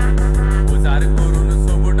करूया उजार करून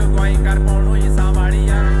सोबूट गोंयकारपणूय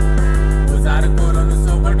सांबाळया उजार करून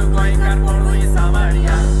सोबूट गोंयकारपणूय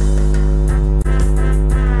सांबाळया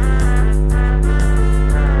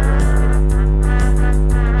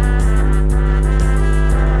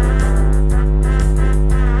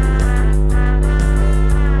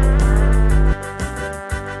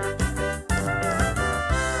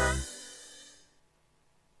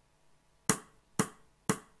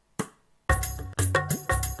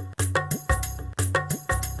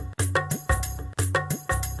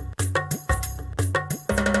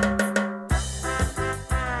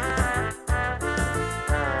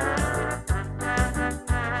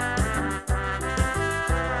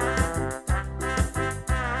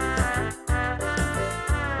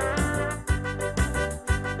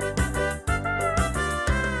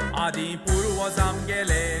आदी पूर्वज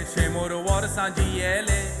आमगेले शेमोर वर्सां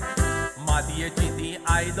जियेले मातयेची ती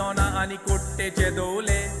आयदनां आनी कुट्टेचे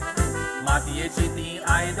दवले मातयेची ती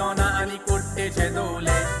आयदनां आनी कुट्टेचे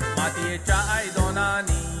दवले मातयेच्या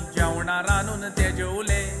आयदनांनी जेवणां रांदून ते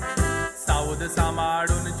जेवले सावध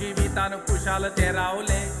सांबाळून जिवितान कुशाल ते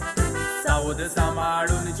रावले सावध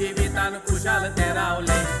सांबाळून जिवितान कुशाल ते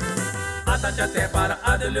रावले आतांच्या तेंपार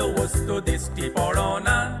आदल्यो वस्तू दिश्टी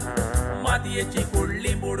पडोना मातयेची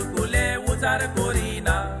कुळ्ळी बुडकुले उजार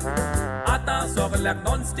करिना आतां सगल्याक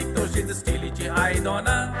नॉनस्टिक तशीच स्टिलीची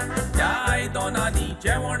आयदनां त्या आयदनांनी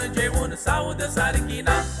जेवण जेवून सावध सारकी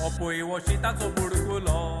ना हो पळय वो शिताचो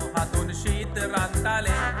बुडकुलो हातून शीत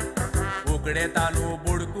रांदताले उकडे तांदूळ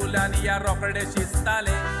बुडकुल्यान या रोखडे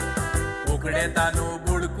शिजताले उकडे तांदूळ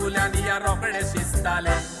बुडकुल्यान या रोखडे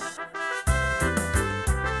शिजताले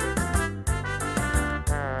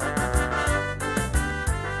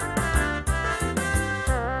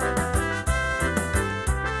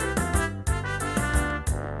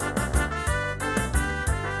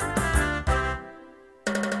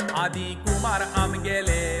आदी कुमार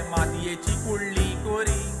आमगेले मातयेची कुळ्ळी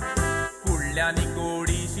कोरी कुळ्ळ्यांनी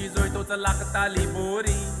कोडी शिजोयतोच लागताली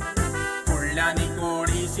बोरी कुळ्ळ्यांनी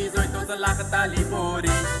कोडी शिजोयतोच लागताली बोरी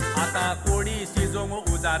आतां कोडी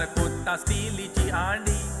शिजोवंक उजार कोत्ता स्टिलीची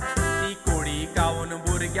हांडी ती कोडी कावून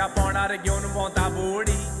भुरग्या पोंडार घेवन भोंवता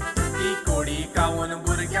बोडी ती कोडी कावून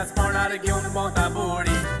भुरग्याच पोंडार घेवन भोंवता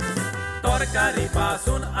बोडी तरकारी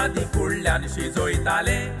पासून आधी कुळ्ल्यान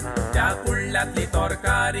शिजोयताले त्या कुळ्ल्यातली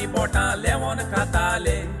तरकारी बोटां लेवोन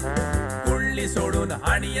खाताले कुळ्ळी सोडून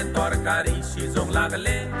हाणयेन तरकारी शिजोंक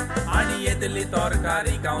लागले आनी येदली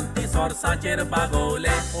तरकारी गावन ती सोर्साचेर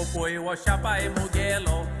बागोवले ओ पळय वो शापाय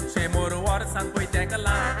मुगेलो शेमोर वर्सांक पळय तेका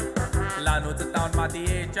ल्हानूच तावन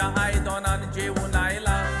मातयेच्या आयदनान जेवून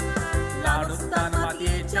आयला ल्हानूच तावन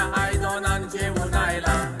मातयेच्या आयदनान जेवून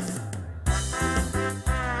आयला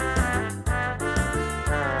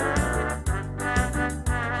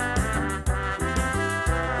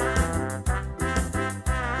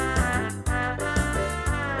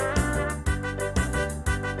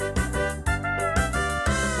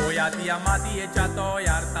या मातयेच्या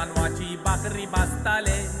तोयार तांदळाची भाकरी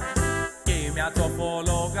भाजताले केम्याचो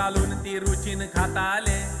फोलो घालून ती रुचीन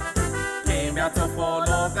खाताले केम्याचो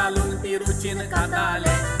फोलो घालून ती रुचीन खाताले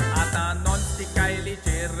आतां नॉनस्टिक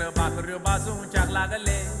कायलीचेर भाकऱ्यो भाजूंक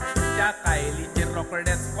लागले त्या कायलीचेर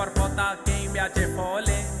रोखडेच करपोता केम्याचे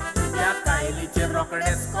फोले त्या कायलीचेर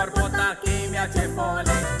रोखडेच करपोता केम्याचे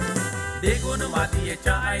फोले देखून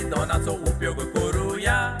मातयेच्या आयदनाचो उपयोग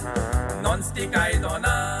करूया नॉनस्टिक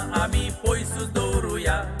आयदनां आमी पयसूच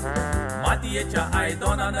दवरुया मातयेच्या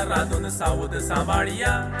आयदनान रांदून सावध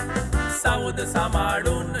सांबाळया सावध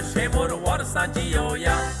सांबाळून 100 वर्सां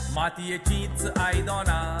जियोया मातयेचीच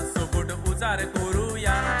आयदनां सोगोट उजार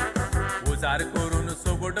करूया उजार करून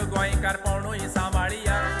सोगोट गोंयकारपणूय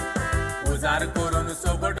सांबाळया उजार करून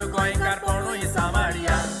सोगोट गोंयकारपणूय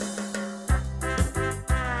सांबाळया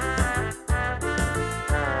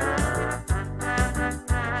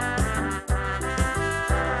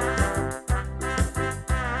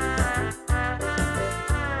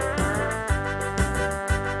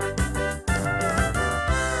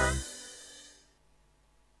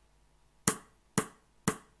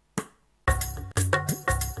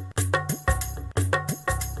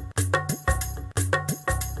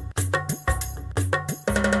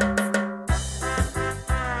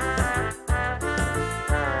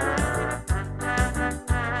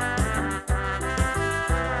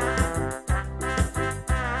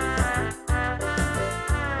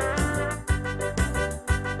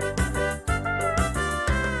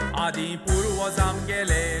आदी पूर्वज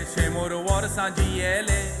आमगेले 100 वर्सां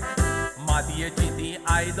जियेले मातयेची ती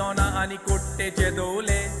आयदनां आनी कुट्टेचे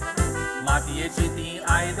दवले मातयेची ती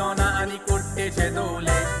आयदनां आनी कुट्टेचे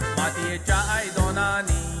दवले मातयेच्या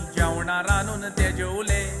आयदनांनी जेवणां रांदून ते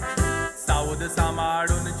जेवले सावध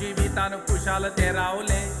सांबाळून जिवितान खुशाल ते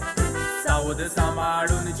रावले सावध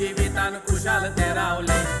सांबाळून जिवितान खुशाल ते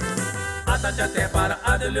रावले आतांच्या तेंपार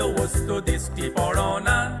आदल्यो वस्तू दिश्टी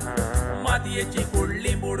पडोना मातयेची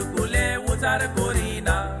कुडली बुडकुले उजार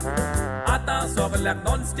करिना आतां सगल्याक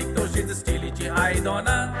नॉनस्टिक तशीच स्टिलीची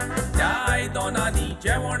आयदनां त्या आयदनांनी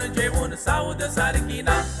जेवण जेवून सावध सारकी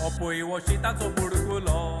ना पळय वो शिताचो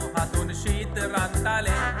बुडकुलो हातून शीत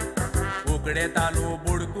रांदताले उकडे तांदूळ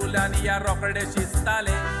बुडकुल्यांनी या रोकडे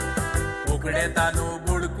शिजताले उकडे तांदूळ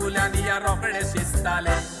बुडकुल्यांनी या रोकडे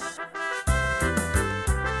शिजताले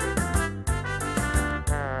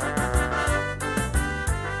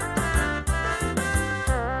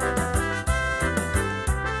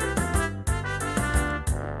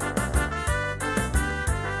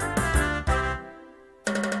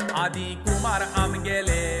आदी कुमार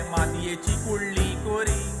आमगेले मातयेची कुडली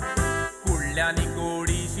कोरी कुडल्यांनी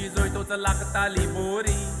कोडी शिजयतोच लागताली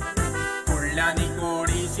बोरी कुडल्यांनी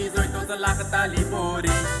कोडी शिजयतोच लागताली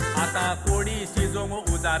बोरी आतां कोडी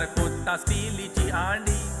शिजोवंक उजार कोत्ता स्टिलीची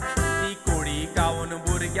हांडी ती कोडी कावून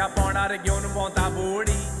भुरग्या पोंडार घेवन भोंवता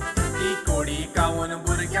बोडी ती कोडी कावून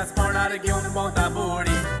भुरग्याच पोंडार घेवन भोंवता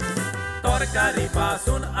बोडी तरकारी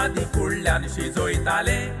पासून आदी कुडल्यान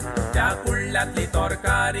शिजयताले त्या कुडल्यांतली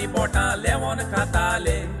तरकारी बोटां लेवोन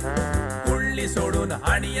खाताले कुडली सोडून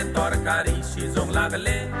हाणयेन तरकारी शिजोवंक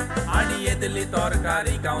लागले आनी येदली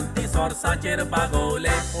तरकारी गावन ती सोर्साचेर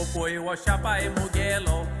बागोवले ओ पळय वो शापाय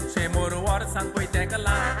मुगेलो 100 वर्सांक पळय तेका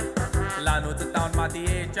ल्हानूच तावन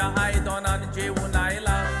मातयेच्या आयदनान जेवून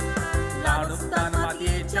आयला ल्हानूच तावन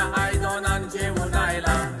मातयेच्या आयदनान जेवून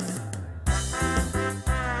आयला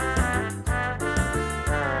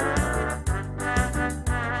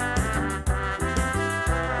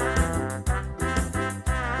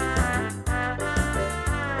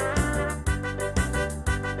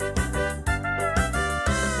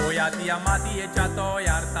या मातयेच्या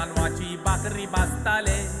तोयार तांदळाची भाकरी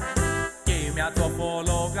भाजताले केम्याचो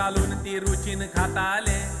फोलो घालून ती रुचीन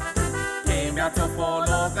खाताले केम्याचो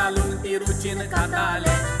फोलो घालून ती रुचीन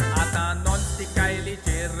खाताले आतां नॉनस्टिक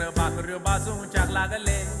कायलीचेर भाकऱ्यो भाजूंच्याक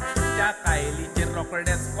लागले त्या कायलीचेर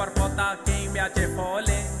रोकडेच करपोता केम्याचे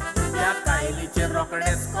फोले त्या कायलीचेर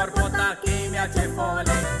रोकडेच करपोता केम्याचे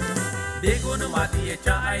फोले देखून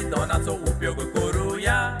मातयेच्या आयदनाचो उपयोग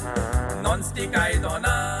करूया नॉनस्टिक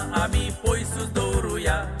आयदनां आमी पयसूच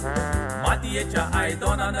दवरुया मातयेच्या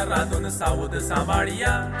आयदनान रांदून सावध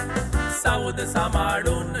सांबाळया सावध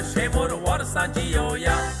सांबाळून 100 वर्सां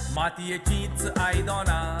जियोया मातयेचीच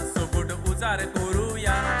आयदनां सोगोट उजार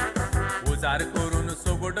करूया उजार करून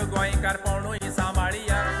सोगोट गोंयकारपणूय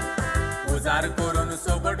सांबाळया उजार करून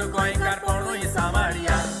सोगोट गोंयकारपणूय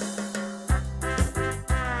सांबाळया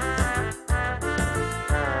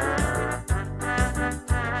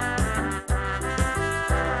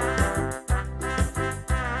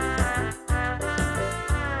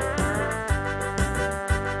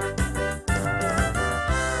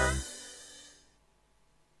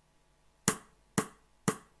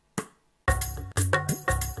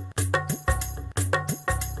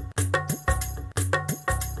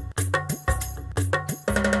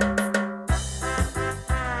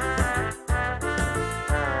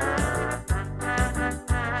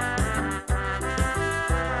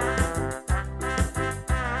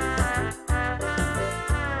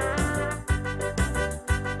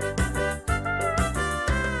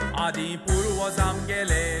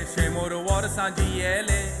वर्सां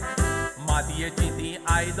जियेले मातयेची ती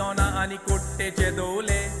आयदनां आनी कुट्टेचे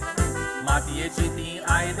दवले मातयेची ती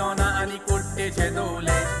आयदनां आनी कुट्टेचे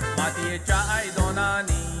दवले मातयेच्या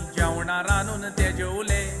आयदनांनी जेवणां रांदून ते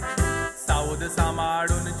जेवले सावद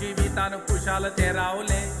सांबाळून जिवितान खुशाल ते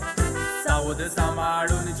रावले सावद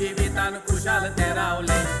सांबाळून जिवितान खुशाल ते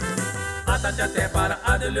रावले आतांच्या तेंपार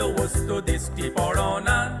आदल्यो वस्तू दिश्टी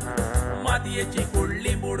पडोना मातयेची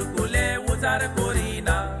कुडली बुडकुले उजार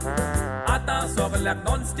करिना आतां सगल्याक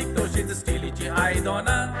नॉनस्टिक तशीच स्टिलीची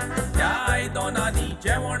आयदनां त्या आयदनांनी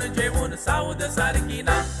जेवण जेवून सावद सारकी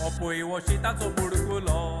ना पळय हो शिताचो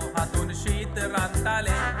बुडकुलो हातून शीत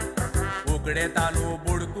रांदताले उकडे तांदूळ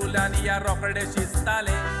बुडकुल्यांनी या रोकडे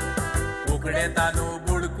शिजताले उकडे तांदूळ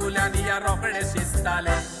बुडकुल्यांनी या रोकडे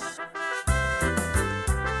शिजताले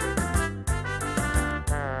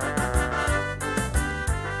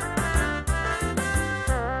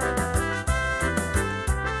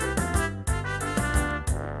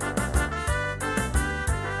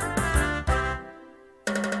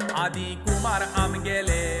आदी कुमार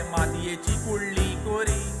आमगेले मातयेची कुडली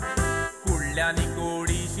कोरी कुडल्यांनी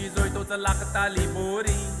कोडी शिजोयतोच लागताली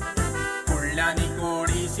बोरी कुडल्यांनी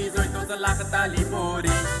कोडी शिजोयतोच लागताली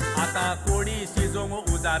बोरी आतां कोडी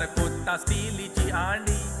शिजोवंक उजार कोत्ता स्टिलीची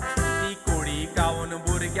हांडी ती कोडी कावून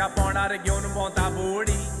भुरग्या पोंडार घेवन भोंवता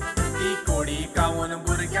बोडी ती कोडी कावून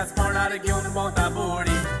भुरग्याच पोंडार घेवन भोंवता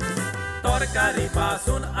बोडी तरकारी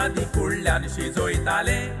पासून आदी कुडल्यान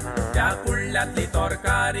शिजोयताले त्या कुडल्यांतली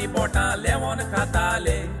तरकारी बोटां लेवोन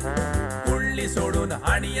खाताले कुडली सोडून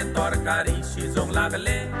हाणयेन तरकारी शिजोवंक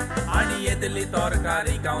लागले आनी येदली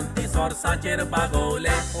तरकारी गावन ती सोर्साचेर बागोवले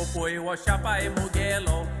ओ पळय हो शापाय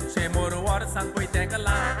मुगेलो शेमोर वर्सांक पळय तेका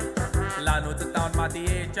ल्हानूच तावन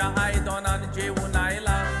मातयेच्या आयदनान जेवून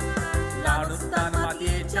आयला ल्हानूच तावन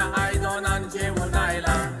मातयेच्या आयदनान जेवून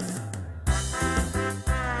आयला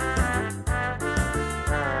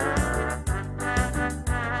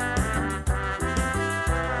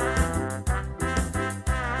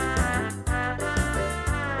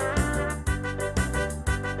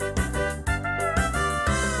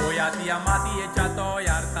या मातयेच्या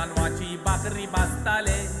तोयार तांदळाची भाकरी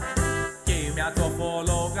भाजताले केम्याचो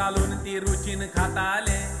फोलो घालून ती रुचीन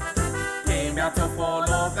खाताले केम्याचो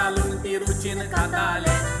फोलो घालून ती रुचीन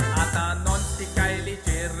खाताले आतां नॉनस्टिक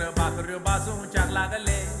कायलीचेर भाकऱ्यो भाजूंक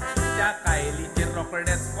लागले त्या कायलीचेर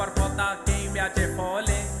रोकडेच करपोता केम्याचे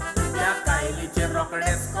फोले त्या कायलीचेर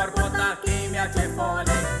रोकडेच करपोता केम्याचे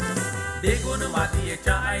फोले देखून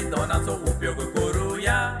मातयेच्या आयदनाचो उपयोग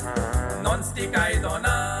करूया नॉनस्टिक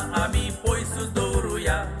आयदनां आमी पयसूच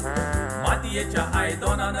दवरुया मातयेच्या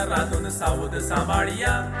आयदनान रांदून सावद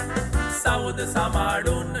सांबाळया सावद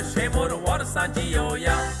सांबाळून शेमोर वर्सां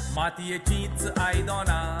जियोया मातयेचीच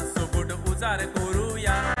आयदनां सोगूट उजार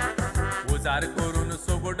करूया उजार करून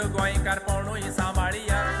सोगूट गोंयकारपणूय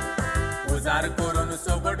सांबाळया उजार करून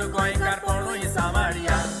सोगूट गोंयकारपणूय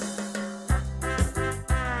सांबाळया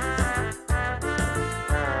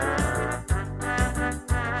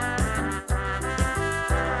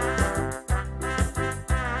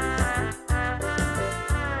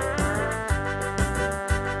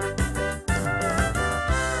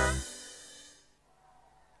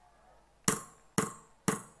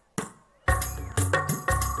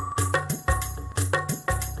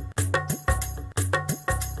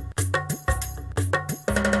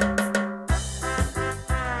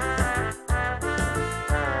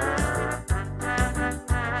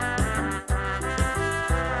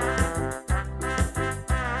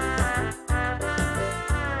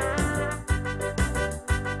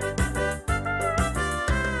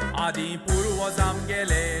आदी पूर्वज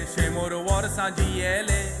आमगेले शेमोर वर्सां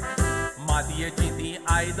जियेले मातयेची ती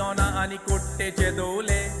आयदनां आनी कुट्टेचे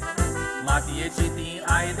दवले मातयेची ती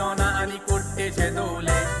आयदनां आनी कुट्टेचे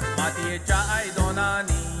दवले मातयेच्या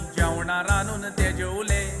आयदनांनी जेवणां रांदून ते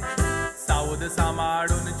जेवले सावद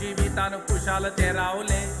सांबाळून जिवितान खुशाल ते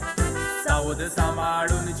रावले सावद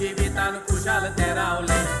सांबाळून जिवितान खुशाल ते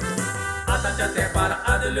रावले आतांच्या तेंपार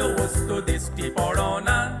आदल्यो वस्तू दिश्टी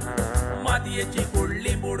पडोना मातयेची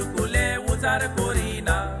कुडली बुडकुले उजार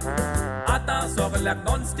करिना आतां सगल्याक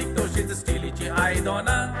नॉनस्टिक तशीच स्टिलीची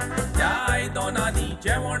आयदनां त्या आयदनांनी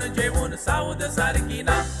जेवण जेवून सावद सारकी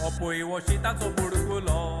ना पळय हो शिताचो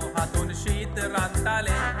बुडकुलो हातून शीत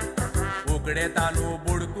रांदताले उकडे तांदूळ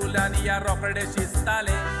बुडकुल्यांनी या रोकडे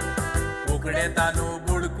शिजताले उकडे तांदूळ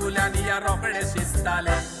बुडकुल्यांनी या रोकडे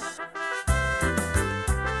शिजताले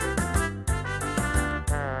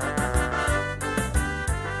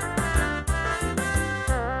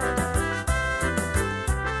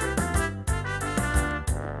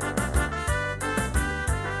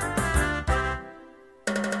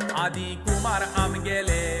आदी कुमार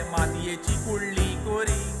आमगेले मातयेची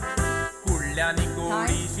कुळ्यांनी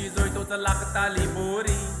कोळी शिजोयतोच लागताली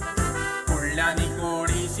बोरी कुळ्यांनी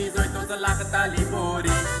कोळी शिजोयतोच लागताली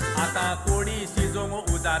बोरी आता कोळी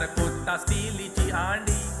शिजोंक उजार कोत्ता स्टीलीची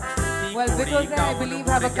हांडी Well, because they, I believe,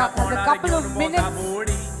 have a couple of minutes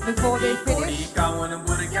before they finish.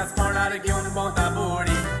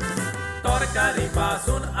 तरकारी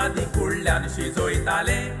पासून आधी कुळ्यान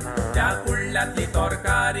शिजोयताले त्या कुळ्यातली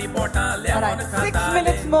तरकारी बोटां लेवन खाताले 6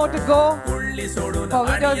 minutes more to go. कुळ्ळी सोडून For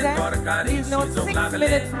आणि widows, तरकारी please note, शिजोंक 6 लागले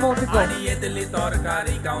minutes more to go. आणि येतली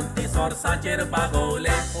तरकारी गावन ती सोर्साचेर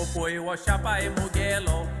बागोवले ओ पळय वशा पाय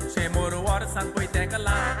मुगेलो शेमोर वर्सांक पळय तेका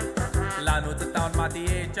लानूच तावन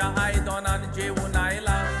मातयेच्या आयदनान जेवून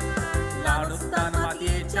आयला लानूच तावन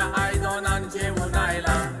मातयेच्या आयदनान जेवून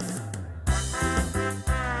आयला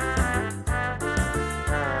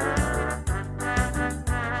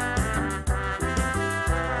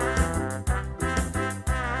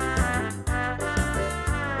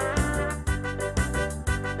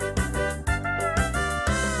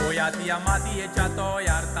पोयातिया मातयेच्या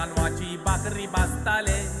तोयार तांदवाची भाकरी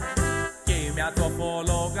भाजताले केम्याचो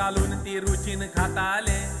फोलो घालून ती रुचीन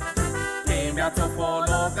खाताले केम्याचो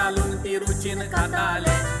फोलो घालून ती रुचीन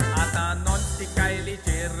खाताले आता नॉनस्टिक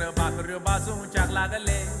कायलीचेर भाकऱ्यो भाजूंच्याक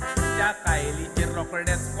लागले त्या कायलीचेर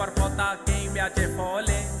रोकडेच करपोता केम्याचे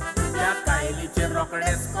फोले त्या कायलीचेर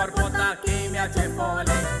रोकडेच करपोता केम्याचे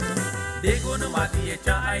फोले देखून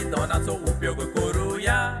मातयेच्या आयदनाचो उपयोग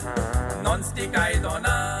करूया नॉनस्टिक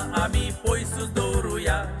आयदनां आमी पयसूच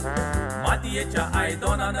दवरुया मातयेच्या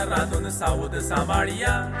आयदनान रांदून सावध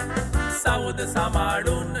सांबाळया सावध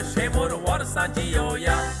सांबाळून शेमोर वर्सां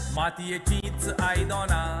जियोया मातयेचीच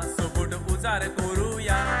आयदनां सोगूट उजार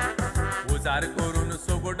करूया उजार करून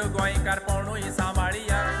सोगूट गोंयकारपणूय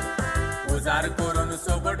सांबाळया उजार करून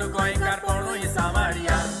सोगूट गोंयकारपणूय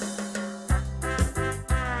सांबाळया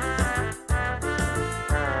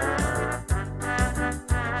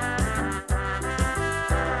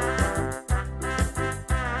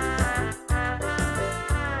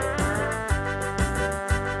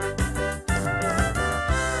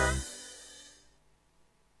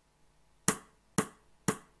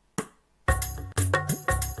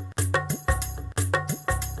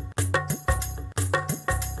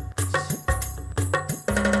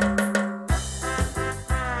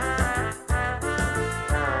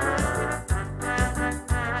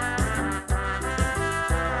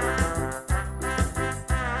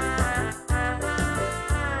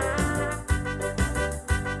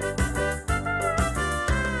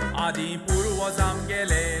आदी पूर्वज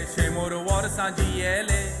आमगेले शेमोर वर्सां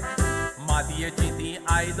जियेले मातयेची ती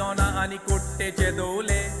आयदनां आनी कुट्टेचे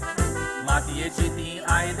दवले मातयेची ती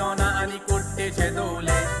आयदनां आनी कुट्टेचे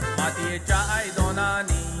दवले मातयेच्या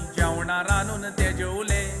आयदनांनी जेवणां रांदून ते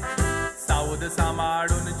जेवले सावध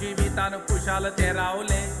सांबाळून जिवितान खुशाल ते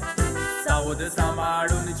रावले सावध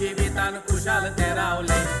सांबाळून जिवितान खुशाल ते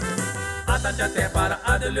रावले आतांच्या तेंपार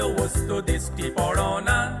आदल्यो वस्तू दिश्टी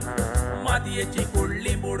पडोना मातयेची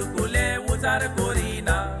कुळ्ळी बुडकुले उजार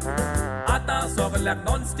करिना आतां सगल्याक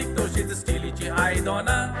नॉनस्टिक तशीच स्टिलीची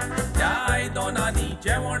आयदनां त्या आयदनांनी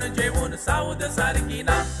जेवण जेवून सावध सारकी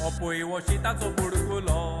ना हो पळय हो शिताचो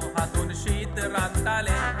बुडकुलो हातून शीत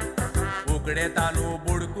रांदताले उकडे तांदूळ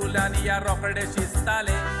बुडकुल्यांनी या रोकडे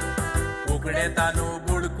शिजताले उकडे तांदूळ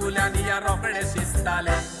बुडकुल्यांनी या रोकडे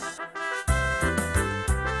शिजताले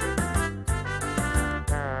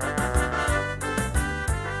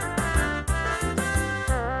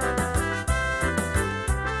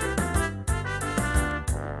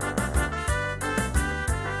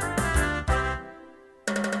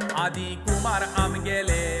आदी कुमार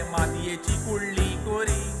आमगेले मातयेची कुळ्ळी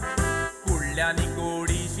कोरी कुळ्यांनी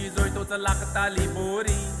कोळी शिजोयतोच लागताली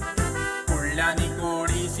बोरी कुळ्यांनी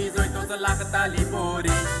कोळी शिजोयतोच लागताली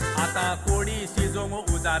बोरी आतां कोळी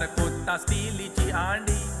शिजोवंक उजार कोत्ता स्टिलीची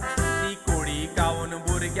हांडी ती कोळी कावून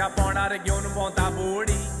भुरग्या पोंडार घेवन भोंवता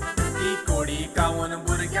बोडी ती कोळी कावून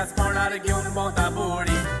भुरग्याच पोंडार घेवन भोंवता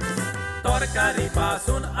बोडी तरकारी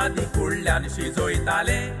पासून आधी कुळ्यान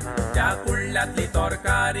शिजोयताले त्या कुळ्यातली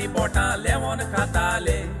तरकारी बोटां लेवन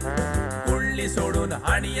खाताले कुळ्ळी सोडून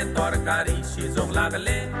हाणयेन तरकारी शिजोंक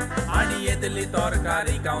लागले आनी येतली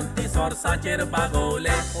तरकारी गावन ती सोर्साचेर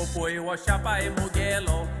बागोवले ओ पळय हो शापाय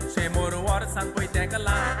मुगेलो शेमोर वर्सांक पळय तेका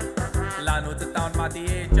लानूच तावन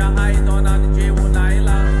मातयेच्या आयदनान जेवून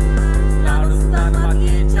आयला लानूच तावन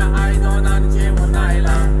मातयेच्या आयदनान जेवून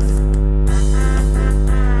आयला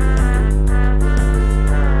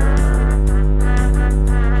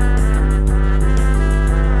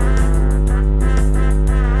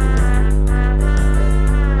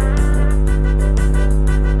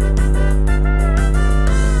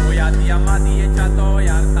मातयेच्या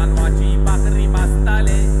तोयार तांदवाची भाकरी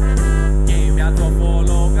भाजताले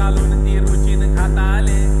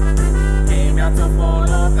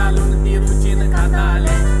घालून ती रुचीन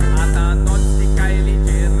खाताले आता नॉनस्टिक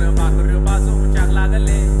कायलीचेर भाकऱ्यो भाजूंक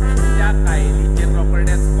लागले त्या कायलीचेर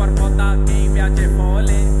रोकडेच करपोता केव्याचे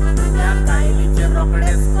फोले त्या कायलीचेर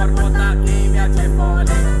रोकडेच करपोता केव्याचे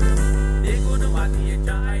फोले देखून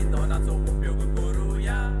मातयेच्या आयदनाचो उपयोग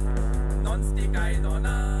करूया नॉनस्टिक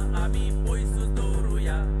आयदनां आमी पयसूच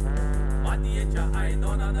दवरुया मातयेच्या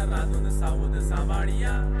आयदनान रांदून सावध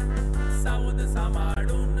सांबाळया सावध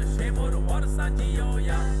सांबाळून 100 वर्सां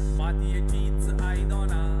जियोया मातयेचीच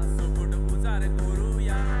आयदनां सोबूट उजार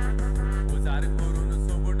करूया उजार करून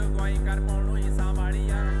सोबूट गोंयकारपणूय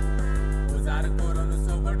सांबाळया उजार करून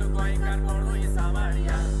सोबूट गोंयकारपणूय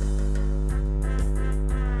सांबाळया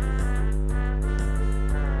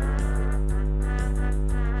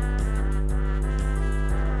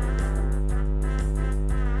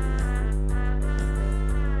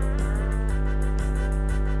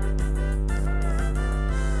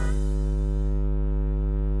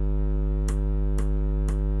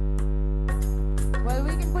Well,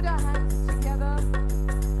 we can put our hands together.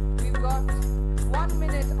 We've got 1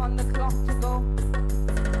 minute on the clock to go.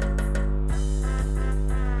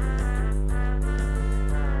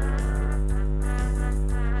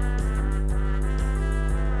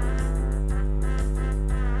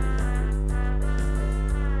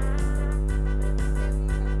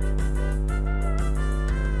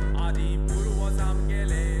 आदी पूर्वज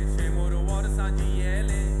आमगेले 100 वर्सां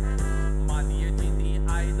जियेले मातयेची ती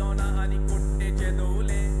आयदनां आनी कुट्टेचे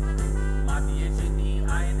दवले मातयेची ती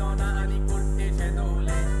आयदनां आनी कुट्टेचे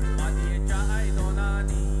दवले मातयेच्या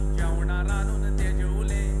आयदनांनी जेवणां रांदून ते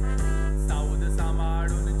जेवले सावध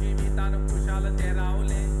सांबाळून जिवितान खुशाल ते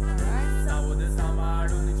रावले सावध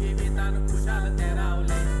सांबाळून जिवितान खुशाल ते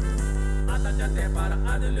रावले आतांच्या तेंपार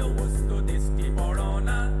आदल्यो वस्तू दिश्टी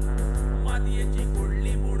पडोना मातयेची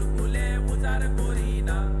कुडली बुडकुले उजार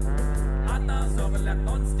करिना आतां सगळ्याक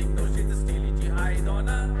नॉनस्टिक तशीच स्टिलीची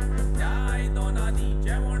आयदनां त्या आयदनांनी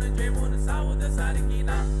जेवण जेवून सावध सारकी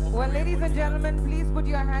ना Well, ladies and gentlemen, please put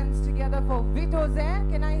your hands together for Vito Zare.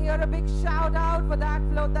 Can I hear a big shout out for that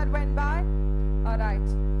float that went by? All right.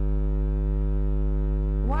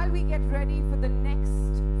 While we get ready for the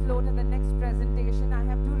next float and the next presentation, I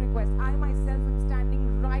have two requests. I myself am standing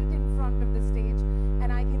right in front of the stage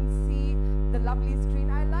and I can see the lovely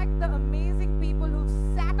screen. I like the amazing people who've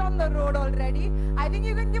sat on the road already. I think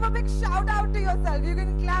you can give a big shout out to yourself. You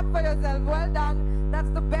can clap for yourself. Well done.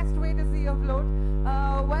 That's the best way to see a float.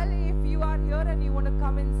 Well, if you are here and you want to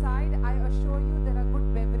come inside, I assure you there are good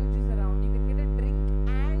beverages around. You can get a drink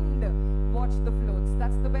and watch the floats.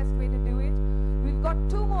 That's the best way to do it. We've got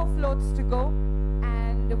 2 more floats to go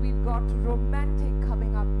and we've got Romantic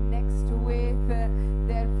coming up next with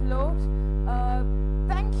their float.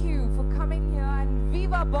 Thank you for coming here and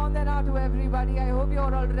Viva Bonderam to everybody. I hope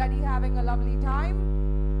you're already having a lovely time.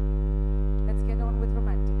 Let's get on with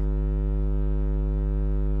Romantic.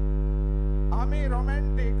 आमी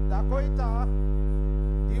romantic दाखयता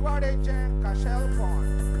दिवाडेचें खाशेलपण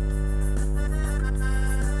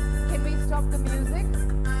Can we stop the music?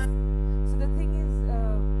 So the thing is,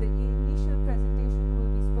 the initial presentation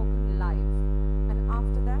will be spoken live and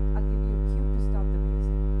after that I'll give you a cue to stop the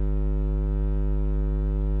music.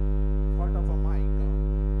 Fault of a mic.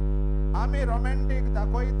 आमी romantic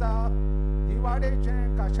दाखयता दिवाडेचें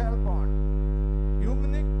खाशेलपण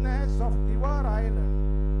uniqueness of दिवार island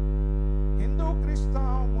Hindu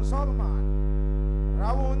क्रिस्तांव मुसलमान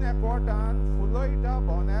रावून एकवटान फुलयता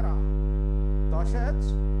बोनेरां तशेंच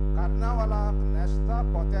कार्नावालाक न्हेसता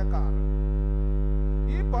पोतेकार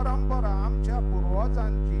ही परंपरा आमच्या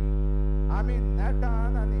पुर्वजांची आमी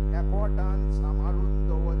नेटान आनी एकवटान सांबाळून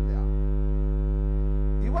दवरल्या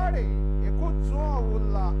दिवाळी एकूच जुंवो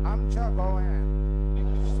उरला आमच्या गोंयांत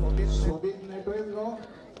सोबीत नेटयल्लो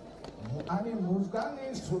आनी मुजगांनी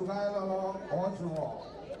सुरगायलो हो जुंवो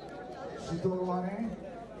शितोरवारें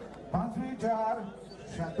 5-4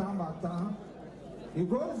 शेतां भातां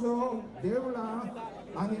इगोर्जो देवळां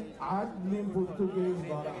आनी आदलीं पुर्तुगेज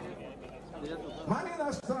घरां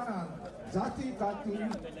मानिनासतना जाती काती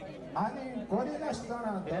आनी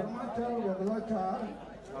करिनासतना धर्माचार वेगळोचार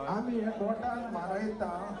आमी एकवटान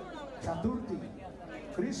मारयता चतुर्थी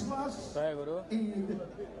क्रिसमस ईद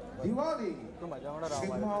दिवाळी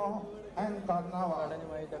शिगमो एंड कार्नावाल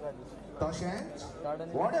तशेंच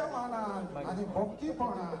व्हड्या मानान आनी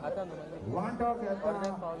भक्तीपणान वांटो घेता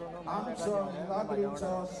आमचो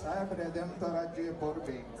लागींचो साहेब रेदेमतराचे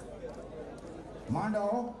परबेक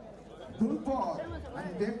मांडव दुलपद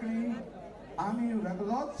आनी देखणी आमी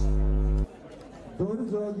वेगळोच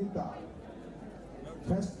दर्जो दिता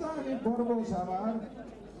फेस्तां आनी परबो सावार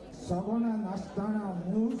सगळ्या नासतना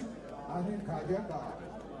मूज आनी खाजेकार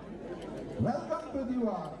Welcome to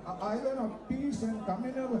Diwar, an island of peace and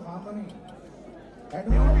communal harmony. And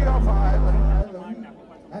beauty of island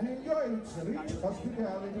and enjoy its rich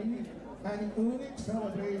hospitality and unique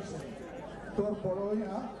celebration. To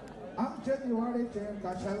Polonia, आमचे दिवाळीचे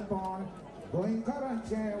काशेलपण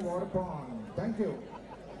गोंयकारांचे व्हडपण. Thank you.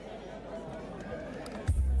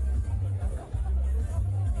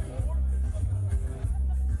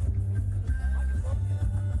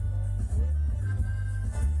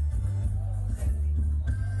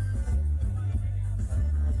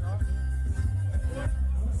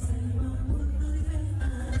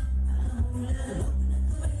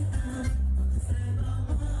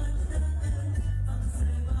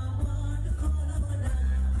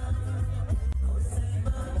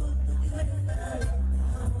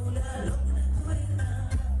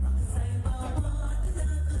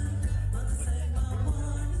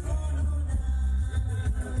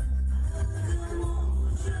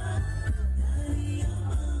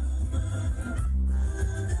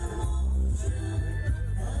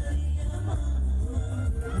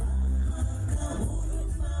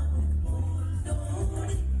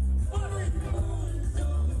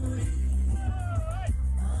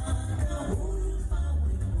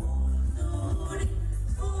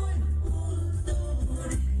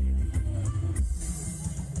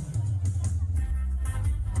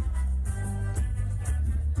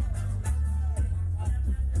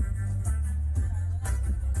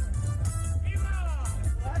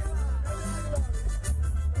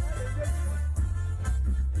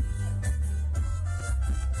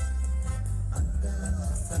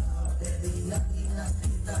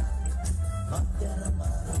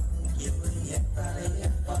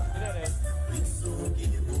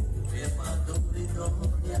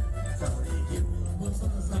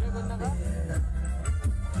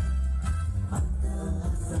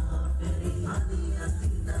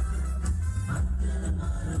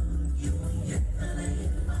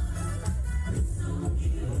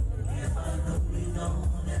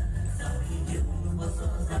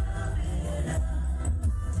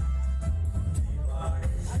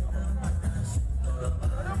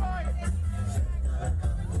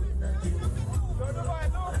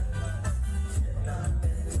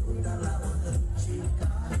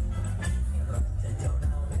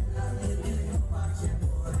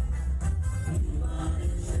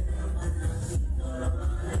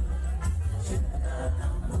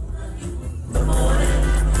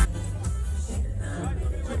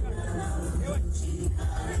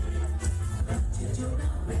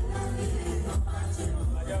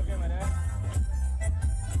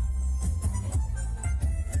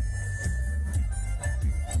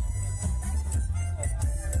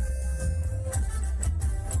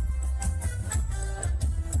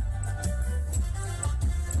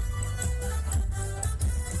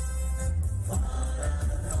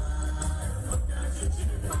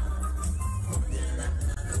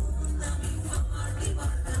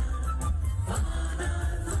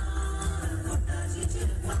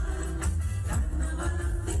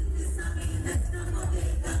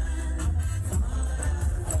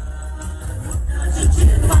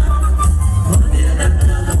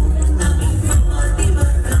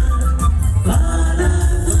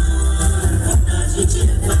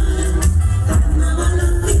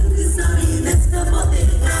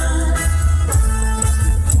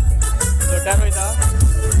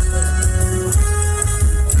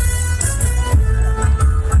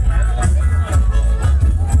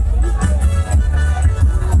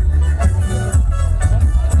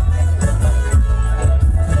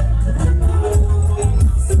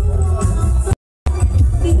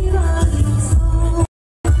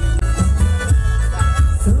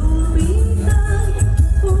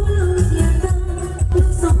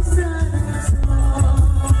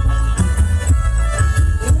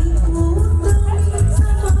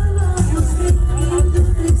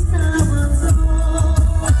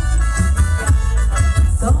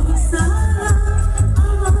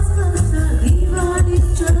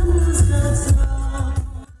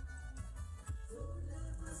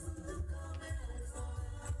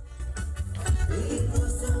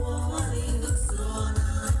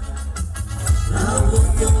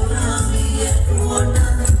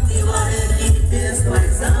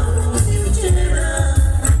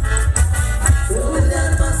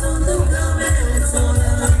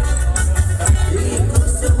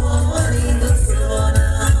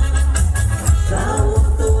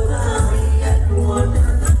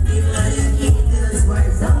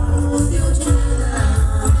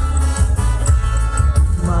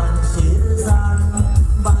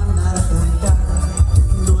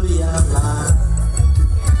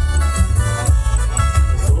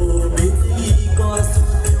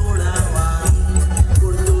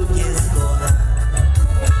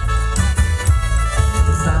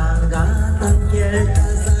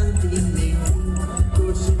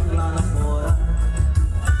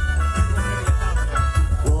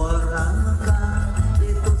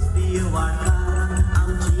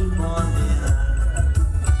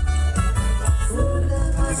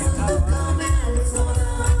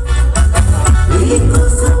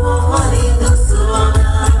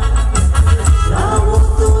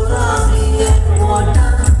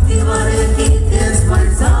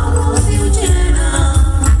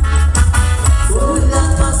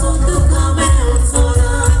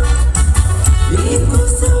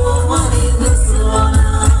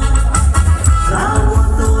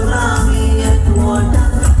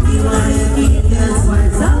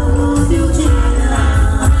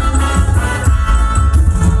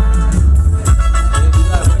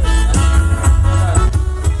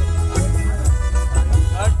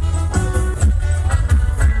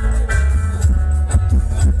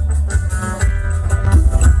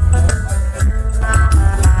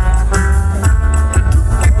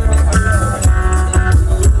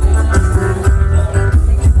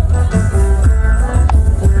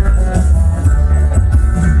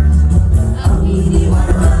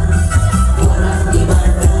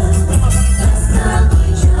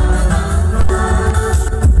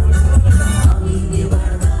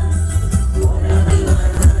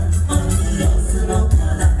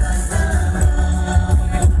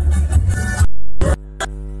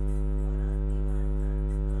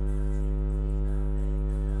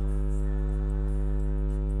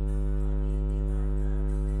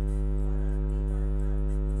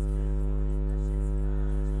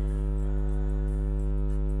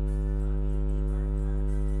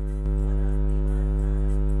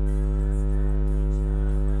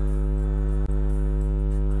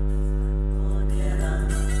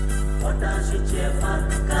 pataशीचे far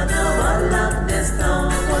कानावालाक नेस्तांव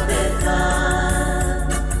मोदेकार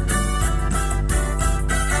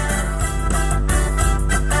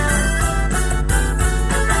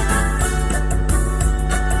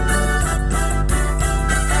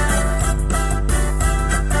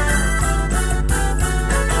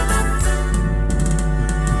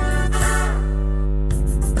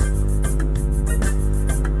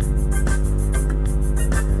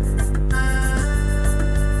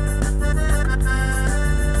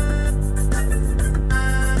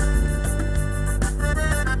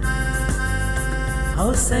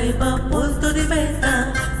Saiba pulto di beta,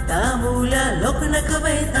 tamula lokna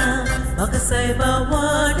kabeta, maka saiba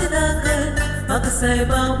wad dakal, maka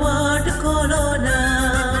saiba wad kolona.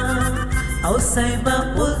 Au saiba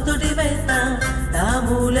pulto di beta,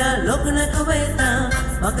 tamula lokna kabeta,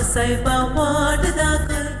 maka saiba wad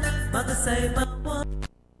dakal, maka saiba wad.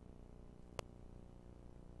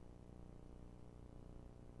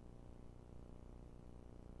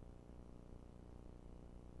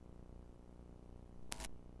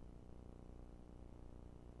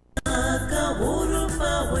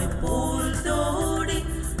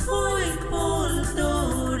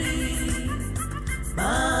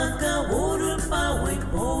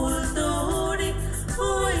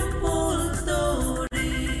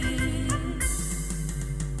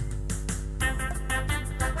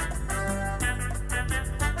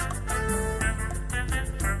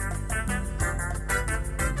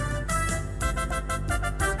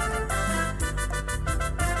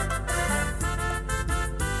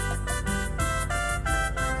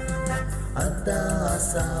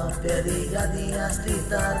 Perigadi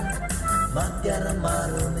astitar, matyar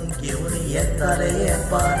marun घेऊन येताले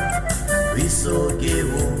पार Wiseau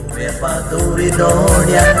घेऊन vapour दोरी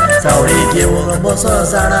दोड्या सावळी घेऊन बसो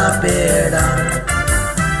झाडा पेडा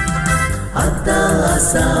आता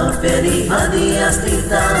असा फेरी आदी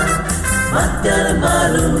अस्तितार माथ्यार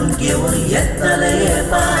मारून घेऊन येताले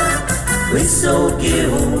पार विसो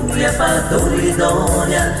घेऊन वेपा दोरी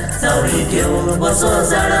दोड्या सावळी घेऊन बसो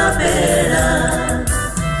झाडा पेडा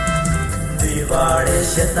दिवाळे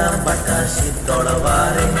शेता पटाशी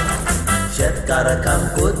तोडवारे शेतकार काम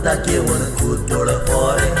कोता घेऊन कुतोड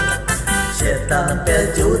पोरे शेतान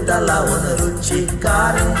पेजूता लावून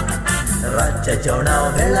रुचिकारे रातच्या जेवणा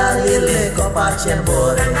वेळा लिले कोपाचे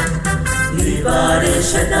बोरे दिवाळे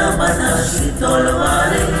शेता पटाशी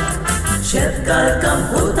तोडवारे शेतकार काम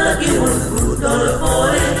कोता घेऊन कुतोड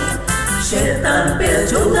पोरे शेतान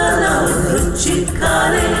पेजूता लावून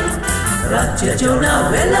रुचिकारे रातच्या जेवणा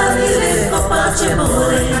वेळा लिले कोपाचे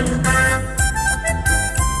बोरे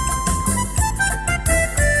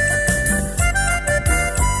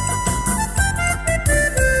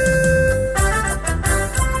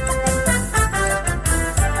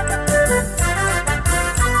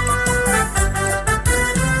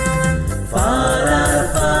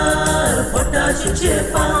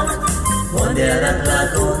Bonderam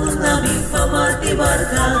लागून आमी फमाटी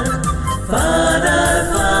बारकार फार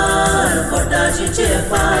फार पोटाशीचे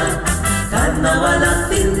फार कार्नावालाक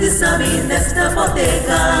 3 दीस आमी नेस्ता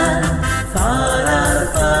पोतेकार फार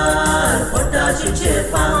फार पोटाशीचे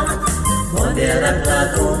फार Bonderam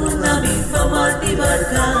लागून आमी फमाटी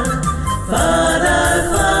बारकार फार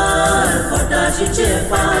फार पोटाशीचे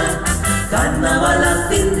फार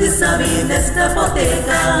कार्नावालाक 3 दीस आमी नेस्ता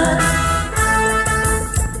पोतेकार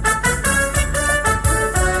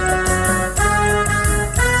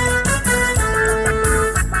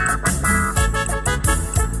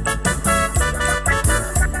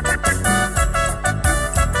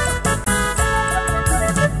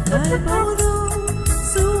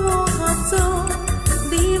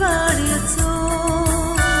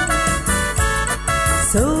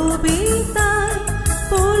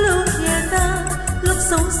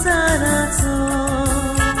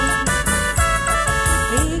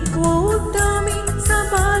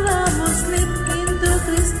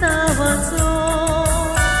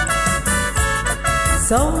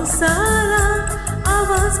संसाराक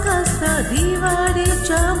आवाज कास्ता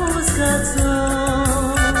दिवाळीच्या मुस्काचो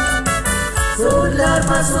सोडल्यार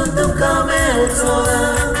पासून तुका मेळचो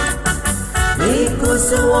ना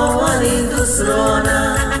एकूच वो आनी दुसरो ना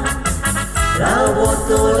रावो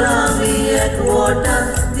तर आमी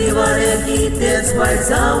एकवटान दिवाळे कितेंच वायट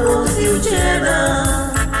जावूंक दिवचे ना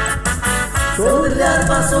सोडल्यार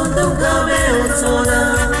पासून तुका मेळचो ना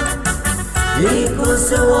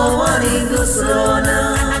एकूच वो आनी दुसरो ना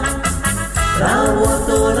रावो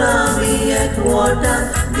तर आमी एकवटान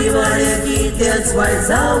दिवाळे कितेंच वायट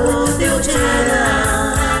जावूंक दिवचे ना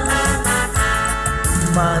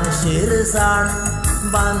मानशीर झाड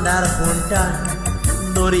बांदार खुंटार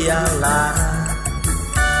दोर्या लारा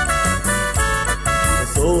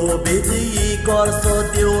सोबीत गोरसो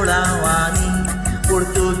देवळांनी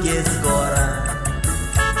पुर्तुगेज गोरा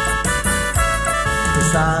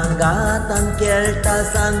सांगातान केळटा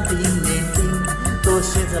सांती नेटी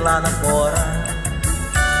तोशीच ल्हान पोरां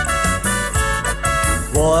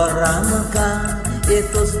वरामका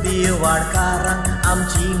येतोच दिवाडकारां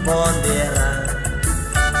आमची बोंदेरां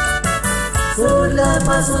फुलां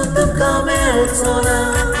पासून तुका मेळचो ना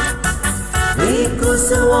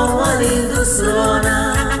एकूच हो आनी दुसरो ना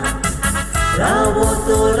रावो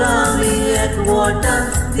तर आमी एकवटान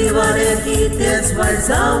दिवाळे कितेंच वायट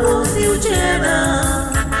जावंक दिवचें ना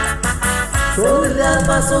फुलां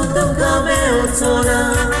पासून तुका मेळचो ना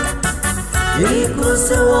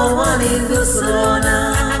एकूच हो आनी दुसरो ना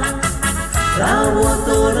रावो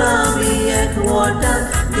तर आमी एकवटान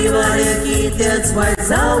दिवाळे कितेंच वायट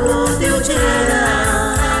जावंक दिवचें ना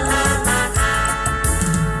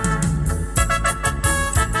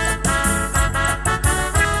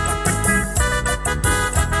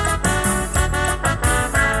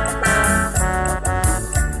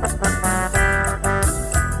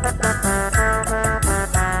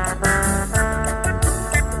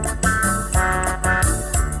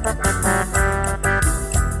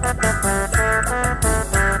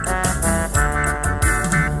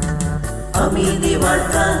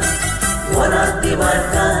वरात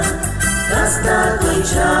दिवाडकार रस्ता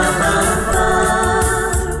गोंयच्या मांडार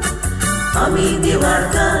आमी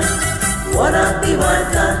दिवाडकार वरात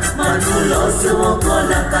दिवाडकार मांडुलोच हो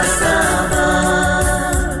कोणाका साबार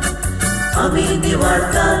आमी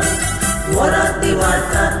दिवाडकार वरात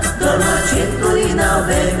दिवाडकार धर्माचेर करिना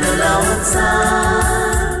वेगळा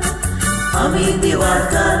उत्सार आमी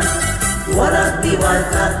दिवाडकार वरात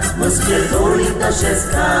दिवाडकार मुस्केल दोळी तशेंच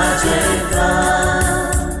काजेकार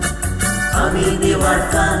आमी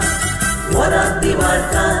दिवाडकार वरात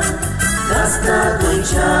दिवाडकार रस्ता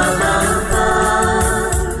गोंयच्या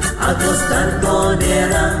मांडार आगोस्तान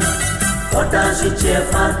बोंदेरां पोटाशीचे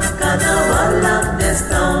फार कार्नावालाक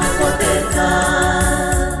नेस्तांव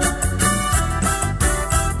पोतेकार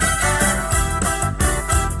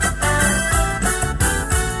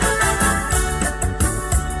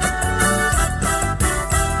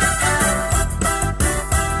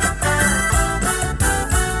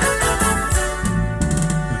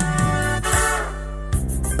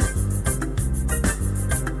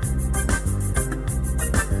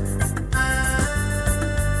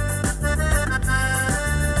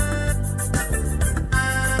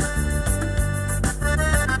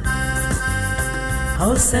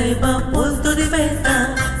हांव सायबा पोलतोरी वयता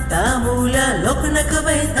तामुल्या लोकनाक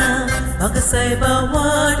वयता म्हाका सायबा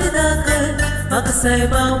वाट दाखय म्हाका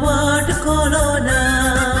सायबा वाट कोलोना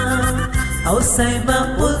हांव सायबा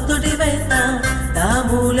पोलतोरी वयता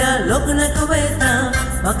तामुल्या लोकनाक वयता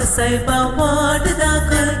म्हाका सायबा वाट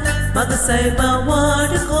दाखय म्हाका सायबा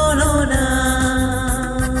वाट कोलोना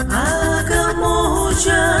आग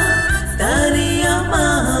मोहुजा तारिया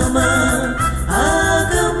मामा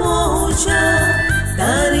आग मोहुजा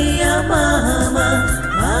Daria mama,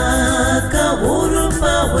 maka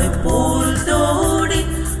urupa oi poldori,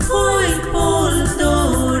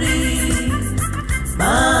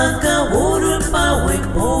 maka urupa oi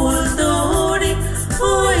poldori.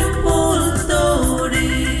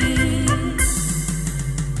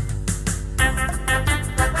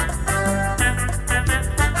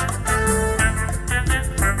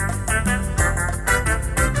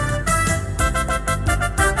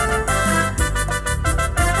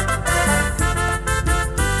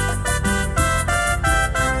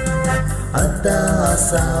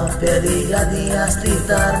 असा फेरी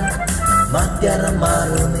आसलीतार माथ्यार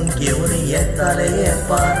मारून घेवन येताले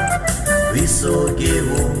येपार विसो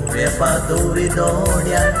घेवन वेपा दवरी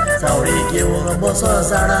दोड्यार सावळी घेवन बसो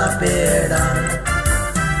झाडा पेडार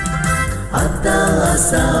आतां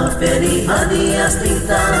आसा फेरी आनी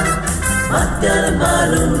आसलीतार माथ्यार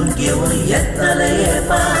मारून घेवन येताले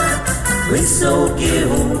येपार विसो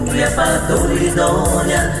घेवन वेपा दवरी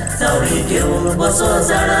दोड्यार सावळी घेवन बसो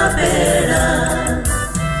झाडा पेडार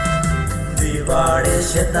दिवाळे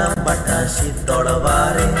शेतां पडटा शीतळ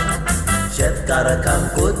वारे शेतकार काम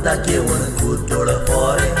कोता घेवन कुतोळ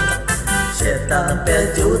पोरे शेतां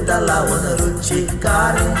पेजूता लावन रुची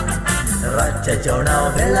कारे रातच्या जेवणा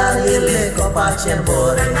वेळार येले कोपाचें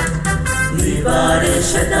बोरे दिवाळे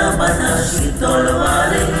शेतां पडटा शीतळ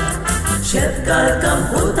वारे शेतकार काम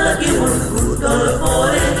कोता घेवन कुतोळ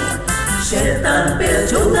पोरे शेतां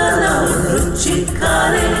पेजूता लावन रुची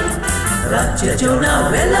कारे रातच्या जेवणा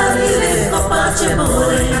वेळार येले कोपाचें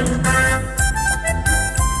बोरे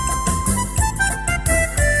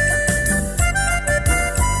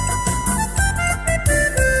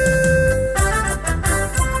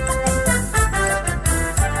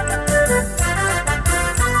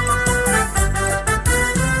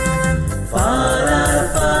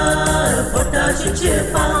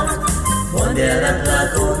Bonderak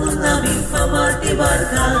लागून आमी फामाटी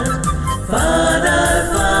वाडकार फारार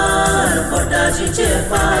फार पोटाशीचे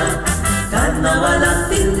फार कार्नावालाक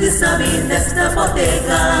 3 दीस आमी नेस्ता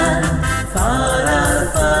पोतेकार फारार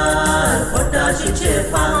फार पोटाशीचे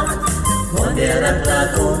फार Bonderak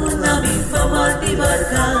लागून आमी फामाटी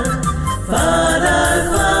वाडकार फारार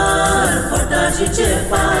फार पोटाशीचे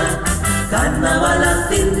फार कार्नावालाक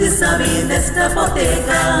 3 दीस आमी नेस्ता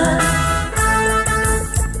पोतेकार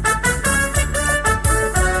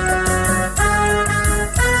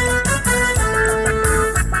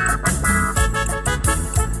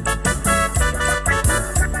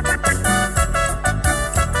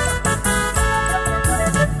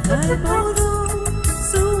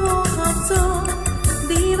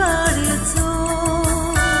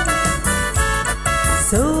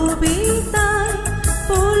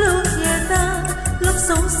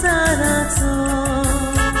संसाराचो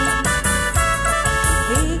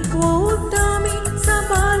एक वोट आमी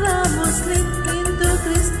सांबाळा मुस्लिम हिंदू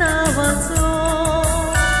क्रिस्तावाचो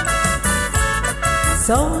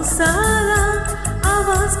संसाराक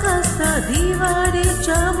आवाज कास्ता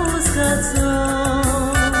दिवाळेच्या मुस्काचो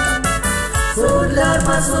सोडल्यार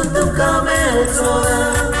पासून तुका मेळचो ना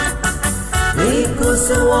एकूच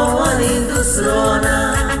वो आनी दुसरो ना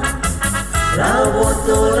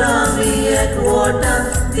रावतो आमी एकवटान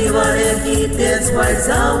दिवाळेकी तेच वायट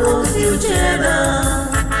जावूंक दिवचे ना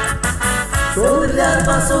सोडल्यार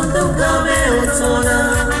पासून तुका मेळचो ना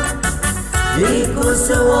एकूच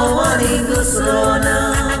वो आनी दुसरो ना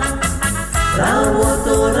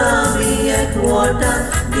रावतो आमी एकवटान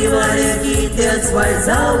दिवाळेकी तेच वायट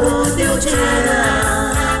जावूंक दिवचे ना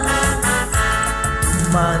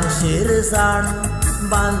मानशेर साण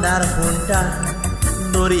बांदार खुंटा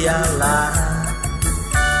Doriala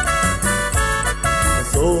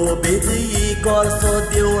Sobeid e corso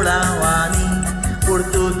de Urawani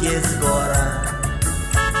Português gora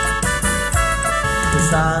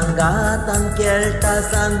Sangatan kelta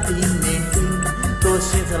santimenti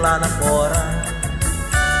Toshit lá na fora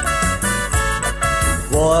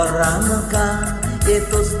Goramka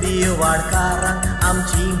etos Diwar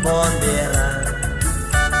amchi Bonderam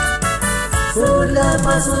Sola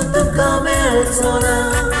pasun tuka mełco na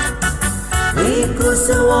Ekús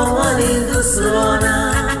wo ani dusro na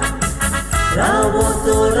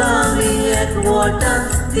Rawoto rami ekwotan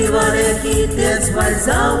Diwaleki teç waयt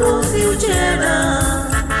जावूंक दिवचे ना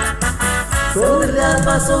Sola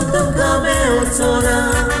pasun tuka mełco na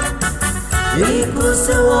Ekús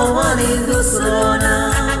wo ani dusro na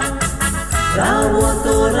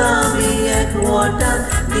Rawoto rami ekwotan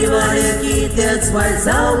Diwaleki teç waयt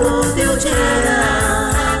जावूंक दिवचे ना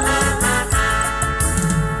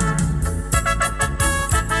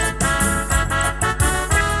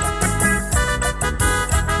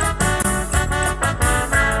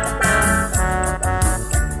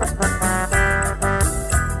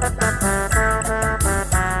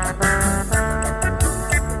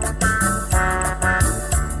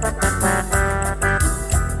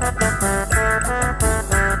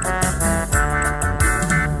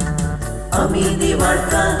Ami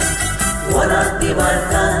Diwarkan, warat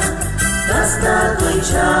Diwarkan, rasta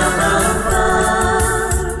goycha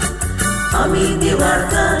mamar. Ami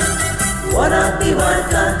Diwarkan, warat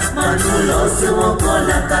Diwarkan, manulos mo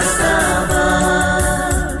la kasaba.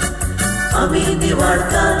 Ami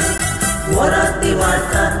Diwarkan, warat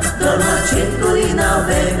Diwarkan, dorma chituri na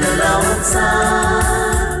vegla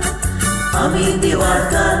utsar. Ami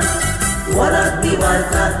Diwarkan, warat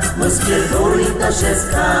Diwarkan, muskil dori tashes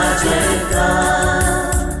kajeka.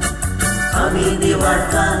 Ami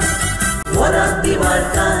Diwarkan, warat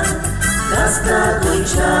Diwarkan, dasta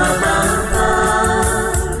goycha mamar.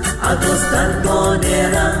 Adostan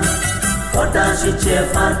Bonderam, potashiche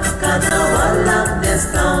far, karnavalak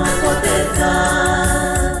nestão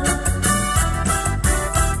potekar.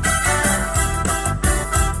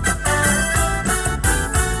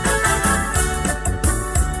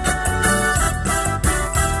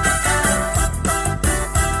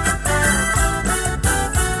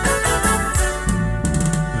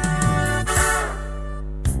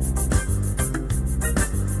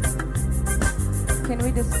 Can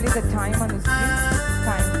we display the time on the screen?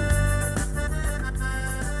 Time.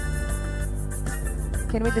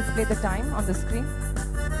 Can we display the time on the screen?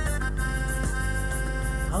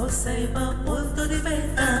 Saiba punto di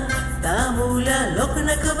veta, da mula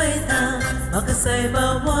lokna kaveta, mag saiba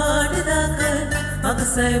word dakar, mag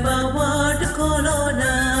saiba word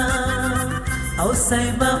kolona.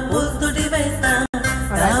 Saiba punto di veta,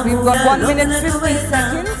 Alright, we've got 1 minute 50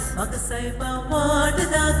 seconds. mag saiba word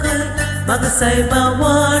dakar, mag saiba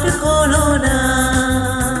word kolona.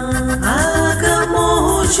 Aga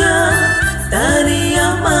mohu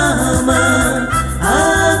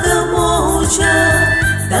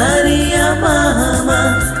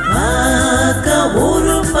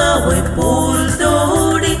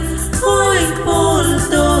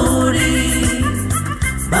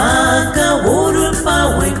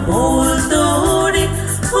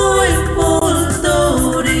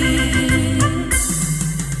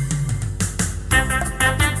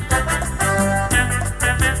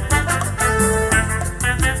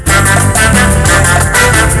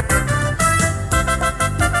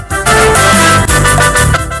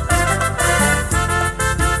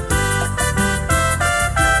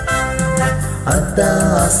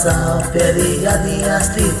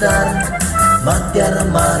माथ्यार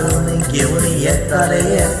मारून घेऊन येताले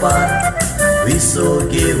येपार Wiseau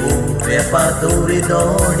घेऊन vapour दौरी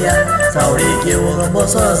दोड्यार सावळी घेऊन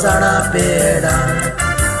बसो झाडा पेडार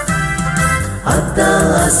आतां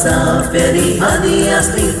आसा फेरी आदी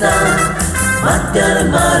आसली Well,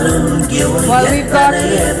 we've got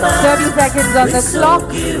 30 seconds on the clock.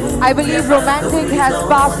 I believe Romantic has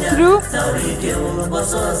passed through.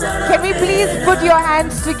 Can we please put your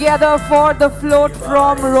hands together for the float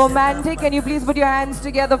from Romantic? Can you please put your hands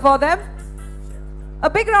together for them? A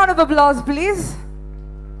big round of applause, please.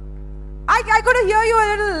 I got to hear you a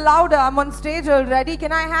little louder. I'm on stage already.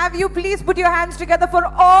 Can I have you please put your hands together for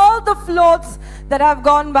all the floats that have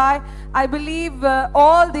gone by? I believe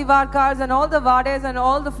all the Varkars and all the Vades and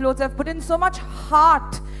all the floats have put in so much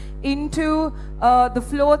heart into the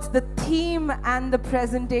floats, the theme and the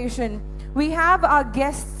presentation. We have our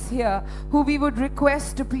guests here who we would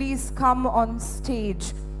request to please come on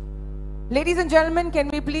stage. Ladies and gentlemen, can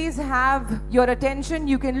we please have your attention?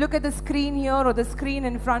 You can look at the screen here or the screen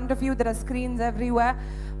in front of you. There are screens everywhere.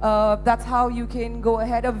 That's how you can go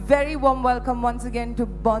ahead. A very warm welcome once again to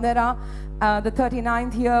Bonderam, the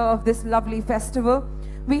 39th year of this lovely festival.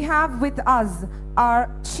 We have with us our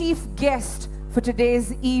chief guest for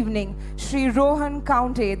today's evening, Shri Rohan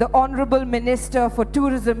Kaunte, the Honorable Minister for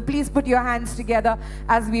Tourism. Please put your hands together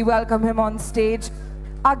as we welcome him on stage.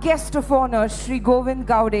 Our guest of honor, Shri Govind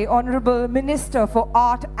Gaude, Honorable Minister for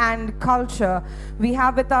Art and Culture. We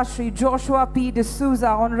have with us Shri Joshua P. D'Souza,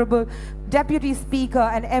 Honorable Deputy Speaker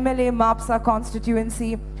and MLA Mapsa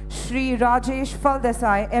Constituency. Shri Rajesh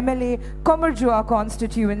Faldesai, MLA Komarjua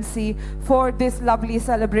Constituency, for this lovely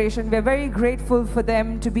celebration. We're very grateful for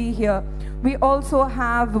them to be here. We also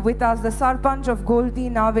have with us the Sarpanch of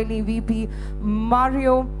Goldi Naveli VP,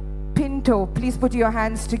 Mario Pinto. Please put your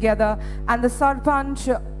hands together. And the Sarpanch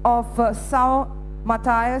of Sao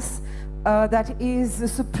Matthias, that is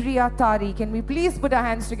Supriya Tari. Can we please put our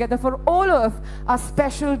hands together for all of our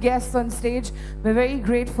special guests on stage? We're very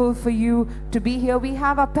grateful for you to be here. We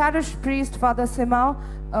have our parish priest, Father Simao,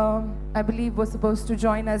 I believe was supposed to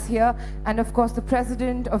join us here. And of course, the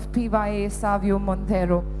president of PYA, Savio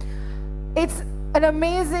Montero. It's an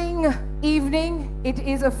amazing evening. It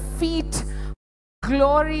is a feat,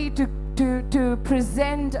 glory to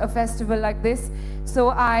present a festival like this.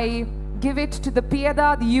 So I give it to the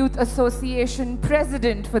Piedad Youth Association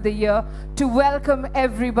president for the year to welcome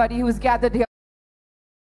everybody who's gathered here.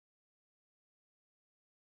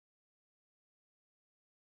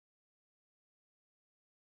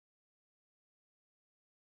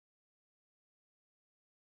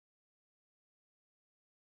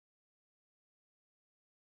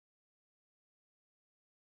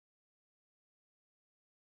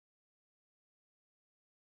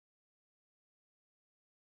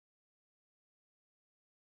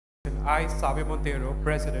 I, Savio Montero,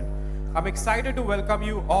 President. I'm excited to welcome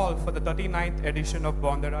you all for the 39th edition of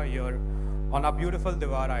Bonderam here on our beautiful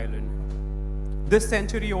Diwar Island. This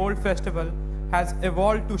century-old festival has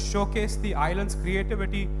evolved to showcase the island's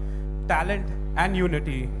creativity, talent, and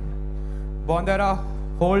unity. Bonderam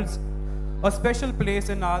holds a special place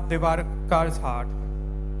in our Diwarkar's heart.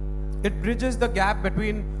 It bridges the gap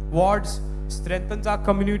between wards, strengthens our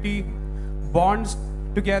community, bonds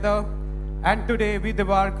together, and today we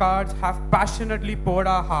Diwarkars have passionately poured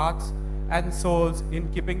our hearts and souls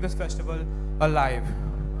in keeping this festival alive.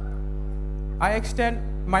 I extend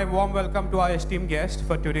my warm welcome to our esteemed guest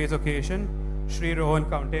for today's occasion, Shri Rohan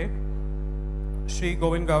Kaunte, Shri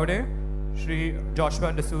Govind Gaude, Shri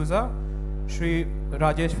Joshua D'Souza, Shri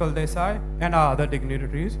Rajesh Faldesai, and our other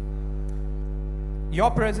dignitaries. Your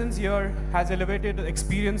presence here has elevated the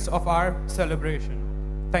experience of our celebration.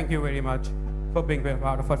 Thank you very much for being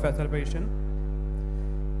part of our celebration.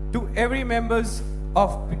 To every member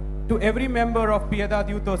of Piedad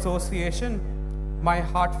Youth Association, my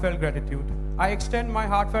heartfelt gratitude. I extend my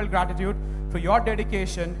heartfelt gratitude for your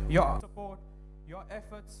dedication, your support, your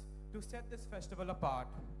efforts to set this festival apart.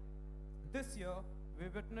 This year, we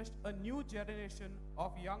witnessed a new generation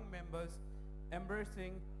of young members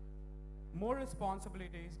embracing more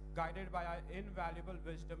responsibilities guided by our invaluable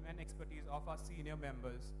wisdom and expertise of our senior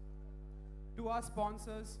members. To our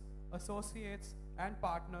sponsors, associates, and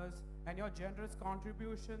partners, and your generous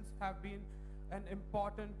contributions have been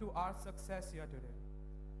important to our success here today.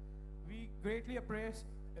 We greatly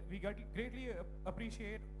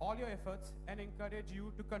appreciate all your efforts and encourage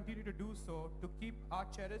you to continue to do so to keep our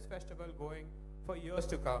cherished festival going for years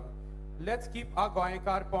to come. Let's keep our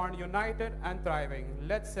Goenkar pond united and thriving.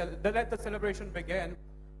 Let the celebration begin.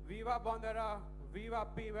 Viva Bonderam, Viva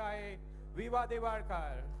PYA, Viva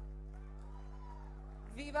Diwarkar.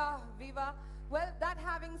 Viva, Viva. Well, that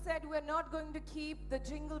having said, we're not going to keep the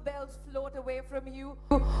jingle bells float away from you.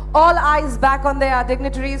 All eyes back on their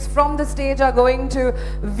dignitaries from the stage are going to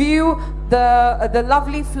view the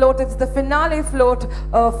lovely float. It's the finale float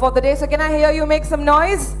for the day. So can I hear you make some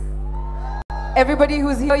noise? Everybody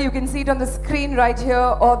who's here, you can see it on the screen right here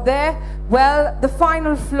or there. Well, the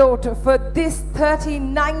final float for this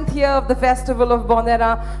 39th year of the Festival of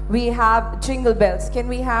Bonderam, we have Jingle Bells. Can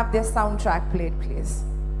we have their soundtrack played, please?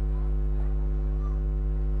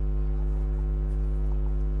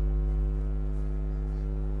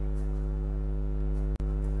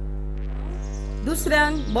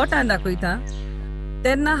 दुसऱ्यांक बोटां दाखयता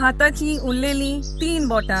तेन्ना हाताची उरलेली 3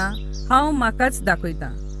 बोटां हांव म्हाकाच दाखयता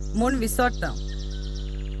म्हूण विसरता.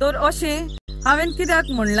 तर अशें हांवें कित्याक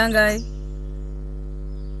म्हणलां गाय?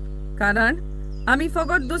 कारण आमी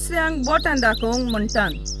फकत दुसऱ्यांक बोटां दाखोवंक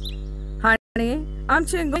म्हणटात. हाणें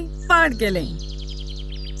आमचें गोंय पाड केलें.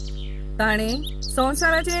 ताणें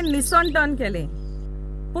संवसाराचें निसंतन केलें.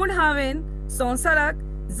 पूण हांवें संवसाराक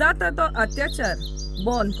जाता तो अत्याचार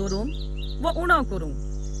बंद करूंक वो उणो करूंक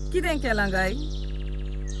कितें केलां गाय?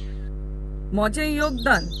 म्हजें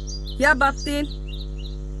योगदान ह्या बाबतींत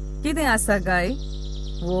कितें आसा गाय?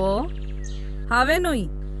 वो हांवेंनूय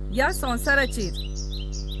ह्या संवसाराचेर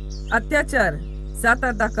अत्याचार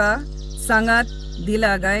जाता ताका सांगात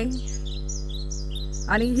दिला गाय.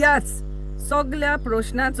 आनी ह्याच सगळ्या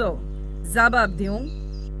प्रश्नाचो जबाब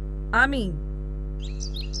दिवंक आमी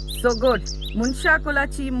सगट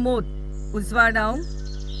मनशाकुलाची मोत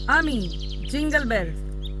उजवाडावंक आमी जिंगल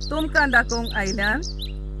बेल्स तुमकां दाखोवंक आयल्यान.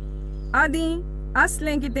 आदीं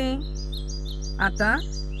आसलें कितें, आतां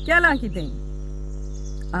केलां कितें,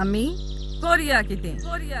 आमी करया कितें.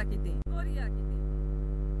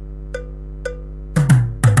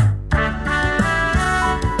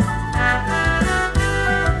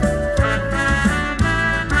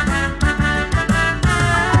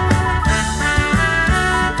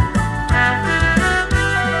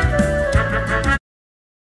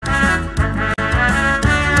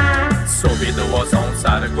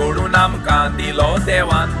 संसार घडून आमकां दिलो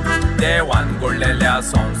देवान. देवान घडलेल्या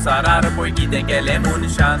संवसारार पळय कितें केलें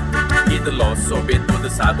मनशान. कितलो सोबीत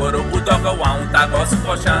दूदसागर उदक व्हांवता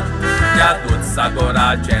घसघशान. त्या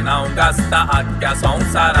दूदसागराचें नांव गाजता आख्या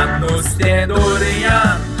संवसारान. नुस्तें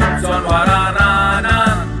दर्यान, जनवरां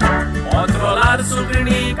रानान, अंत्रोलार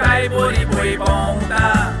सुकणीं काय बरी पळय भोंवता.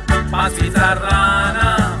 पांसीजार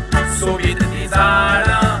रानां, सोबीत तीं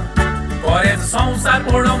झाडां, खरेंच संवसार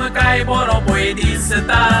पळोवंक काय बरो पळय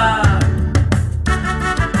दिसता.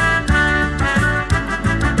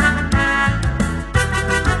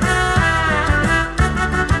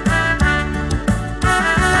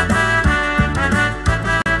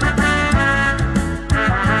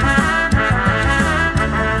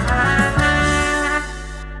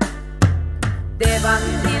 देवान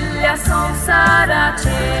दिल्ल्या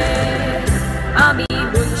संवसाराचेर आमी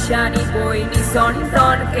मनशांनी पळय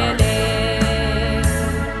निसंतन केलें.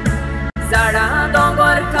 झाडां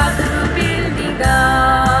दोंगर कातर बिल्डिंगां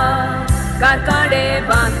कारखाने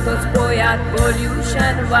बांदतोच पळयात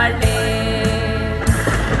पोल्युशन वाडलें.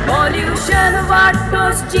 पोल्युशन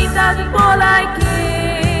वाडटोच चिंतात भलायकी.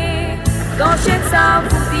 तशेंच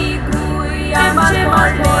उदीकूय आमचें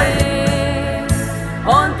वाडलें.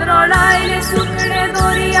 अंतराळ आयले सुकणे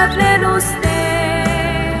दर्यांतलें नुस्तें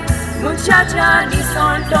मनशाच्या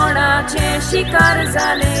निसंतनाचें शिकार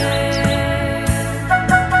जालें.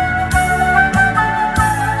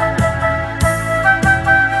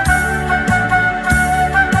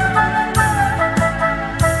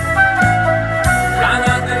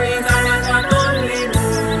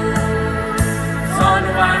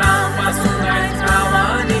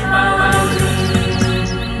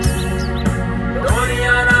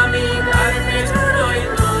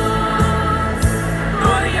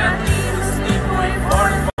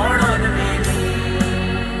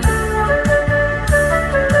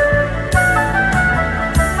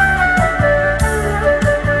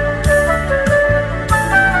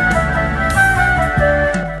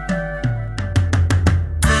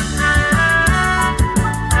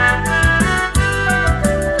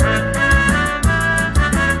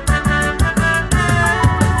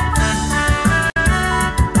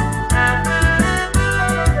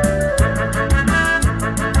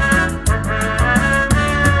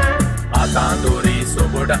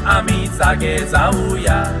 आमी जागे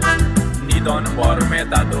जाऊया. निदोन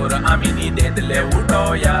बोरमेता तर आमी न्हिदेंतले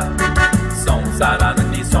उठोया. संवसारान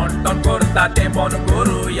निसंतन करता तें बंद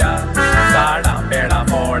करुया. झाडां पेडां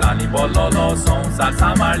फळांनी बोल्लोलो संवसार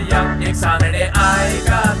सांबाळया. एक सांगणें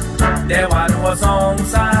आयकात, देवान हो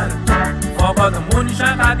संवसार फकत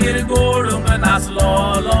मनशां खातीर घडोवंक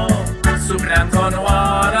नासलोलो. सुकण्यांक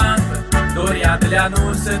जनवारांक दर्यांतल्या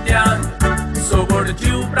नुस्त्यांक सोबड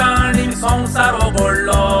जीव प्राणींक संवसार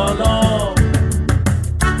ओगडलोलो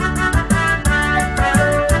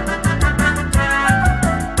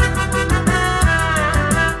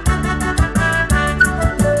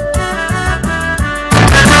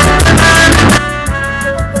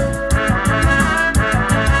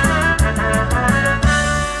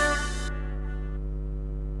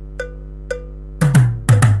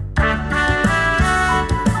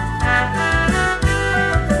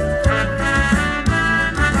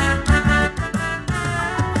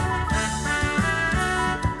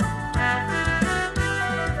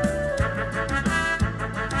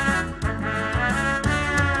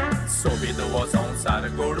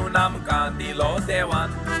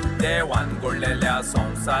देवान घडलेल्या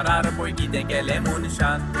संवसारार पळय कितें केलें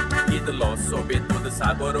मनशान कितलो सोबीत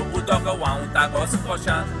दूदसागर उदक व्हांवता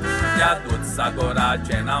घसघशान त्या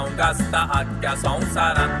दूदसागराचें नांव गाजता आख्ख्या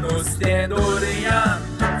संवसारान नुस्तें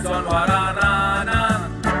दर्यान जनवरां रानान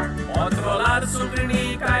अंत्रोलार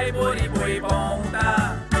सुकणीं काय बरी पळय भोंवता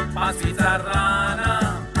पांचवीचार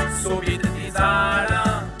रानां सोबीत तीं झाडां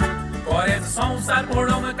खरेंच संवसार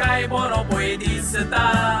पळोवंक काय बरो पळय दिसता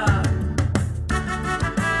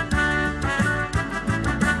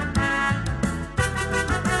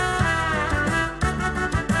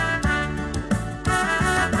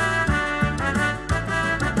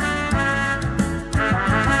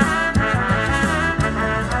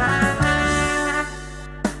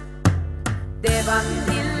देवान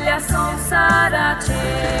दिल्ल्या संवसाराचे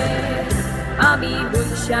आमी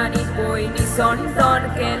मनशांनी पयलीं सोंटोन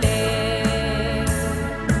केले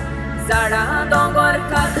झाडां दोंगर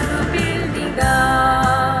कातर बिल्डिंगां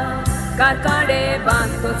कारखाने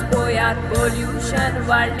बांदतोच पळयात पोल्युशन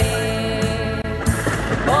वाडलें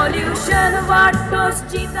पोल्युशन वाडटोच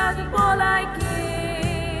जिताक भलायकी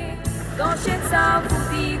तशेंच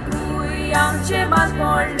उदीकूय आमचें मात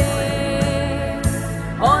पडलें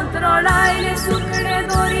अंतराळायले सुकणे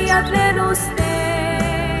दर्यांतले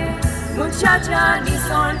नुस्तें मनशाच्या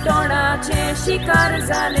निसळटणाचे शिकार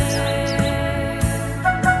जाले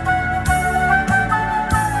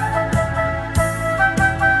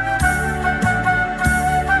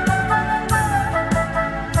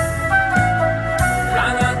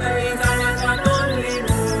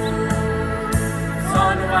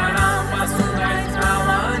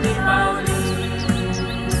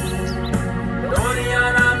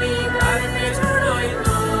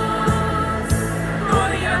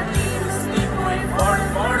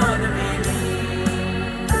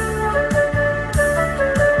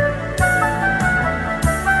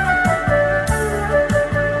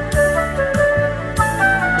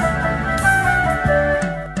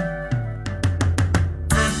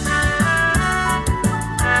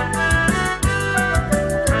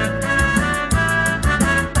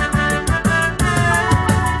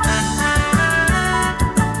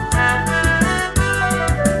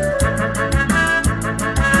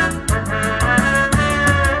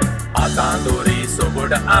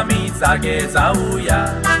आमी जागे जाऊया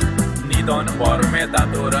निदोन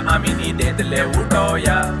बोरमेतातोर आमी न्हिदेंतले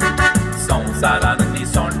उठोया संवसारान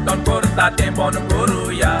निसंटोन करता तें बंद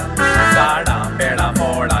करुया झाडां पेडां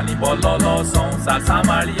फळांनी बोल्लोलो संवसार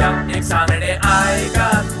सांबाळया एक सांगणें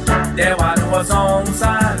आयकात देवान हो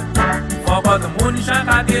संवसार फकत मनशां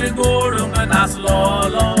खातीर घडोवंक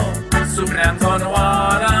नासलोलो सुकण्यांक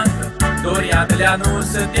जनवारांक दर्यांतल्या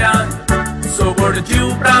नुस्त्यांक सोबड जीव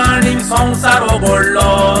प्राणींक संवसार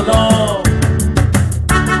ओगडलोलो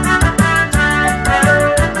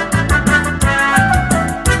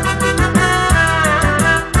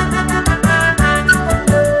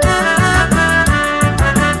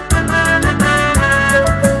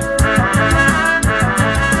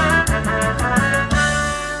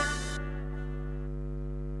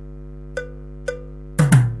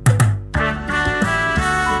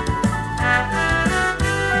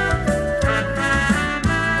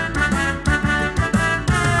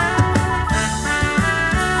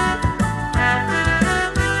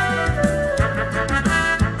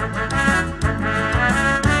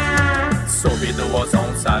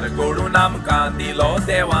घडून आमकां दिलो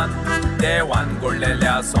देवान देवान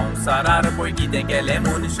घडलेल्या संवसारार पळय कितें केलें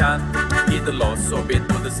मनशान कितलो सोबीत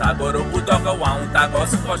दूदसागर उदक व्हांवता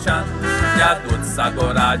घसघशान त्या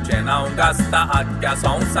दूदसागराचें नांव गाजता आख्ख्या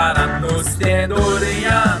संवसारान नुस्तें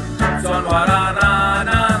दर्यान जनवरां रानान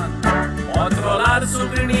अंत्रोलार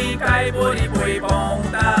सुकणीं काय बरी पळय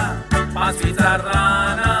भोंवता पांचवीचार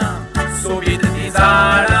रानां सोबीत तीं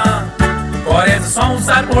झाडां खरेंच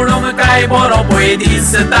संवसार पळोवंक काय बरो पळय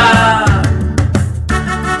दिसता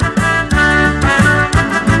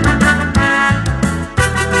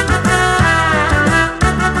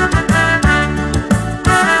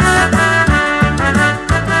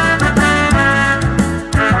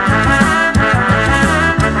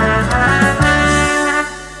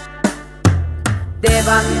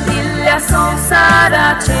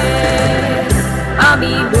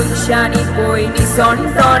मनशांनी पयलीं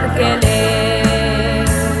सोंटोण केलें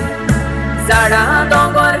झाडां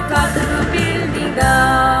दोंगर कातर बिल्डिंगां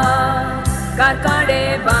कारखाने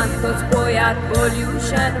बांदतोच पळयात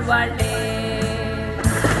पोल्युशन वाडलें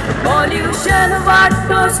पोल्युशन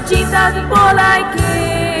वाडटोच चिंतात भलायकी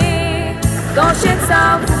तशेंच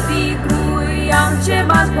सावुदीकूय आमचें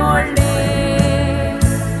मात मोडलें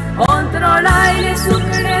अंतराळ आयले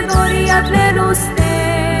सुकणे दर्यांतलें नुस्तें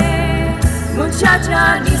मनशाच्या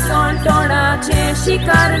निसंतोणाचें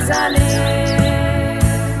शिकार जालें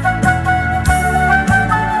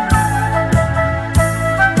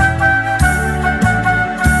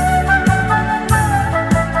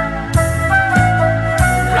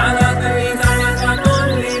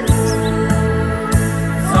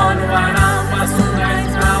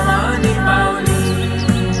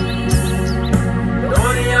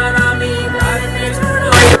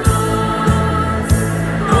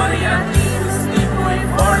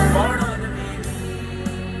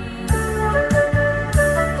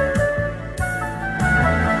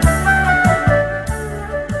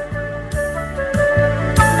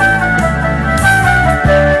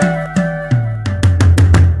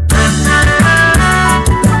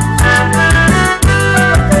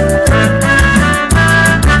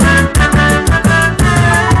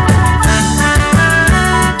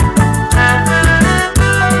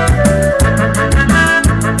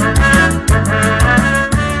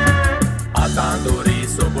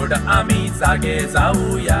जागे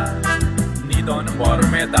जाऊया निदोन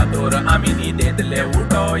बोरमेतातोर आमी न्हिदेंतले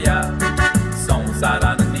उठोया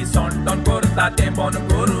संवसारान निसंटोन करता तें बंद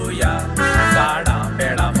करुया झाडां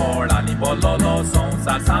पेडां फळांनी बोल्लोलो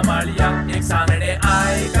संवसार सांबाळया एक सांगणें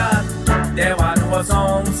आयकात देवान हो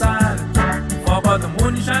संवसार फकत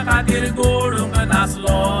मनशां खातीर घडोवंक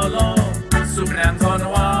नासलोलो सुकण्यांक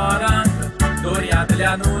जनवारांक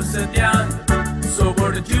दर्यांतल्या नुस्त्यांक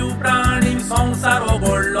सोबड जीव प्राणी संवसार हो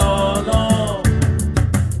घडलोलो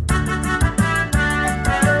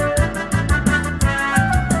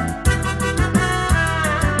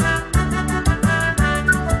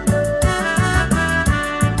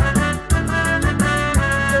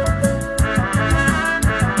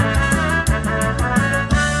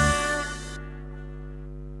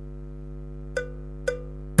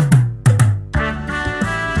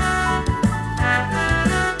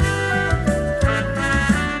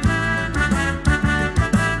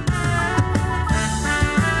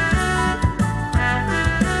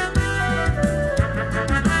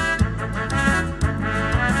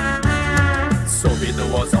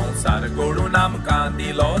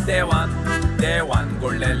दिलो देवान देवान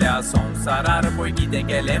घडलेल्या संवसारार पळय कितें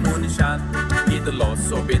केलें मनशान कितलो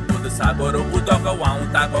सोबीत दूदसागर उदक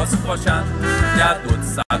व्हांवता घसघशान त्या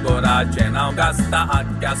दूदसागराचें नांव गाजता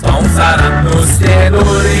आख्या संवसारान नुस्तें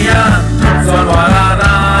दर्यांत जनवरां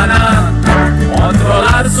रानांत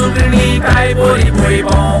अंतराळार सुकणीं काय बरी पळय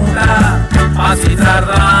भोंवता पासिजार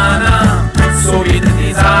रानां सोबीत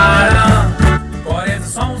तीं झाडां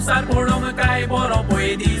खरेंच संवसार पळोवंक काय बरो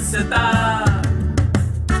पळय दिसता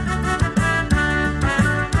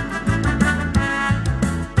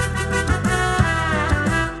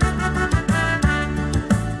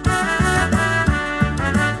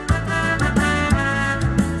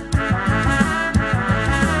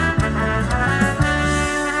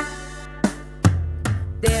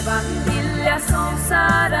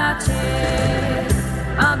संवसाराचेर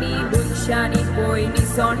आमी मनशांनी पयलीं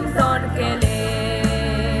सोंटोण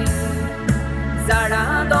केलें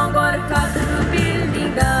झाडां दोंगर कातर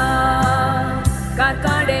बिल्डिंगां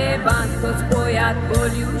कारखाने बांदतोच पळयात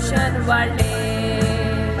पोल्युशन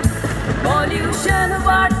वाडलें पोल्युशन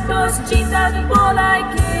वाडटोच चिंतात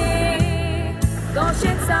भलायकी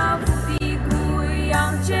तशेंच सावुदीकूय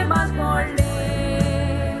आमचें मात मोडलें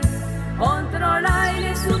अंतराळ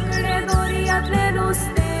आयले सुकणे दर्यांतलें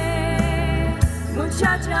नुस्तें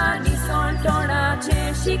मनशाच्या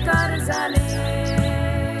निसंतोणाचें शिकार जालें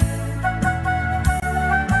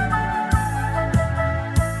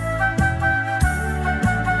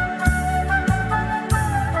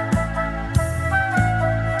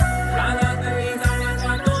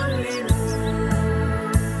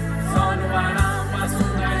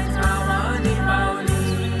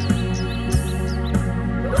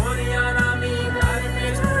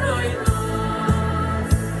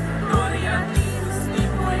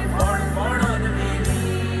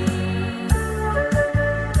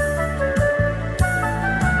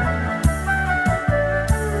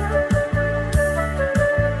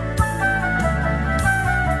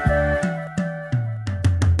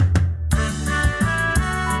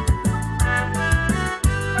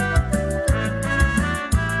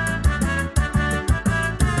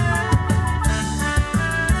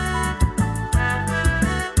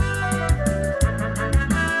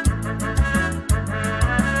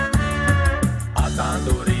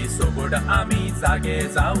जागे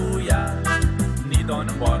जाऊया न्हिदोन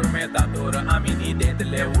बोरमेतातोर आमी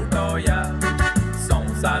न्हिदेंतले उठोया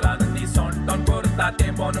संवसारान निसंटन करता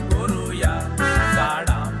तें बंद करुया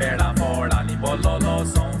झाडां पेडां फळांनी बोल्लोलो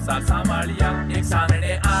संवसार सांबाळया एक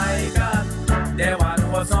सांगणे आयकात देवान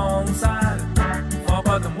हो संवसार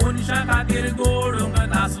फकत मनशां खातीर घडोवंक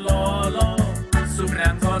नासलोलो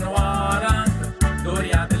सुकण्यांक जनवारांक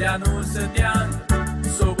दर्यांतल्या नुस्त्यांक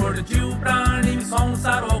सोबड जीव प्राणींक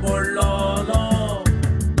संवसार हो घडलोलो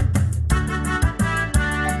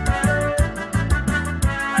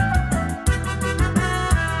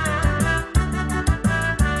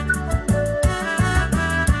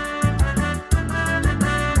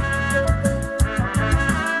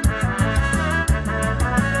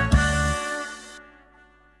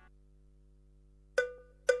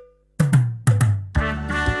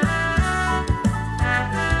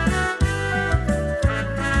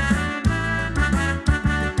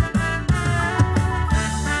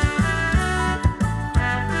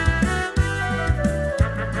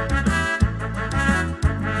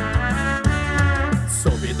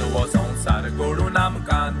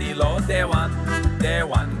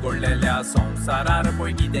देवान घडलेल्या संवसारार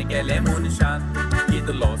पळय कितें केलें मनशान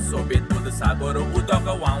कितलो सोबीत दूदसागर उदक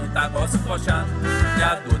व्हांवता घसघशान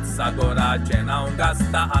त्या दूदसागराचें नांव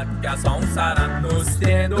गाजता आख्या संवसारान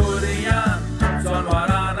नुस्तें दर्यान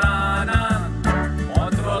जनवरां रानान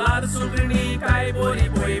अंत्रोलार सुकणीं काय बरी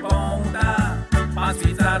पळय भोंवता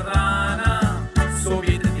पांचवीचार रानां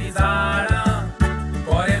सोबीत तीं झाडां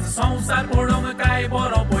खरेंच संवसार पळोवंक काय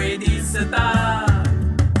बरो पळय दिसता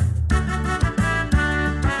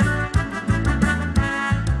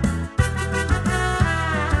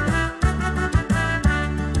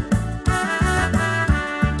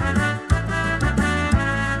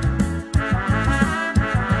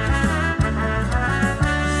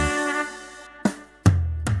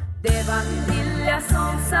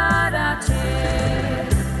संसाराचेर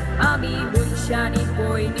आमी मनशांनी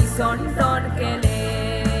पळय निसंटन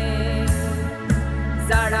केलें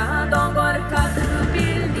झाडां दोंगर कातर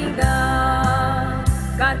बिल्डिंगां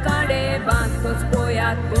कारखाने बांदतोच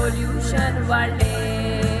पळयात पोल्युशन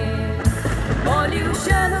वाडलें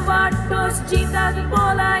पोल्युशन वाडटोच जितात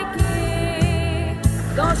भलायकी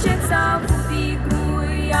तशेंच सावुदी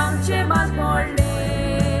ग्रूय आमचें मात पडलें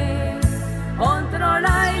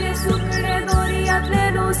अंतराळायले सुकणे दर्यांतले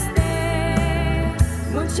नुस्तें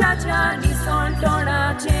मनशाच्या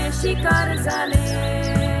निसंटणाचे शिकार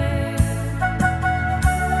जालें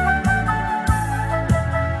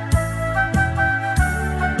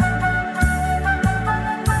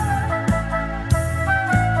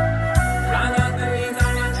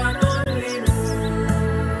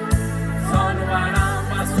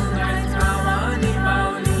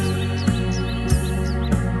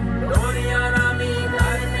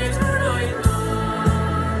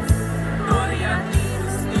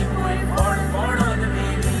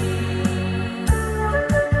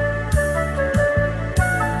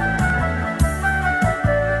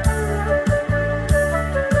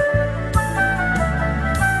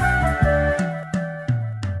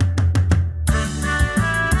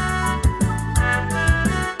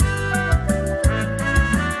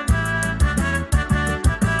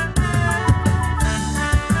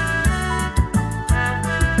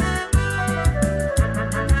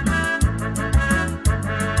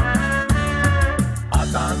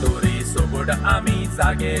आमी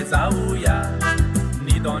जागे जाऊया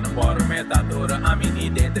न्हिदोन बोरमेतातोर आमी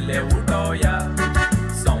न्हिदेंतले उठोया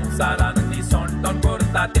संवसारान निसंटन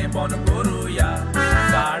करता तें बंद करुया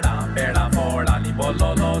झाडां पेडां फळांनी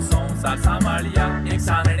बोल्लोलो संवसार सांबाळया एक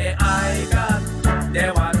सांगणे आयकात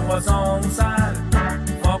देवान हो संवसार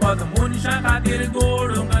फकत मनशां खातीर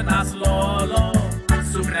घडोवंक नासलोलो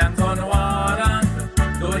सुकण्यांक जनवारांक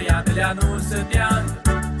दर्यांतल्या नुस्त्यांक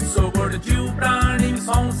सोबड जीव प्राणींक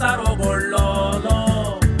संवसार हो घडलोलो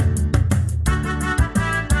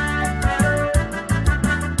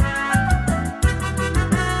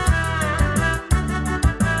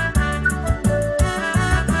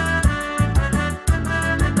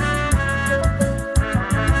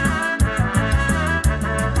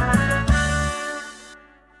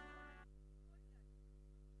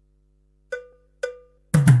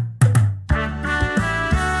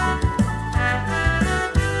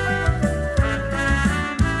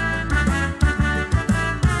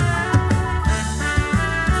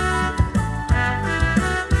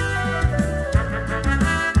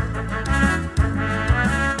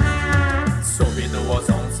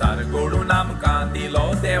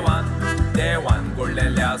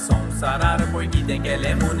ह्या संवसारार पळय कितें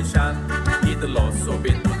केलें मनशान कितलो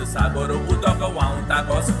सोबीत दूदसागर उदक व्हांवता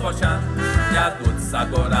घसघशान ह्या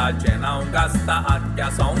दूदसागराचें नांव गाजता आख्या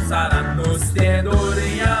संवसारान नुस्तें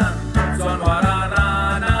दर्यान जनवरां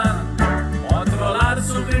रानान अंत्रोलार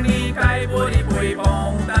सुकणीं काय बरी पळय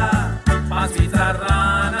भोंवता पांसीचार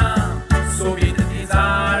रानां सोबीत तीं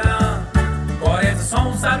झाडां बरेंच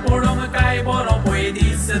संवसार पळोवंक काय बरो पळय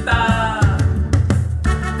दिसता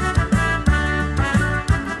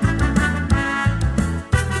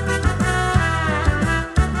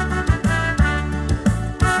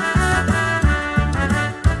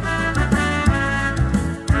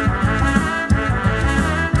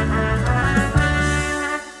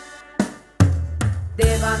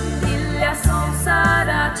देवान दिल्ल्या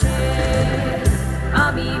संवसाराचेर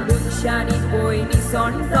आमी मनशांनी पयलीं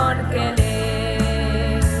सोंटोन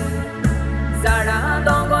केलें झाडां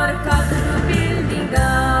दोंगर कातर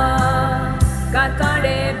बिल्डिंगां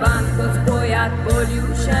कारखाने बांदूच पळयात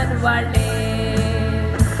पोल्युशन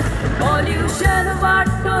वाडलें पोल्युशन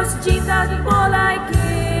वाडटोच चिंतात भलायकी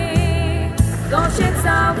तशेंच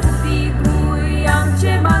उदीकूय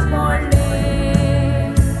आमचें माग पडलें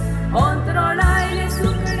अंतराळायले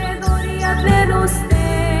सुकणे दर्यांतले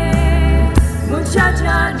नुस्तें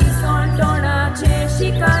मनशाच्या निसंतोणाचे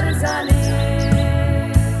शिकार जाले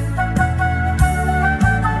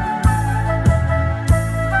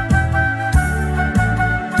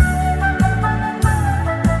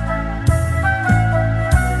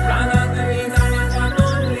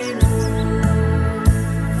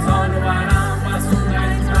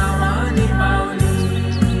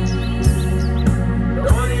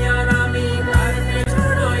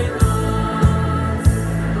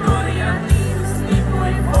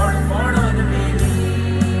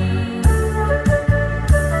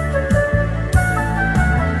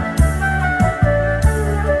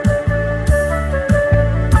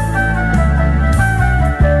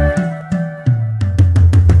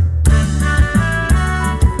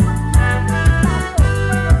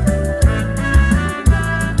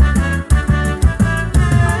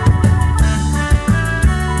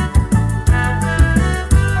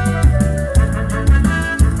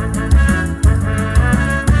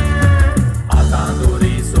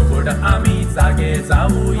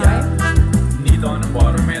जाऊया निदोन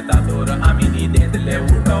बोरमेता तर आमी न्हिदेंतले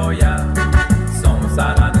उठोया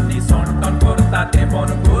संवसारान निसंतोन करता तें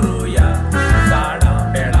बंद करुया झाडां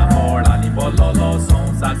पेडां मोडांनी बोल्लोलो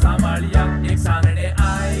संवसार सांबाळया एक सांगणें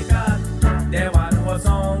आयकात देवान हो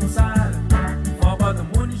संवसार फकत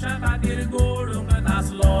मनशां खातीर घडोवंक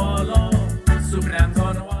नासलोलो सुकण्यांक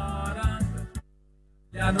जनवरांक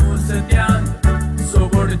नुस्त्यांक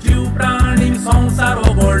सगळ जीव प्राणी संवसार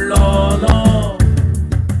उगडलोलो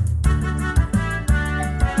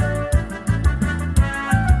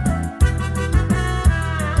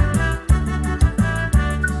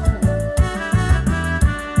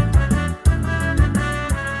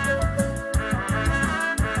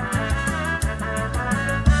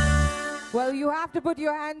Well, you have to put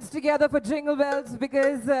your hands together for Jingle Bells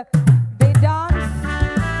because they dance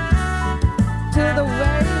till the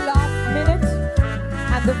very last minute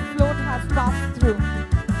and the float has passed through.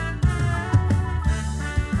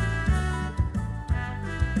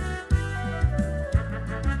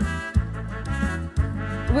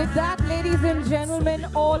 With that, ladies and gentlemen,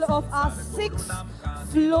 all of our 6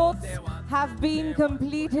 floats have been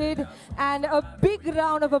completed, and a big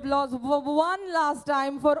round of applause one last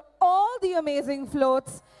time for all the amazing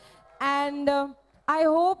floats. And I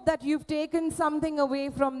hope that you've taken something away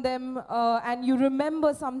from them and you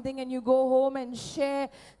remember something and you go home and share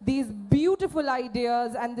these beautiful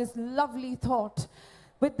ideas and this lovely thought.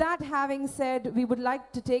 With that having said, we would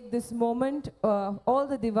like to take this moment, all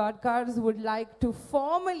the Diwadkars would like to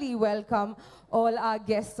formally welcome all our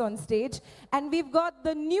guests on stage. And we've got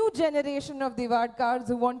the new generation of Diwadkars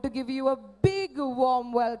who want to give you a big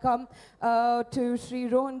warm welcome to Shri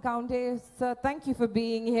Rohan Kaunte. Sir, thank you for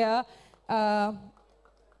being here.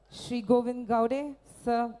 Shri Govind Gaude,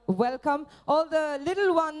 sir, welcome. All the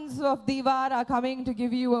little ones of Diwar are coming to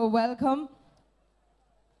give you a welcome.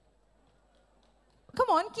 Come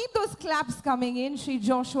on, keep those claps coming in. Shri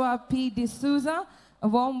Joshua P. D'Souza, a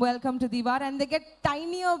warm welcome to Diwar. And they get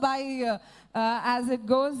tinier by as it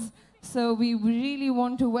goes. So we really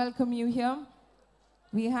want to welcome you here.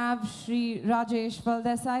 We have Shri Rajesh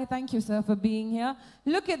Valdesai. Thank you, sir, for being here.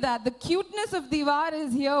 Look at that. The cuteness of Diwar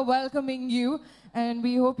is here welcoming you. And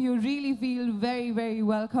we hope you really feel very, very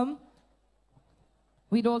welcome.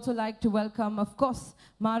 We'd also like to welcome, of course,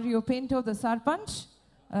 Mario Pinto, the Sarpanch.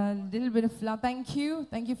 A little bit of love. Thank you.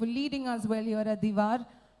 Thank you for leading us well here at Diwar.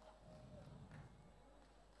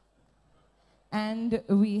 And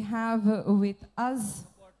we have with us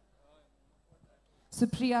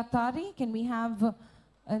Supriya Tari. Can we have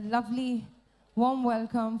a lovely warm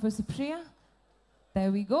welcome for Supriya? There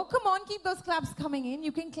we go. Come on, keep those claps coming in.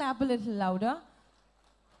 You can clap a little louder.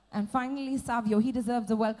 And finally, Savio. He deserves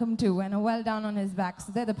a welcome too and a well done on his back.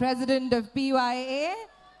 So they're the president of PYA.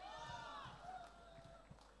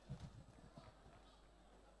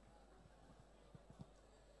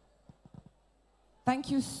 Thank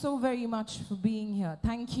you so very much for being here.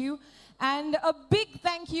 Thank you. And a big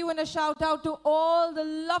thank you and a shout out to all the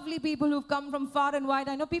lovely people who've come from far and wide.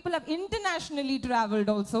 I know people have internationally traveled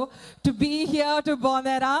also to be here to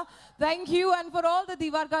Bonderam. Thank you. And for all the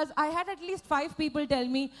Diwarkars, I had at least 5 people tell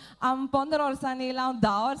me, 15 orsa nela, 10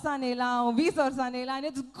 orsa nela, 20 orsa nela, and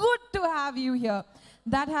it's good to have you here.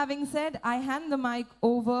 That having said, I hand the mic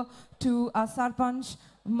over to our Sarpanch,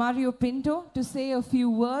 Mario Pinto, to say a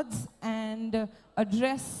few words and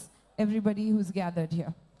address everybody who's gathered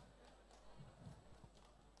here.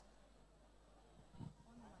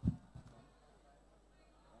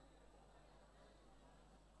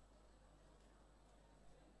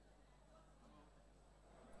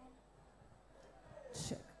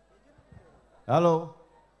 Hello.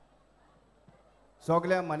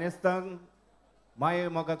 सगळ्या मनेस्तांक माये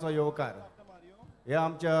मोगाचो येवकार. हे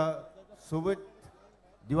आमच्या सोबत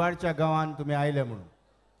दिवारच्या गांवांत तुमी आयले म्हणून.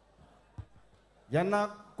 जेन्ना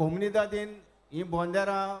कोमुनिदादीन ही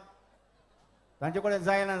बोंदेरां तांचे कडेन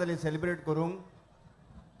जायना जाली सेलिब्रेट करूंक,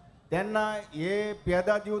 तेन्ना हे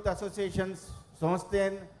पेदाद यूथ असोसिएशन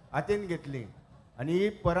संस्थेन हातीन घेतली आनी ही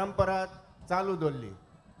परंपरा चालू दवरली.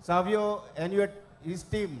 सावियो एन्युएट हिज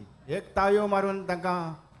टीम एक ताळयो मारून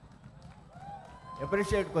तांकां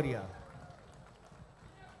एप्रिशिएट करया.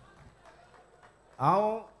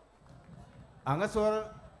 हांव हांगासर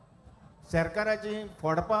सरकाराची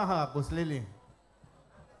फोडपां आहा बसलेलीं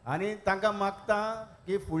आनी तांकां मागता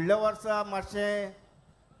की फुडल्या वर्सा मातशें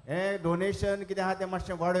हें डोनेशन कितें आहा तें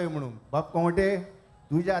मातशें वाडय म्हणून. बाब कोंवटे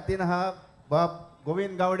तुज्या हातीन आहा. बाब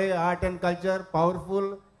Govind Gawde art and culture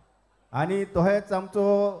powerful आनी तोहेच आमचो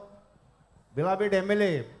बिलाबीड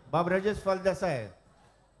MLA बाब राजेश फलदेसाय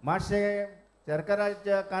मातशें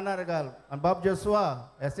सरकाराच्या कानार घाल आनी बाब जसवा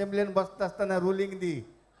एसेंब्लीन बसता आसतना रुलींग दी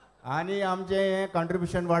आनी आमचें हें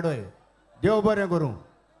कॉन्ट्रिब्युशन वाडय. देव बरें करूं.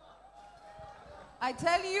 I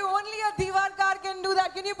tell you, only a Diwarkar can do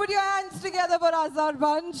that. Can you put your hands together for our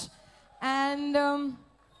Sarpanch? And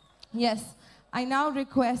yes, I now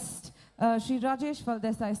request Shri Rajesh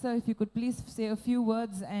Faldesai, sir, if you could please say a few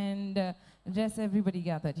words and address everybody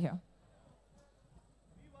gathered here.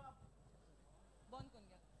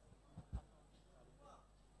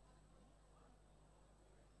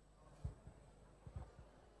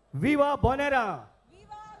 Viva Bonderam!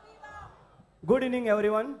 Good evening,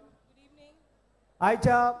 everyone.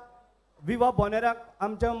 आयच्या विवा बोनेराक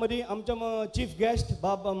आमच्या मदीं आमचो chief guest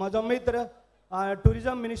बाब म्हाजो मित्र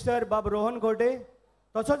tourism minister बाब रोहन खोटे,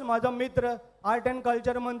 तसोच म्हाजो मित्र आर्ट एंड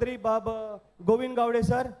कल्चर मंत्री बाब गोविंद गावडे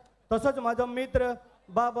सर, तसोच म्हाजो मित्र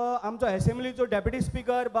बाब आमचो असेंब्लीचो डेप्युटी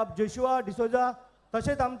स्पीकर बाब जोशुआ डिसोजा,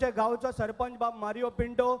 तशेंच आमचे गांवचो सरपंच बाब मारियो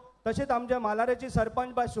पिंटो, तशेंच आमचे मालारेची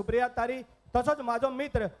सरपंच बाब सुप्रिया तारी, तसोच म्हाजो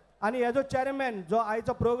मित्र आनी हेजो चेअरमॅन जो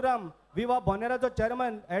आयचो प्रोग्राम विवा बोनेराचो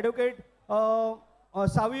चेअरमॅन एडवोकेट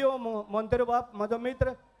सावियो मोंतेरो बाब म्हाजो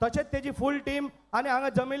मित्र, तशेंच तेजी फूल टीम आनी हांगा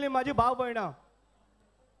जमिल्ली म्हाजी भाव भयणां.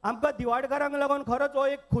 आमकां दिवाडकारांक लागून खरोच हो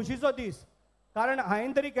एक खुशीचो दीस. कारण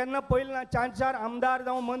हांवें तरी केन्ना पयलें ना 4 आमदार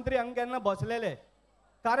जावं मंत्री हांगा केन्ना बसलेले.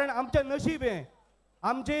 कारण आमचें नशीब हें.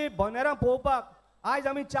 आमची बोनेरां पळोवपाक आयज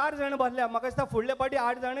आमी 4 जाण बसल्या. म्हाका दिसता फुडले फावटी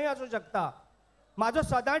 8 जाणूय आसूं शकता. म्हाजो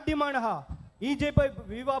सदांच डिमांड आहा, ही जे पळय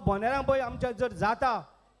विवा बोनेरां पळय आमच्या जर जाता,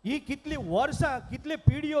 ही कितली वर्सां कितले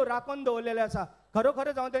पिढयो राखून दवरलेले आसा.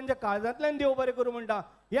 खरोखरच हांव तेंच्या काळजांतल्यान देव बरें करूं म्हणटा.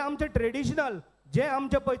 हे आमचें ट्रेडिशनल जें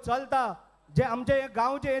आमचें पळय चलता, जे आमचे हे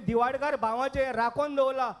गांवचे दिवाडकार भावाचे राखून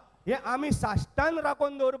दवरला, हे आमी साश्टान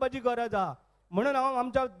राखून दवरपाची गरज आहा. म्हणून हांव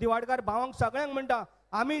आमच्या दिवाडकार भावांक सगळ्यांक म्हणटा,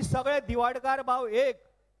 आमी सगळे दिवाडकार भाव एक.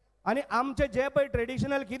 आनी आमचें जें पळय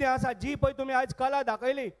ट्रेडिशनल कितें आसा, जी पळय तुमी आयज कला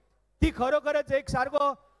दाखयली, ती खरोखरच एक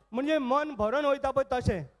सारको म्हणजे मन भरून वयता पळय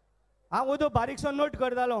तशें. हांव उदो बारीकसो नोट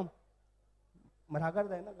करतालो. रागार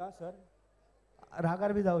जायना का सर?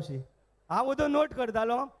 रागार बी जावशी. हांव उदो नोट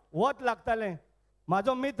करतालो, वत लागतालें.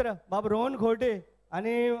 म्हाजो मित्र बाब रोहन खोटे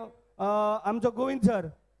आनी आमचो गोविंद सर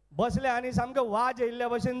बसले आनी सामके वाज येयल्ल्या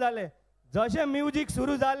भशेन जाले. जशें म्युजीक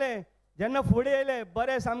सुरू जालें, जेन्ना फुडें येयले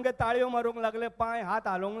बरे सामके ताळयो मारूंक लागले, पांय हात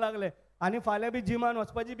हालोवंक लागले. आनी फाल्यां बी जिमान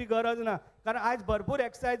वचपाची बी गरज ना, कारण आयज भरपूर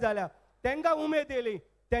एक्सरसायज जाल्या. तांकां उमेद येयली.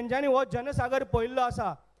 तेंच्यांनी हो जनसागर पळयल्लो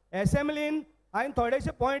आसा. एसेंब्लीन हांवें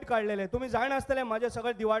थोडेशे पॉयंट काडलेले. तुमी जाण आसतले म्हाजे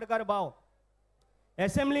सगळे दिवाडकार भाव,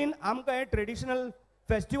 एसेंब्लीन आमकां हे ट्रेडिशनल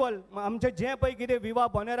फेस्टिवल आमचे जे पळय कितें विवा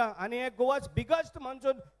बोनेरा आनी हे गोवाज बिगस्ट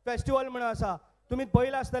मॉन्सून फेस्टिवल म्हणून आसा तुमी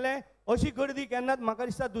पळयलां आसतलें अशी गर्दी केन्नाच म्हाका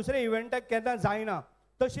दिसता दुसऱ्या इव्हेंटाक केन्ना जायना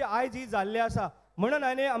तशी आयज ही जाल्ली आसा म्हणून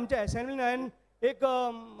हांवें आमच्या एसेंब्लीन हांवें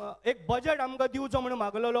एक बजेट आमकां दिवचो म्हणून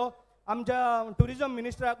मागलेलो आमच्या टुरिजम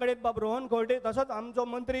मिनिस्टरा कडेन बाब रोहन खंवटे तसोच आमचो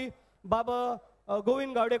मंत्री बाब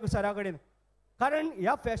गोविंद गावडे सरा कडेन कारण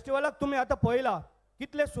ह्या फेस्टिवलाक तुमी आतां पळयलां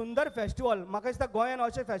कितले सुंदर फेस्टिवल म्हाका दिसता गोंयान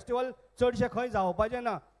अशें फेस्टिवल चडशे खंय जावपाचें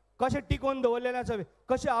ना कशें टिकोवन दवरलेलें आसा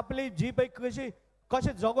कशें आपली जी पळय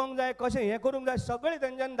कशें जगोंक जाय कशें हें करूंक जाय सगळें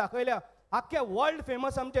तेंच्यांनी दाखयल्या आख्ख्या वर्ल्ड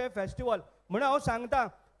फेमस आमचें हें फेस्टिवल म्हणून हांव सांगता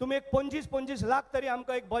तुमी एक 25-25 लाख तरी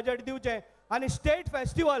आमकां एक बजेट दिवचें आनी स्टेट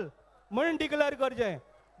फेस्टिवल म्हणून डिक्लेअर करचें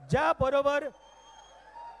ज्या बरोबर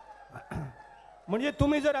म्हणजे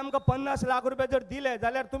तुमी जर आमकां 50 लाख रुपया जर दिले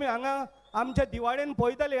जाल्यार तुमी हांगा आमच्या दिवाळेन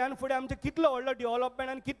पळयतले ह्यान फुडें आमचें कितलो व्हडलो डेव्हलपमेंट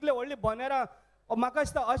आनी कितले व्हडली बोनेरां म्हाका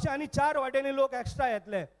दिसता अशें आनी 4 वाटेनी लोक एक्स्ट्रा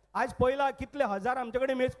येतले आज पयला कितले हजार आमचे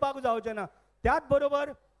कडेन मेजपाक जावचे ना त्याच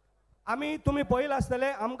बरोबर आमी तुमी पळयलां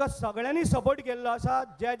आसतलें आमकां सगळ्यांनी सपोर्ट केल्लो आसा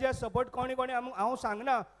जे सपोर्ट कोणी हांव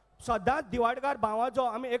सांगना सदांच दिवाडकार भावाचो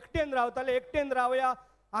आमी एकटेन रावताले एकटेन रावया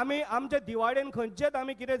आमी आमच्या दिवाडेन खंयचेच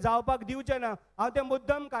आमी कितें जावपाक दिवचें ना हांव तें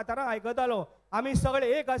मुद्दम कातारां आयकतालो आमी सगळे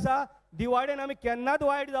एक आसा दिवाडेन आमी केन्नाच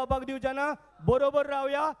वायट जावपाक दिवचें ना बरोबर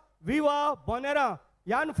रावया विवा बोनेरा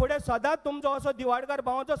ह्यान फुडें सदांच तुमचो असो दिवाडकार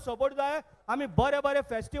भावाचो सपोर्ट जाय आमी बरे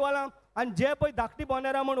फेस्टिवलां आनी जे पळय धाकटी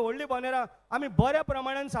बोनेरां म्हण व्हडली बोनेरां आमी बऱ्या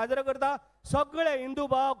प्रमाणान साजरो करता सगळे हिंदू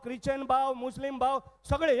भाव क्रिश्चन भाव मुस्लीम भाव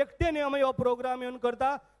सगळे एकटेन आमी हो प्रोग्राम येवन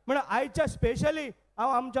करता म्हणून आयच्या स्पेशली हांव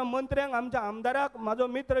आमच्या मंत्र्यांक आमच्या आमदाराक म्हाजो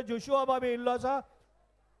मित्र जोशुआ बाब येयल्लो आसा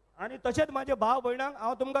आनी तशेंच म्हाजे भाव भयणांक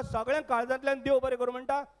हांव तुमकां सगळ्यांक काळजांतल्यान देव बरें करूं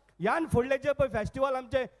म्हणटा ह्यान फुडले जे पळय फेस्टिवल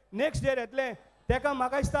आमचे नेक्स्ट इयर येतले तेका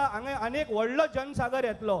म्हाका दिसता हांगा आनी एक व्हडलो जनसागर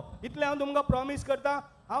येतलो इतलें हांव तुमकां प्रॉमीस करता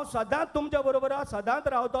हांव सदांच तुमच्या बरोबर सदांच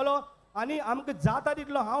रावतलो आनी आमकां जाता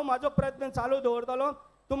तितलो हांव म्हाजो प्रयत्न चालू दवरतलो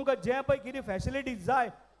तुमकां जे पळय कितें फॅसिलिटीज जाय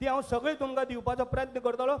ती हांव सगळी तुमकां दिवपाचो प्रयत्न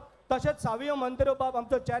करतलो तशेंच सावियो मंत्रो बाब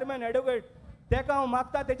आमचो चेअरमॅन एडवोकेट तेका हांव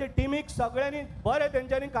मागता तेचे टिमीक सगळ्यांनी बरे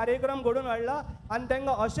तेंच्यांनी कार्यक्रम घडोवन हाडला आनी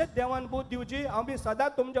तांकां अशेंच देवानभूत दिवची हांव बी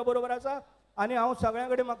सदांच तुमच्या बरोबर आसा आनी हांव सगळ्यां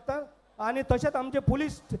कडेन मागता आनी तशेंच आमचे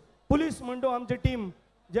पुलीस म्हणटो आमची टीम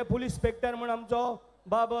जे पुलीस इंस्पेक्टर म्हण आमचो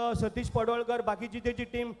बाब सतीश पडवळकर बाकीची तेजी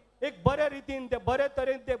टीम एक बऱ्या रितीन ते बरे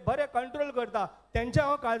तरेन ते बरे कंट्रोल करता तेंचे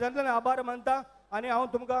हांव काळजांतल्यान आभार मानता आनी हांव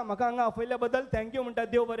तुमकां म्हाका हांगा आपयल्या बद्दल थँक्यू म्हणटा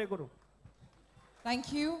देव बरें करूं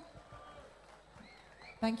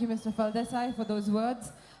Thank you, Mr. Faldesai, for those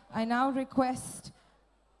words. I now request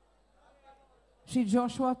Shri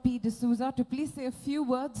Joshua P. D'Souza to please say a few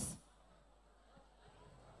words.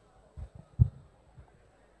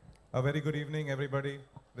 A very good evening, everybody.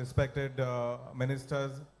 Respected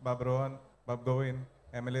ministers, Bab Rohan, Bab Govind,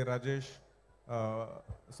 MLA Rajesh,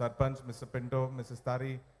 Sarpanch, Mr. Pinto, Mrs.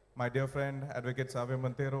 Tari, my dear friend, Advocate Savio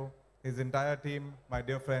Montero, his entire team, my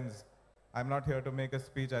dear friends. I'm not here to make a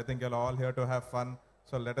speech. I think you're all here to have fun.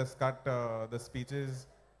 So let us cut the speeches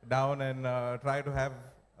down and try to have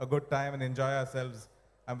a good time and enjoy ourselves.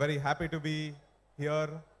 I'm very happy to be here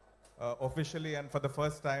officially and for the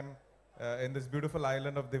first time in this beautiful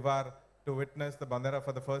island of Diwar to witness the Bandera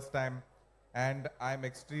for the first time. And I'm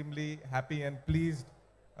extremely happy and pleased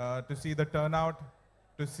to see the turnout,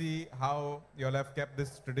 to see how you all have kept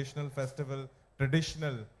this traditional festival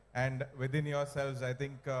traditional and within yourselves. I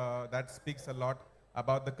think that speaks a lot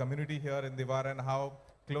about the community here in Diwar and how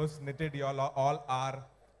close-knitted you all are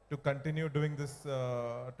to continue doing this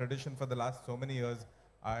tradition for the last so many years.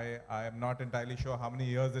 I am not entirely sure how many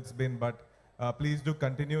years it's been, but please do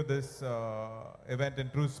continue this event in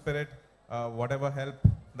true spirit. Whatever help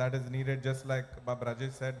that is needed, just like Bab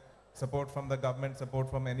Rajesh said, support from the government, support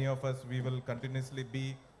from any of us, we will continuously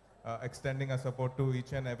be extending our support to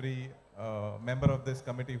each and every member of this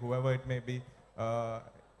committee, whoever it may be.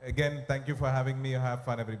 Again, thank you for having me. Have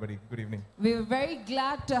fun, everybody. Good evening. We're very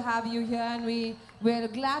glad to have you here, and we're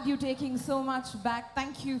glad you're taking so much back.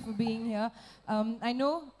 Thank you for being here. I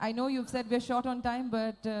know you've said we're short on time,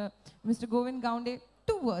 but Mr. Govind Gaunde,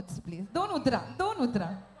 2 words, please. Don't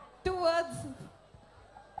utra. 2 words.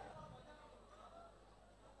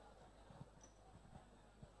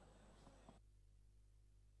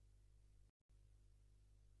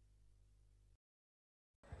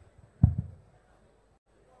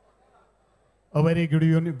 A very good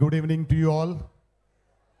evening to you all.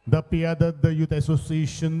 The Piadat, the Youth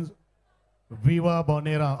Association, Viva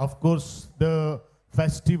Bonera, of course, the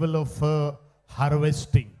festival of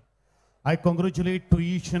harvesting. I congratulate to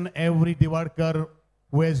each and every Diwadkar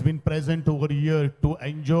who has been present over here to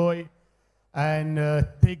enjoy and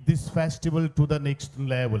take this festival to the next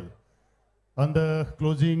level. On the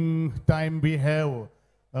closing time, we have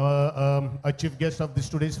a chief guest of this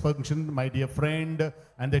today's function, my dear friend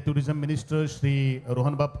and the tourism minister, Sri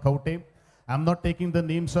Rohanbab Kaute. I'm not taking the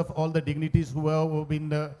names of all the dignitaries who have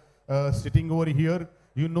been sitting over here.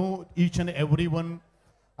 You know each and every one.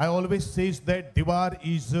 I always say that Diwar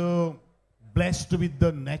is blessed with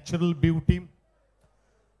the natural beauty.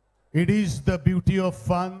 It is the beauty of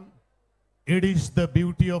fun. It is the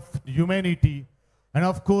beauty of humanity. And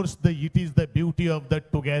of course, it is the beauty of the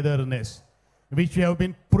togetherness, which we have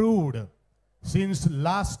been proved since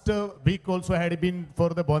last week also had been for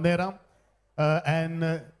the Bonderam.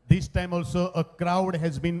 And this time also a crowd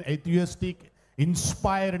has been enthusiastic,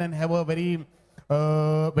 inspired, and have a very,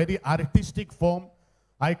 very artistic form.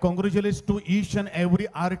 I congratulate to each and every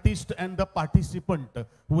artist and the participant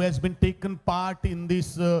who has been taken part in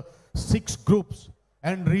these 6 groups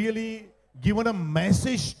and really given a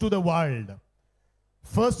message to the world.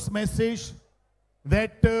 First message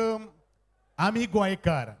that आमी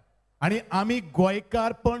गोंयकार आणि आमी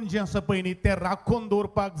गोंयकार पण जे आसा पळय न्ही ते राखून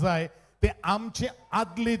दवरपाक जाय ते आमचे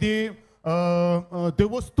आदले ते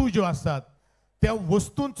वस्तू ज्यो आसात त्या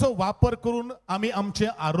वस्तूंचो वापर करून आमी आमचे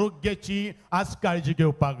आरोग्याची आज काळजी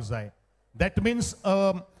घेवपाक जाय. दॅट मिन्स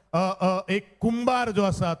एक कुंभार जो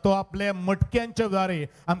आसा तो आपल्या मटक्यांच्या द्वारे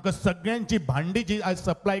आमकां सगळ्यांची भांडी जी आज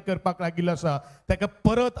सप्लाय करपाक लागिल्लो आसा ताका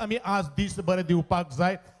परत आमी आज दीस बरे दिवपाक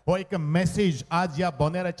जाय. हो एक मेसेज आज ह्या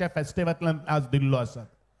बोनेराच्या फेस्टिवलांतल्यान आज दिल्लो आसा.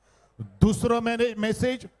 दुसरो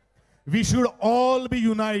message, we should all B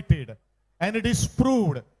United and it is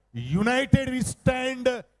proved, United we stand,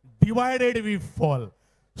 divided we fall.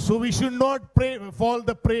 So we should not fall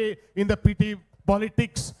the prey in the petty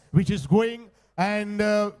politics which is going, and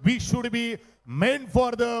we should main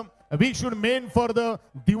for the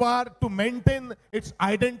Diwar to maintain its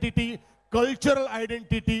identity, cultural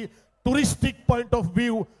identity, touristic point of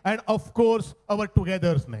view, and of course our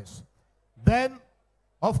togetherness. Then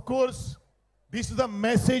of course this is the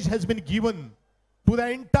message has been given to the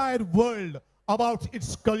entire world about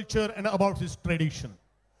its culture and about its tradition.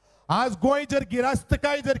 आज गोंय जर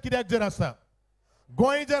गिरास्तकाय जर कित्याक जर आसा,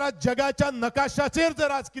 गोंय जर आज जगाच्या नकाशाचेर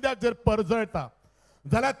जर आज कित्याक जर परजळटा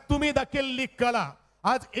जाल्यार तुमी दाखयल्ली कला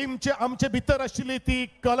आज आमचे भितर आशिल्ली ती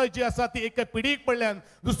कला जी आसा ती एका पिढीक कडल्यान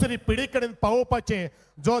दुसरी पिढी कडेन पावोवपाचें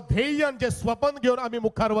जो ध्येय आनी जे स्वप्न घेवन आमी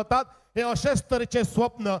मुखार वतात हे अशेच तरेचे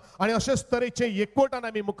स्वप्न आनी अशेच तरेचे एकवटान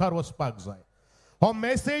आमी मुखार वचपाक जाय. हो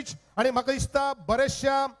मेसेज आनी म्हाका दिसता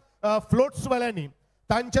बरेचशा फ्लोट्सवाल्यांनी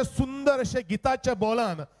तांच्या सुंदर अशे गिताच्या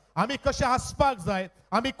बोलान आमी कशे आसपाक जाय,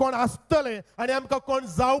 आमी कोण आसतले आनी आमकां कोण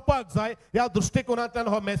जावपाक जाय ह्या दृश्टिकोनांतल्यान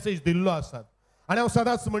हो मेसेज दिल्लो आसा. आनी हांव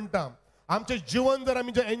सदांच म्हणटा आमचें जीवन जर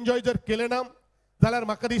आमी एन्जॉय जर केलें ना जाल्यार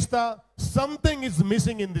म्हाका दिसता something is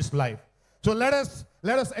missing in these life. So let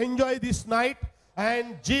us enjoy these night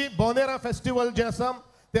and ji Bonera festival जे आसा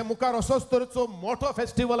ते मुखार असोच तरेचो मोठो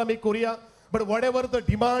फेस्टिवल आमी करुया. But whatever the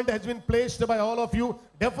demand has been placed by all of you,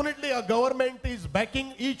 definitely our government is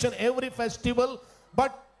backing each and every festival.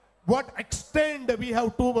 But what extent we have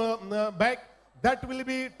to back, that will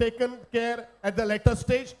be taken care at the later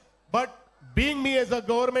stage. But being me as a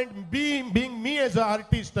government, being me as an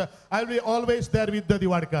artist, I will be always there with the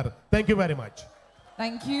Diwakar. Thank you very much.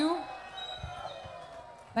 Thank you.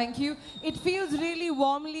 Thank you. It feels really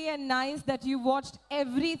warmly and nice that you watched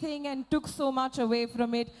everything and took so much away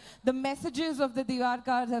from it. The messages of the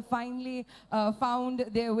Diwakars have finally found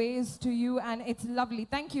their ways to you, and it's lovely.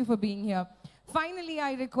 Thank you for being here. Finally,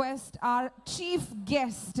 I request our chief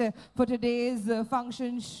guest for today's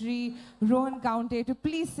function, Shri Rohan Kaunte, to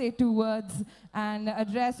please say 2 words and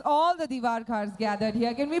address all the Diwakars gathered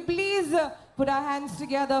here. Can we please put our hands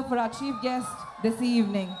together for our chief guest this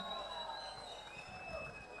evening?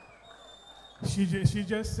 She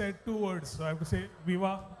just said 2 words, so I have to say,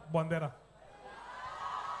 Viva Bonderam.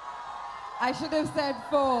 I should have said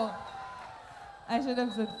 4. I should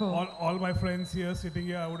have said 4. All my friends here, sitting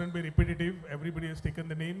here, I wouldn't be repetitive. Everybody has taken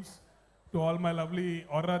the names. To all my lovely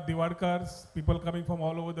Aura Diwakars, people coming from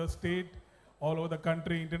all over the state, all over the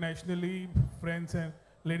country, internationally, friends and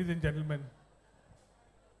ladies and gentlemen.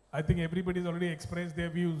 I think everybody's already expressed their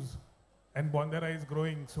views, and Bondera is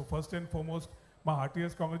growing. So first and foremost, my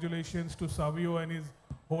heartiest congratulations to Savio and his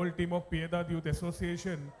whole team of Piedad Youth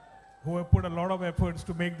Association, who have put a lot of efforts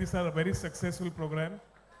to make this a very successful program.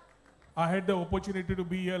 I had the opportunity to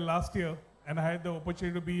be here last year, and I had the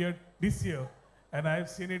opportunity to be here this year, and I have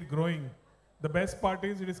seen it growing. The best part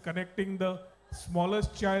is it is connecting the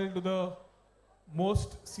smallest child to the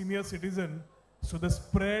most senior citizen. So the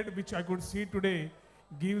spread which I could see today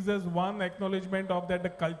gives us one acknowledgement of that the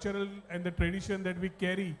cultural and the tradition that we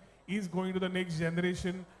carry is going to the next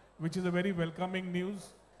generation, which is a very welcoming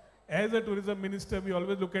news. As a tourism minister, we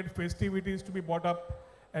always look at festivities to be brought up,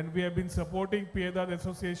 and we have been supporting Piedad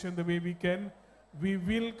Association the way we can. We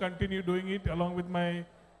will continue doing it along with my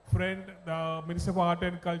friend, the Minister for Art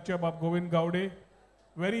and Culture, Bab Govind Gaude.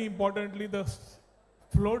 Very importantly, the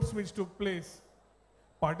floats which took place,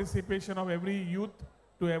 participation of every youth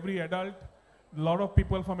to every adult, a lot of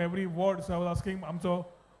people from every ward. So I was asking amcho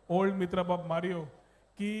old Mitra Bab Mario,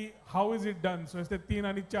 ki how is it done? So it's the 3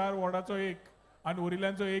 and 4 wardacho ek, and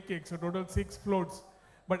Urilancho ek, so total 6 floats.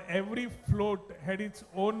 But every float had its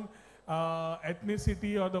own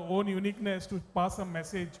ethnicity or the own uniqueness to pass a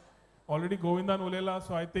message. Already Govindan Ulela,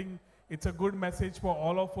 so I think it's a good message for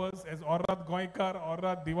all of us as Orrad Goikar,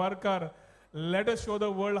 Orrad Diwarkar. Let us show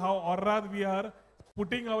the world how Orrad we are,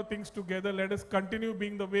 putting our things together. Let us continue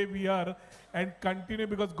being the way we are and continue,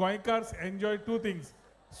 because Goikars enjoy 2 things.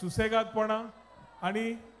 Susegatpana,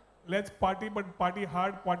 and let's party, but party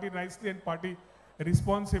hard, party nicely, and party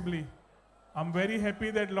responsibly. I'm very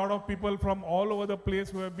happy that a lot of people from all over the place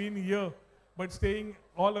who have been here, but staying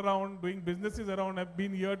all around, doing businesses around, have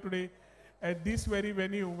been here today at this very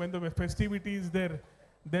venue when the festivity is there.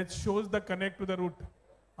 That shows the connect to the root.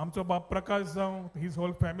 Amcho Bab Prakash Zau, his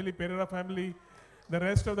whole family, Perera family, the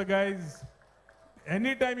rest of the guys.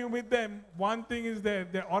 Anytime you meet them, one thing is there,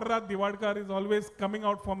 the Orrad Diwadkar is always coming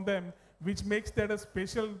out from them, which makes that a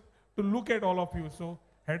special to look at all of you. So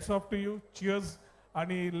hats off to you, cheers,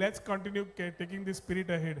 and let's continue taking this spirit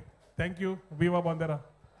ahead. Thank you, Viva Bonderam.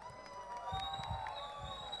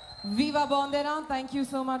 Viva Bonderam, thank you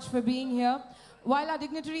so much for being here. While our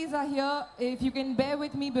dignitaries are here, if you can bear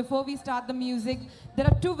with me before we start the music, there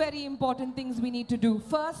are 2 very important things we need to do.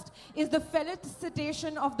 First is the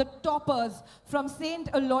felicitation of the toppers from St.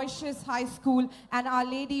 Aloysius High School and Our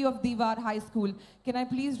Lady of Diwar High School. Can I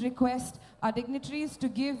please request our dignitaries to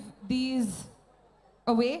give these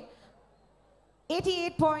away?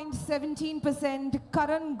 88.17%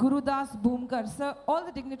 Karan Gurudas Bhumkar. Sir, all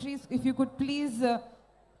the dignitaries, if you could please...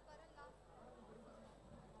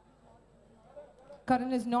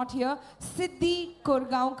 Karan is not here. Siddhi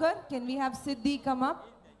Korgaonkar, can we have Siddhi come up?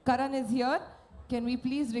 Karan is here. Can we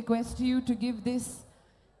please request you to give this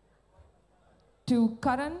to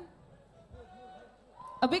Karan?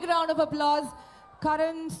 A big round of applause.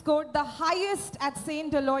 Karan scored the highest at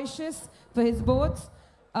St. Aloysius for his boards.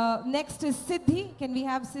 Next is Siddhi. Can we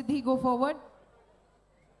have Siddhi go forward?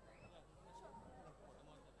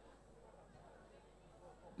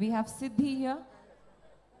 We have Siddhi here.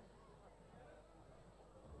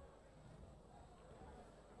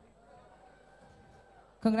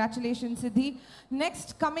 Congratulations, Siddhi.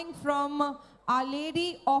 Next, coming from Our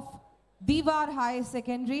Lady of Diwar High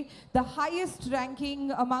Secondary, the highest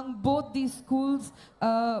ranking among both these schools.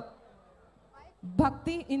 Bhakti,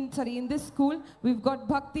 in this school, we've got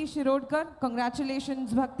Bhakti Shirodkar.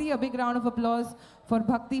 Congratulations, Bhakti. A big round of applause for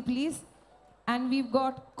Bhakti, please. And we've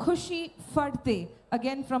got Khushi Farte,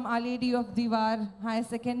 again from Our Lady of Diwar High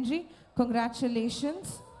Secondary.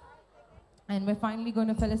 Congratulations. And we're finally going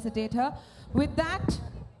to felicitate her. With that,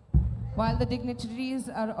 while the dignitaries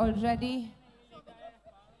are already...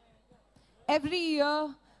 Every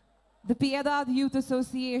year, the Piedad Youth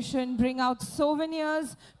Association bring out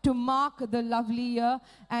souvenirs to mark the lovely year,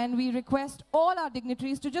 and we request all our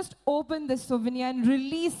dignitaries to just open this souvenir and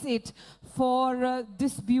release it for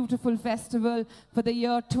this beautiful festival for the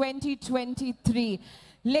year 2023.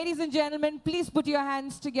 Ladies and gentlemen, please put your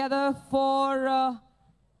hands together for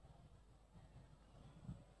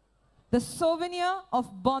the souvenir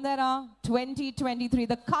of Bonderam 2023,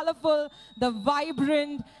 the colorful, the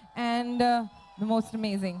vibrant, and the most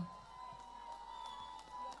amazing.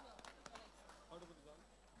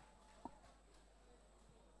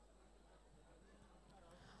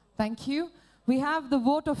 Thank you. We have the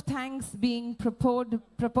vote of thanks being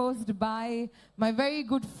proposed by my very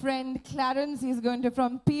good friend Clarence. He's going to,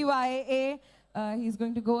 from PYA, he's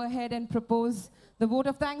going to go ahead and propose the vote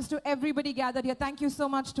of thanks to everybody gathered here. Thank you so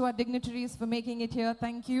much to our dignitaries for making it here.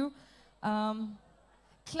 Thank you.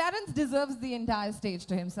 Clarence deserves the entire stage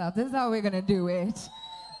to himself. This is how we're going to do it.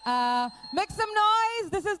 Make some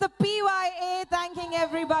noise. This is the PYA thanking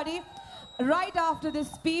everybody. Right after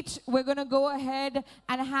this speech, we're going to go ahead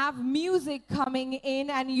and have music coming in,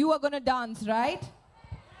 and you are going to dance, right?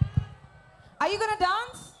 Are you going to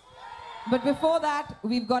dance? But before that,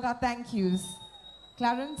 we've got our thank yous.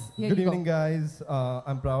 Clarence, here Good you go. evening, guys.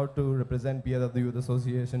 I'm proud to represent Piedad Youth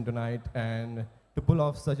Association tonight, and to pull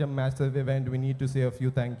off such a massive event, we need to say a few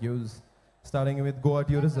thank yous. Starting with Goa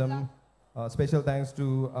Tourism, special thanks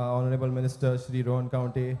to Honorable Minister Shri Rohan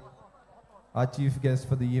County, our chief guest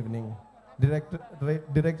for the evening.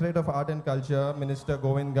 Directorate of Art and Culture, Minister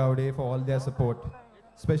Govind Gowde, for all their support.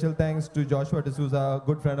 Special thanks to Joshua D'Souza, a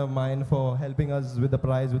good friend of mine, for helping us with the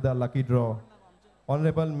prize with our lucky draw.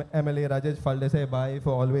 Honorable MLA Rajesh Faldesai Bhai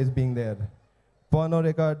for always being there. Porno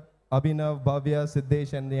Record, Abhinav, Bhavya,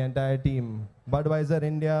 Siddesh and the entire team. Budweiser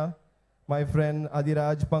India, my friend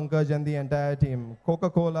Adiraj, Pankaj and the entire team.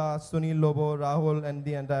 Coca-Cola, Sunil Lobo, Rahul and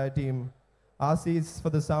the entire team. Asis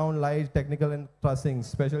for the sound, light, technical and trussing.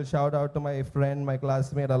 Special shout out to my friend, my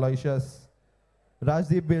classmate Aloysius.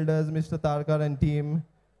 Rajdeep Builders, Mr. Tarkar and team.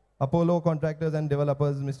 Apollo Contractors and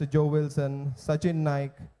Developers, Mr. Joe Wilson. Sachin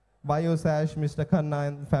Naik. Biosash, Mr. Khanna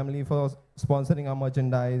and family for sponsoring our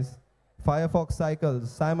merchandise. Firefox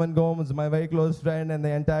Cycles, Simon Gomes, my very close friend and the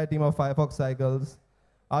entire team of Firefox Cycles.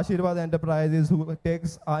 Ashirwad Enterprises, who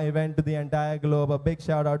takes our event to the entire globe. A big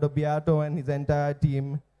shout out to Beato and his entire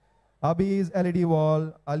team. Abhi's LED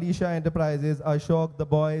Wall, Alicia Enterprises, Ashok, the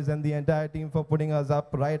boys and the entire team for putting us up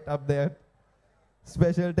right up there.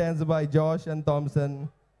 Special thanks by Josh and Thompson.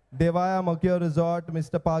 Devaya Mercure Resort,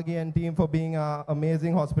 Mr. Pagi and team for being our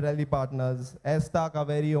amazing hospitality partners. Estak, our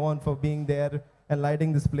very own, for being there and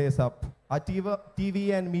lighting this place up. Our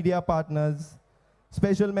TV and media partners.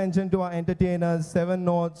 Special mention to our entertainers, Seven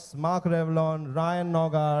Notes, Mark Revlon, Ryan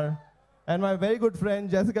Nogar, and my very good friend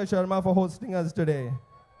Jessica Sharma for hosting us today.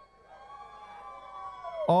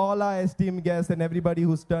 All our esteemed guests and everybody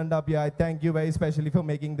who's turned up here, I thank you very specially for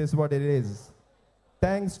making this what it is.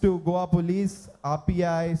 Thanks to Goa Police,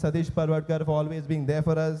 RPI, Sadish Parwadkar for always being there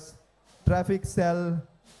for us. Traffic Cell,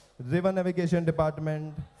 River Navigation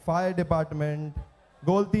Department, Fire Department,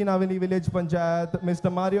 Golti Navili Village Panchayat,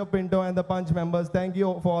 Mr. Mario Pinto and the Punch members, thank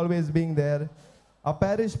you for always being there. Our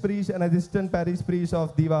parish priest and assistant parish priest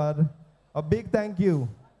of Diwar, a big thank you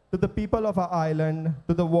to the people of our island,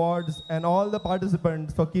 to the wards and all the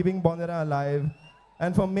participants for keeping Bonderam alive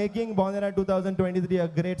and for making Bonderam 2023 a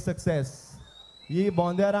great success. Ye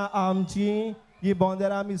Bonderam amchi, ye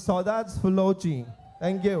Bonderam is Saudats Fulochi.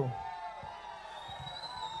 Thank you.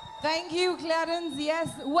 Thank you, Clarence. Yes,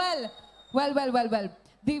 well.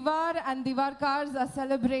 Diwar and Diwarkars are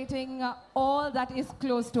celebrating all that is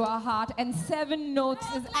close to our heart, and Seven Notes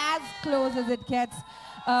is as close as it gets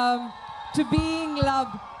to being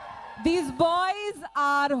loved. These boys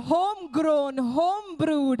are homegrown,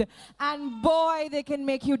 homebrewed, and boy, they can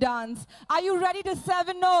make you dance. Are you ready to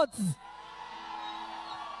Seven Notes?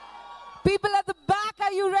 People at the back,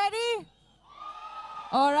 are you ready?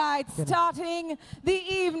 All right, starting the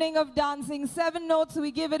evening of dancing. Seven Notes,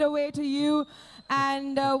 we give it away to you.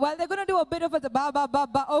 And well, they're going to do a bit of a ba ba ba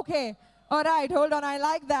ba. Okay, all right, hold on. I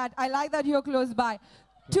like that. I like that you're close by.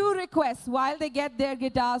 Two requests while they get their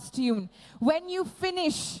guitars tuned. When you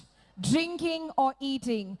finish drinking or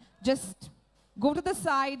eating, just go to the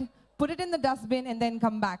side, put it in the dustbin, and then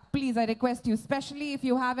come back. Please, I request you, especially if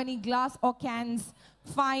you have any glass or cans,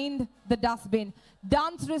 find the dustbin.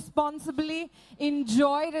 Dance responsibly,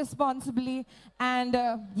 enjoy responsibly, and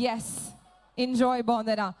yes, enjoy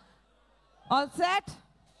Bonderam. All set?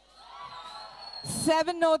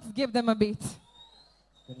 Seven Notes, give them a beat.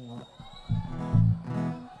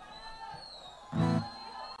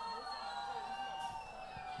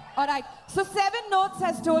 All right, so Seven Notes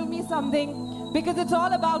has told me something because it's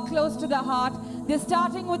all about close to the heart. They're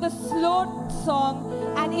starting with a slow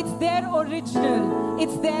song and it's their original.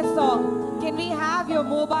 It's their song. Can we have your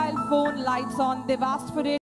mobile phone lights on? They've asked for it.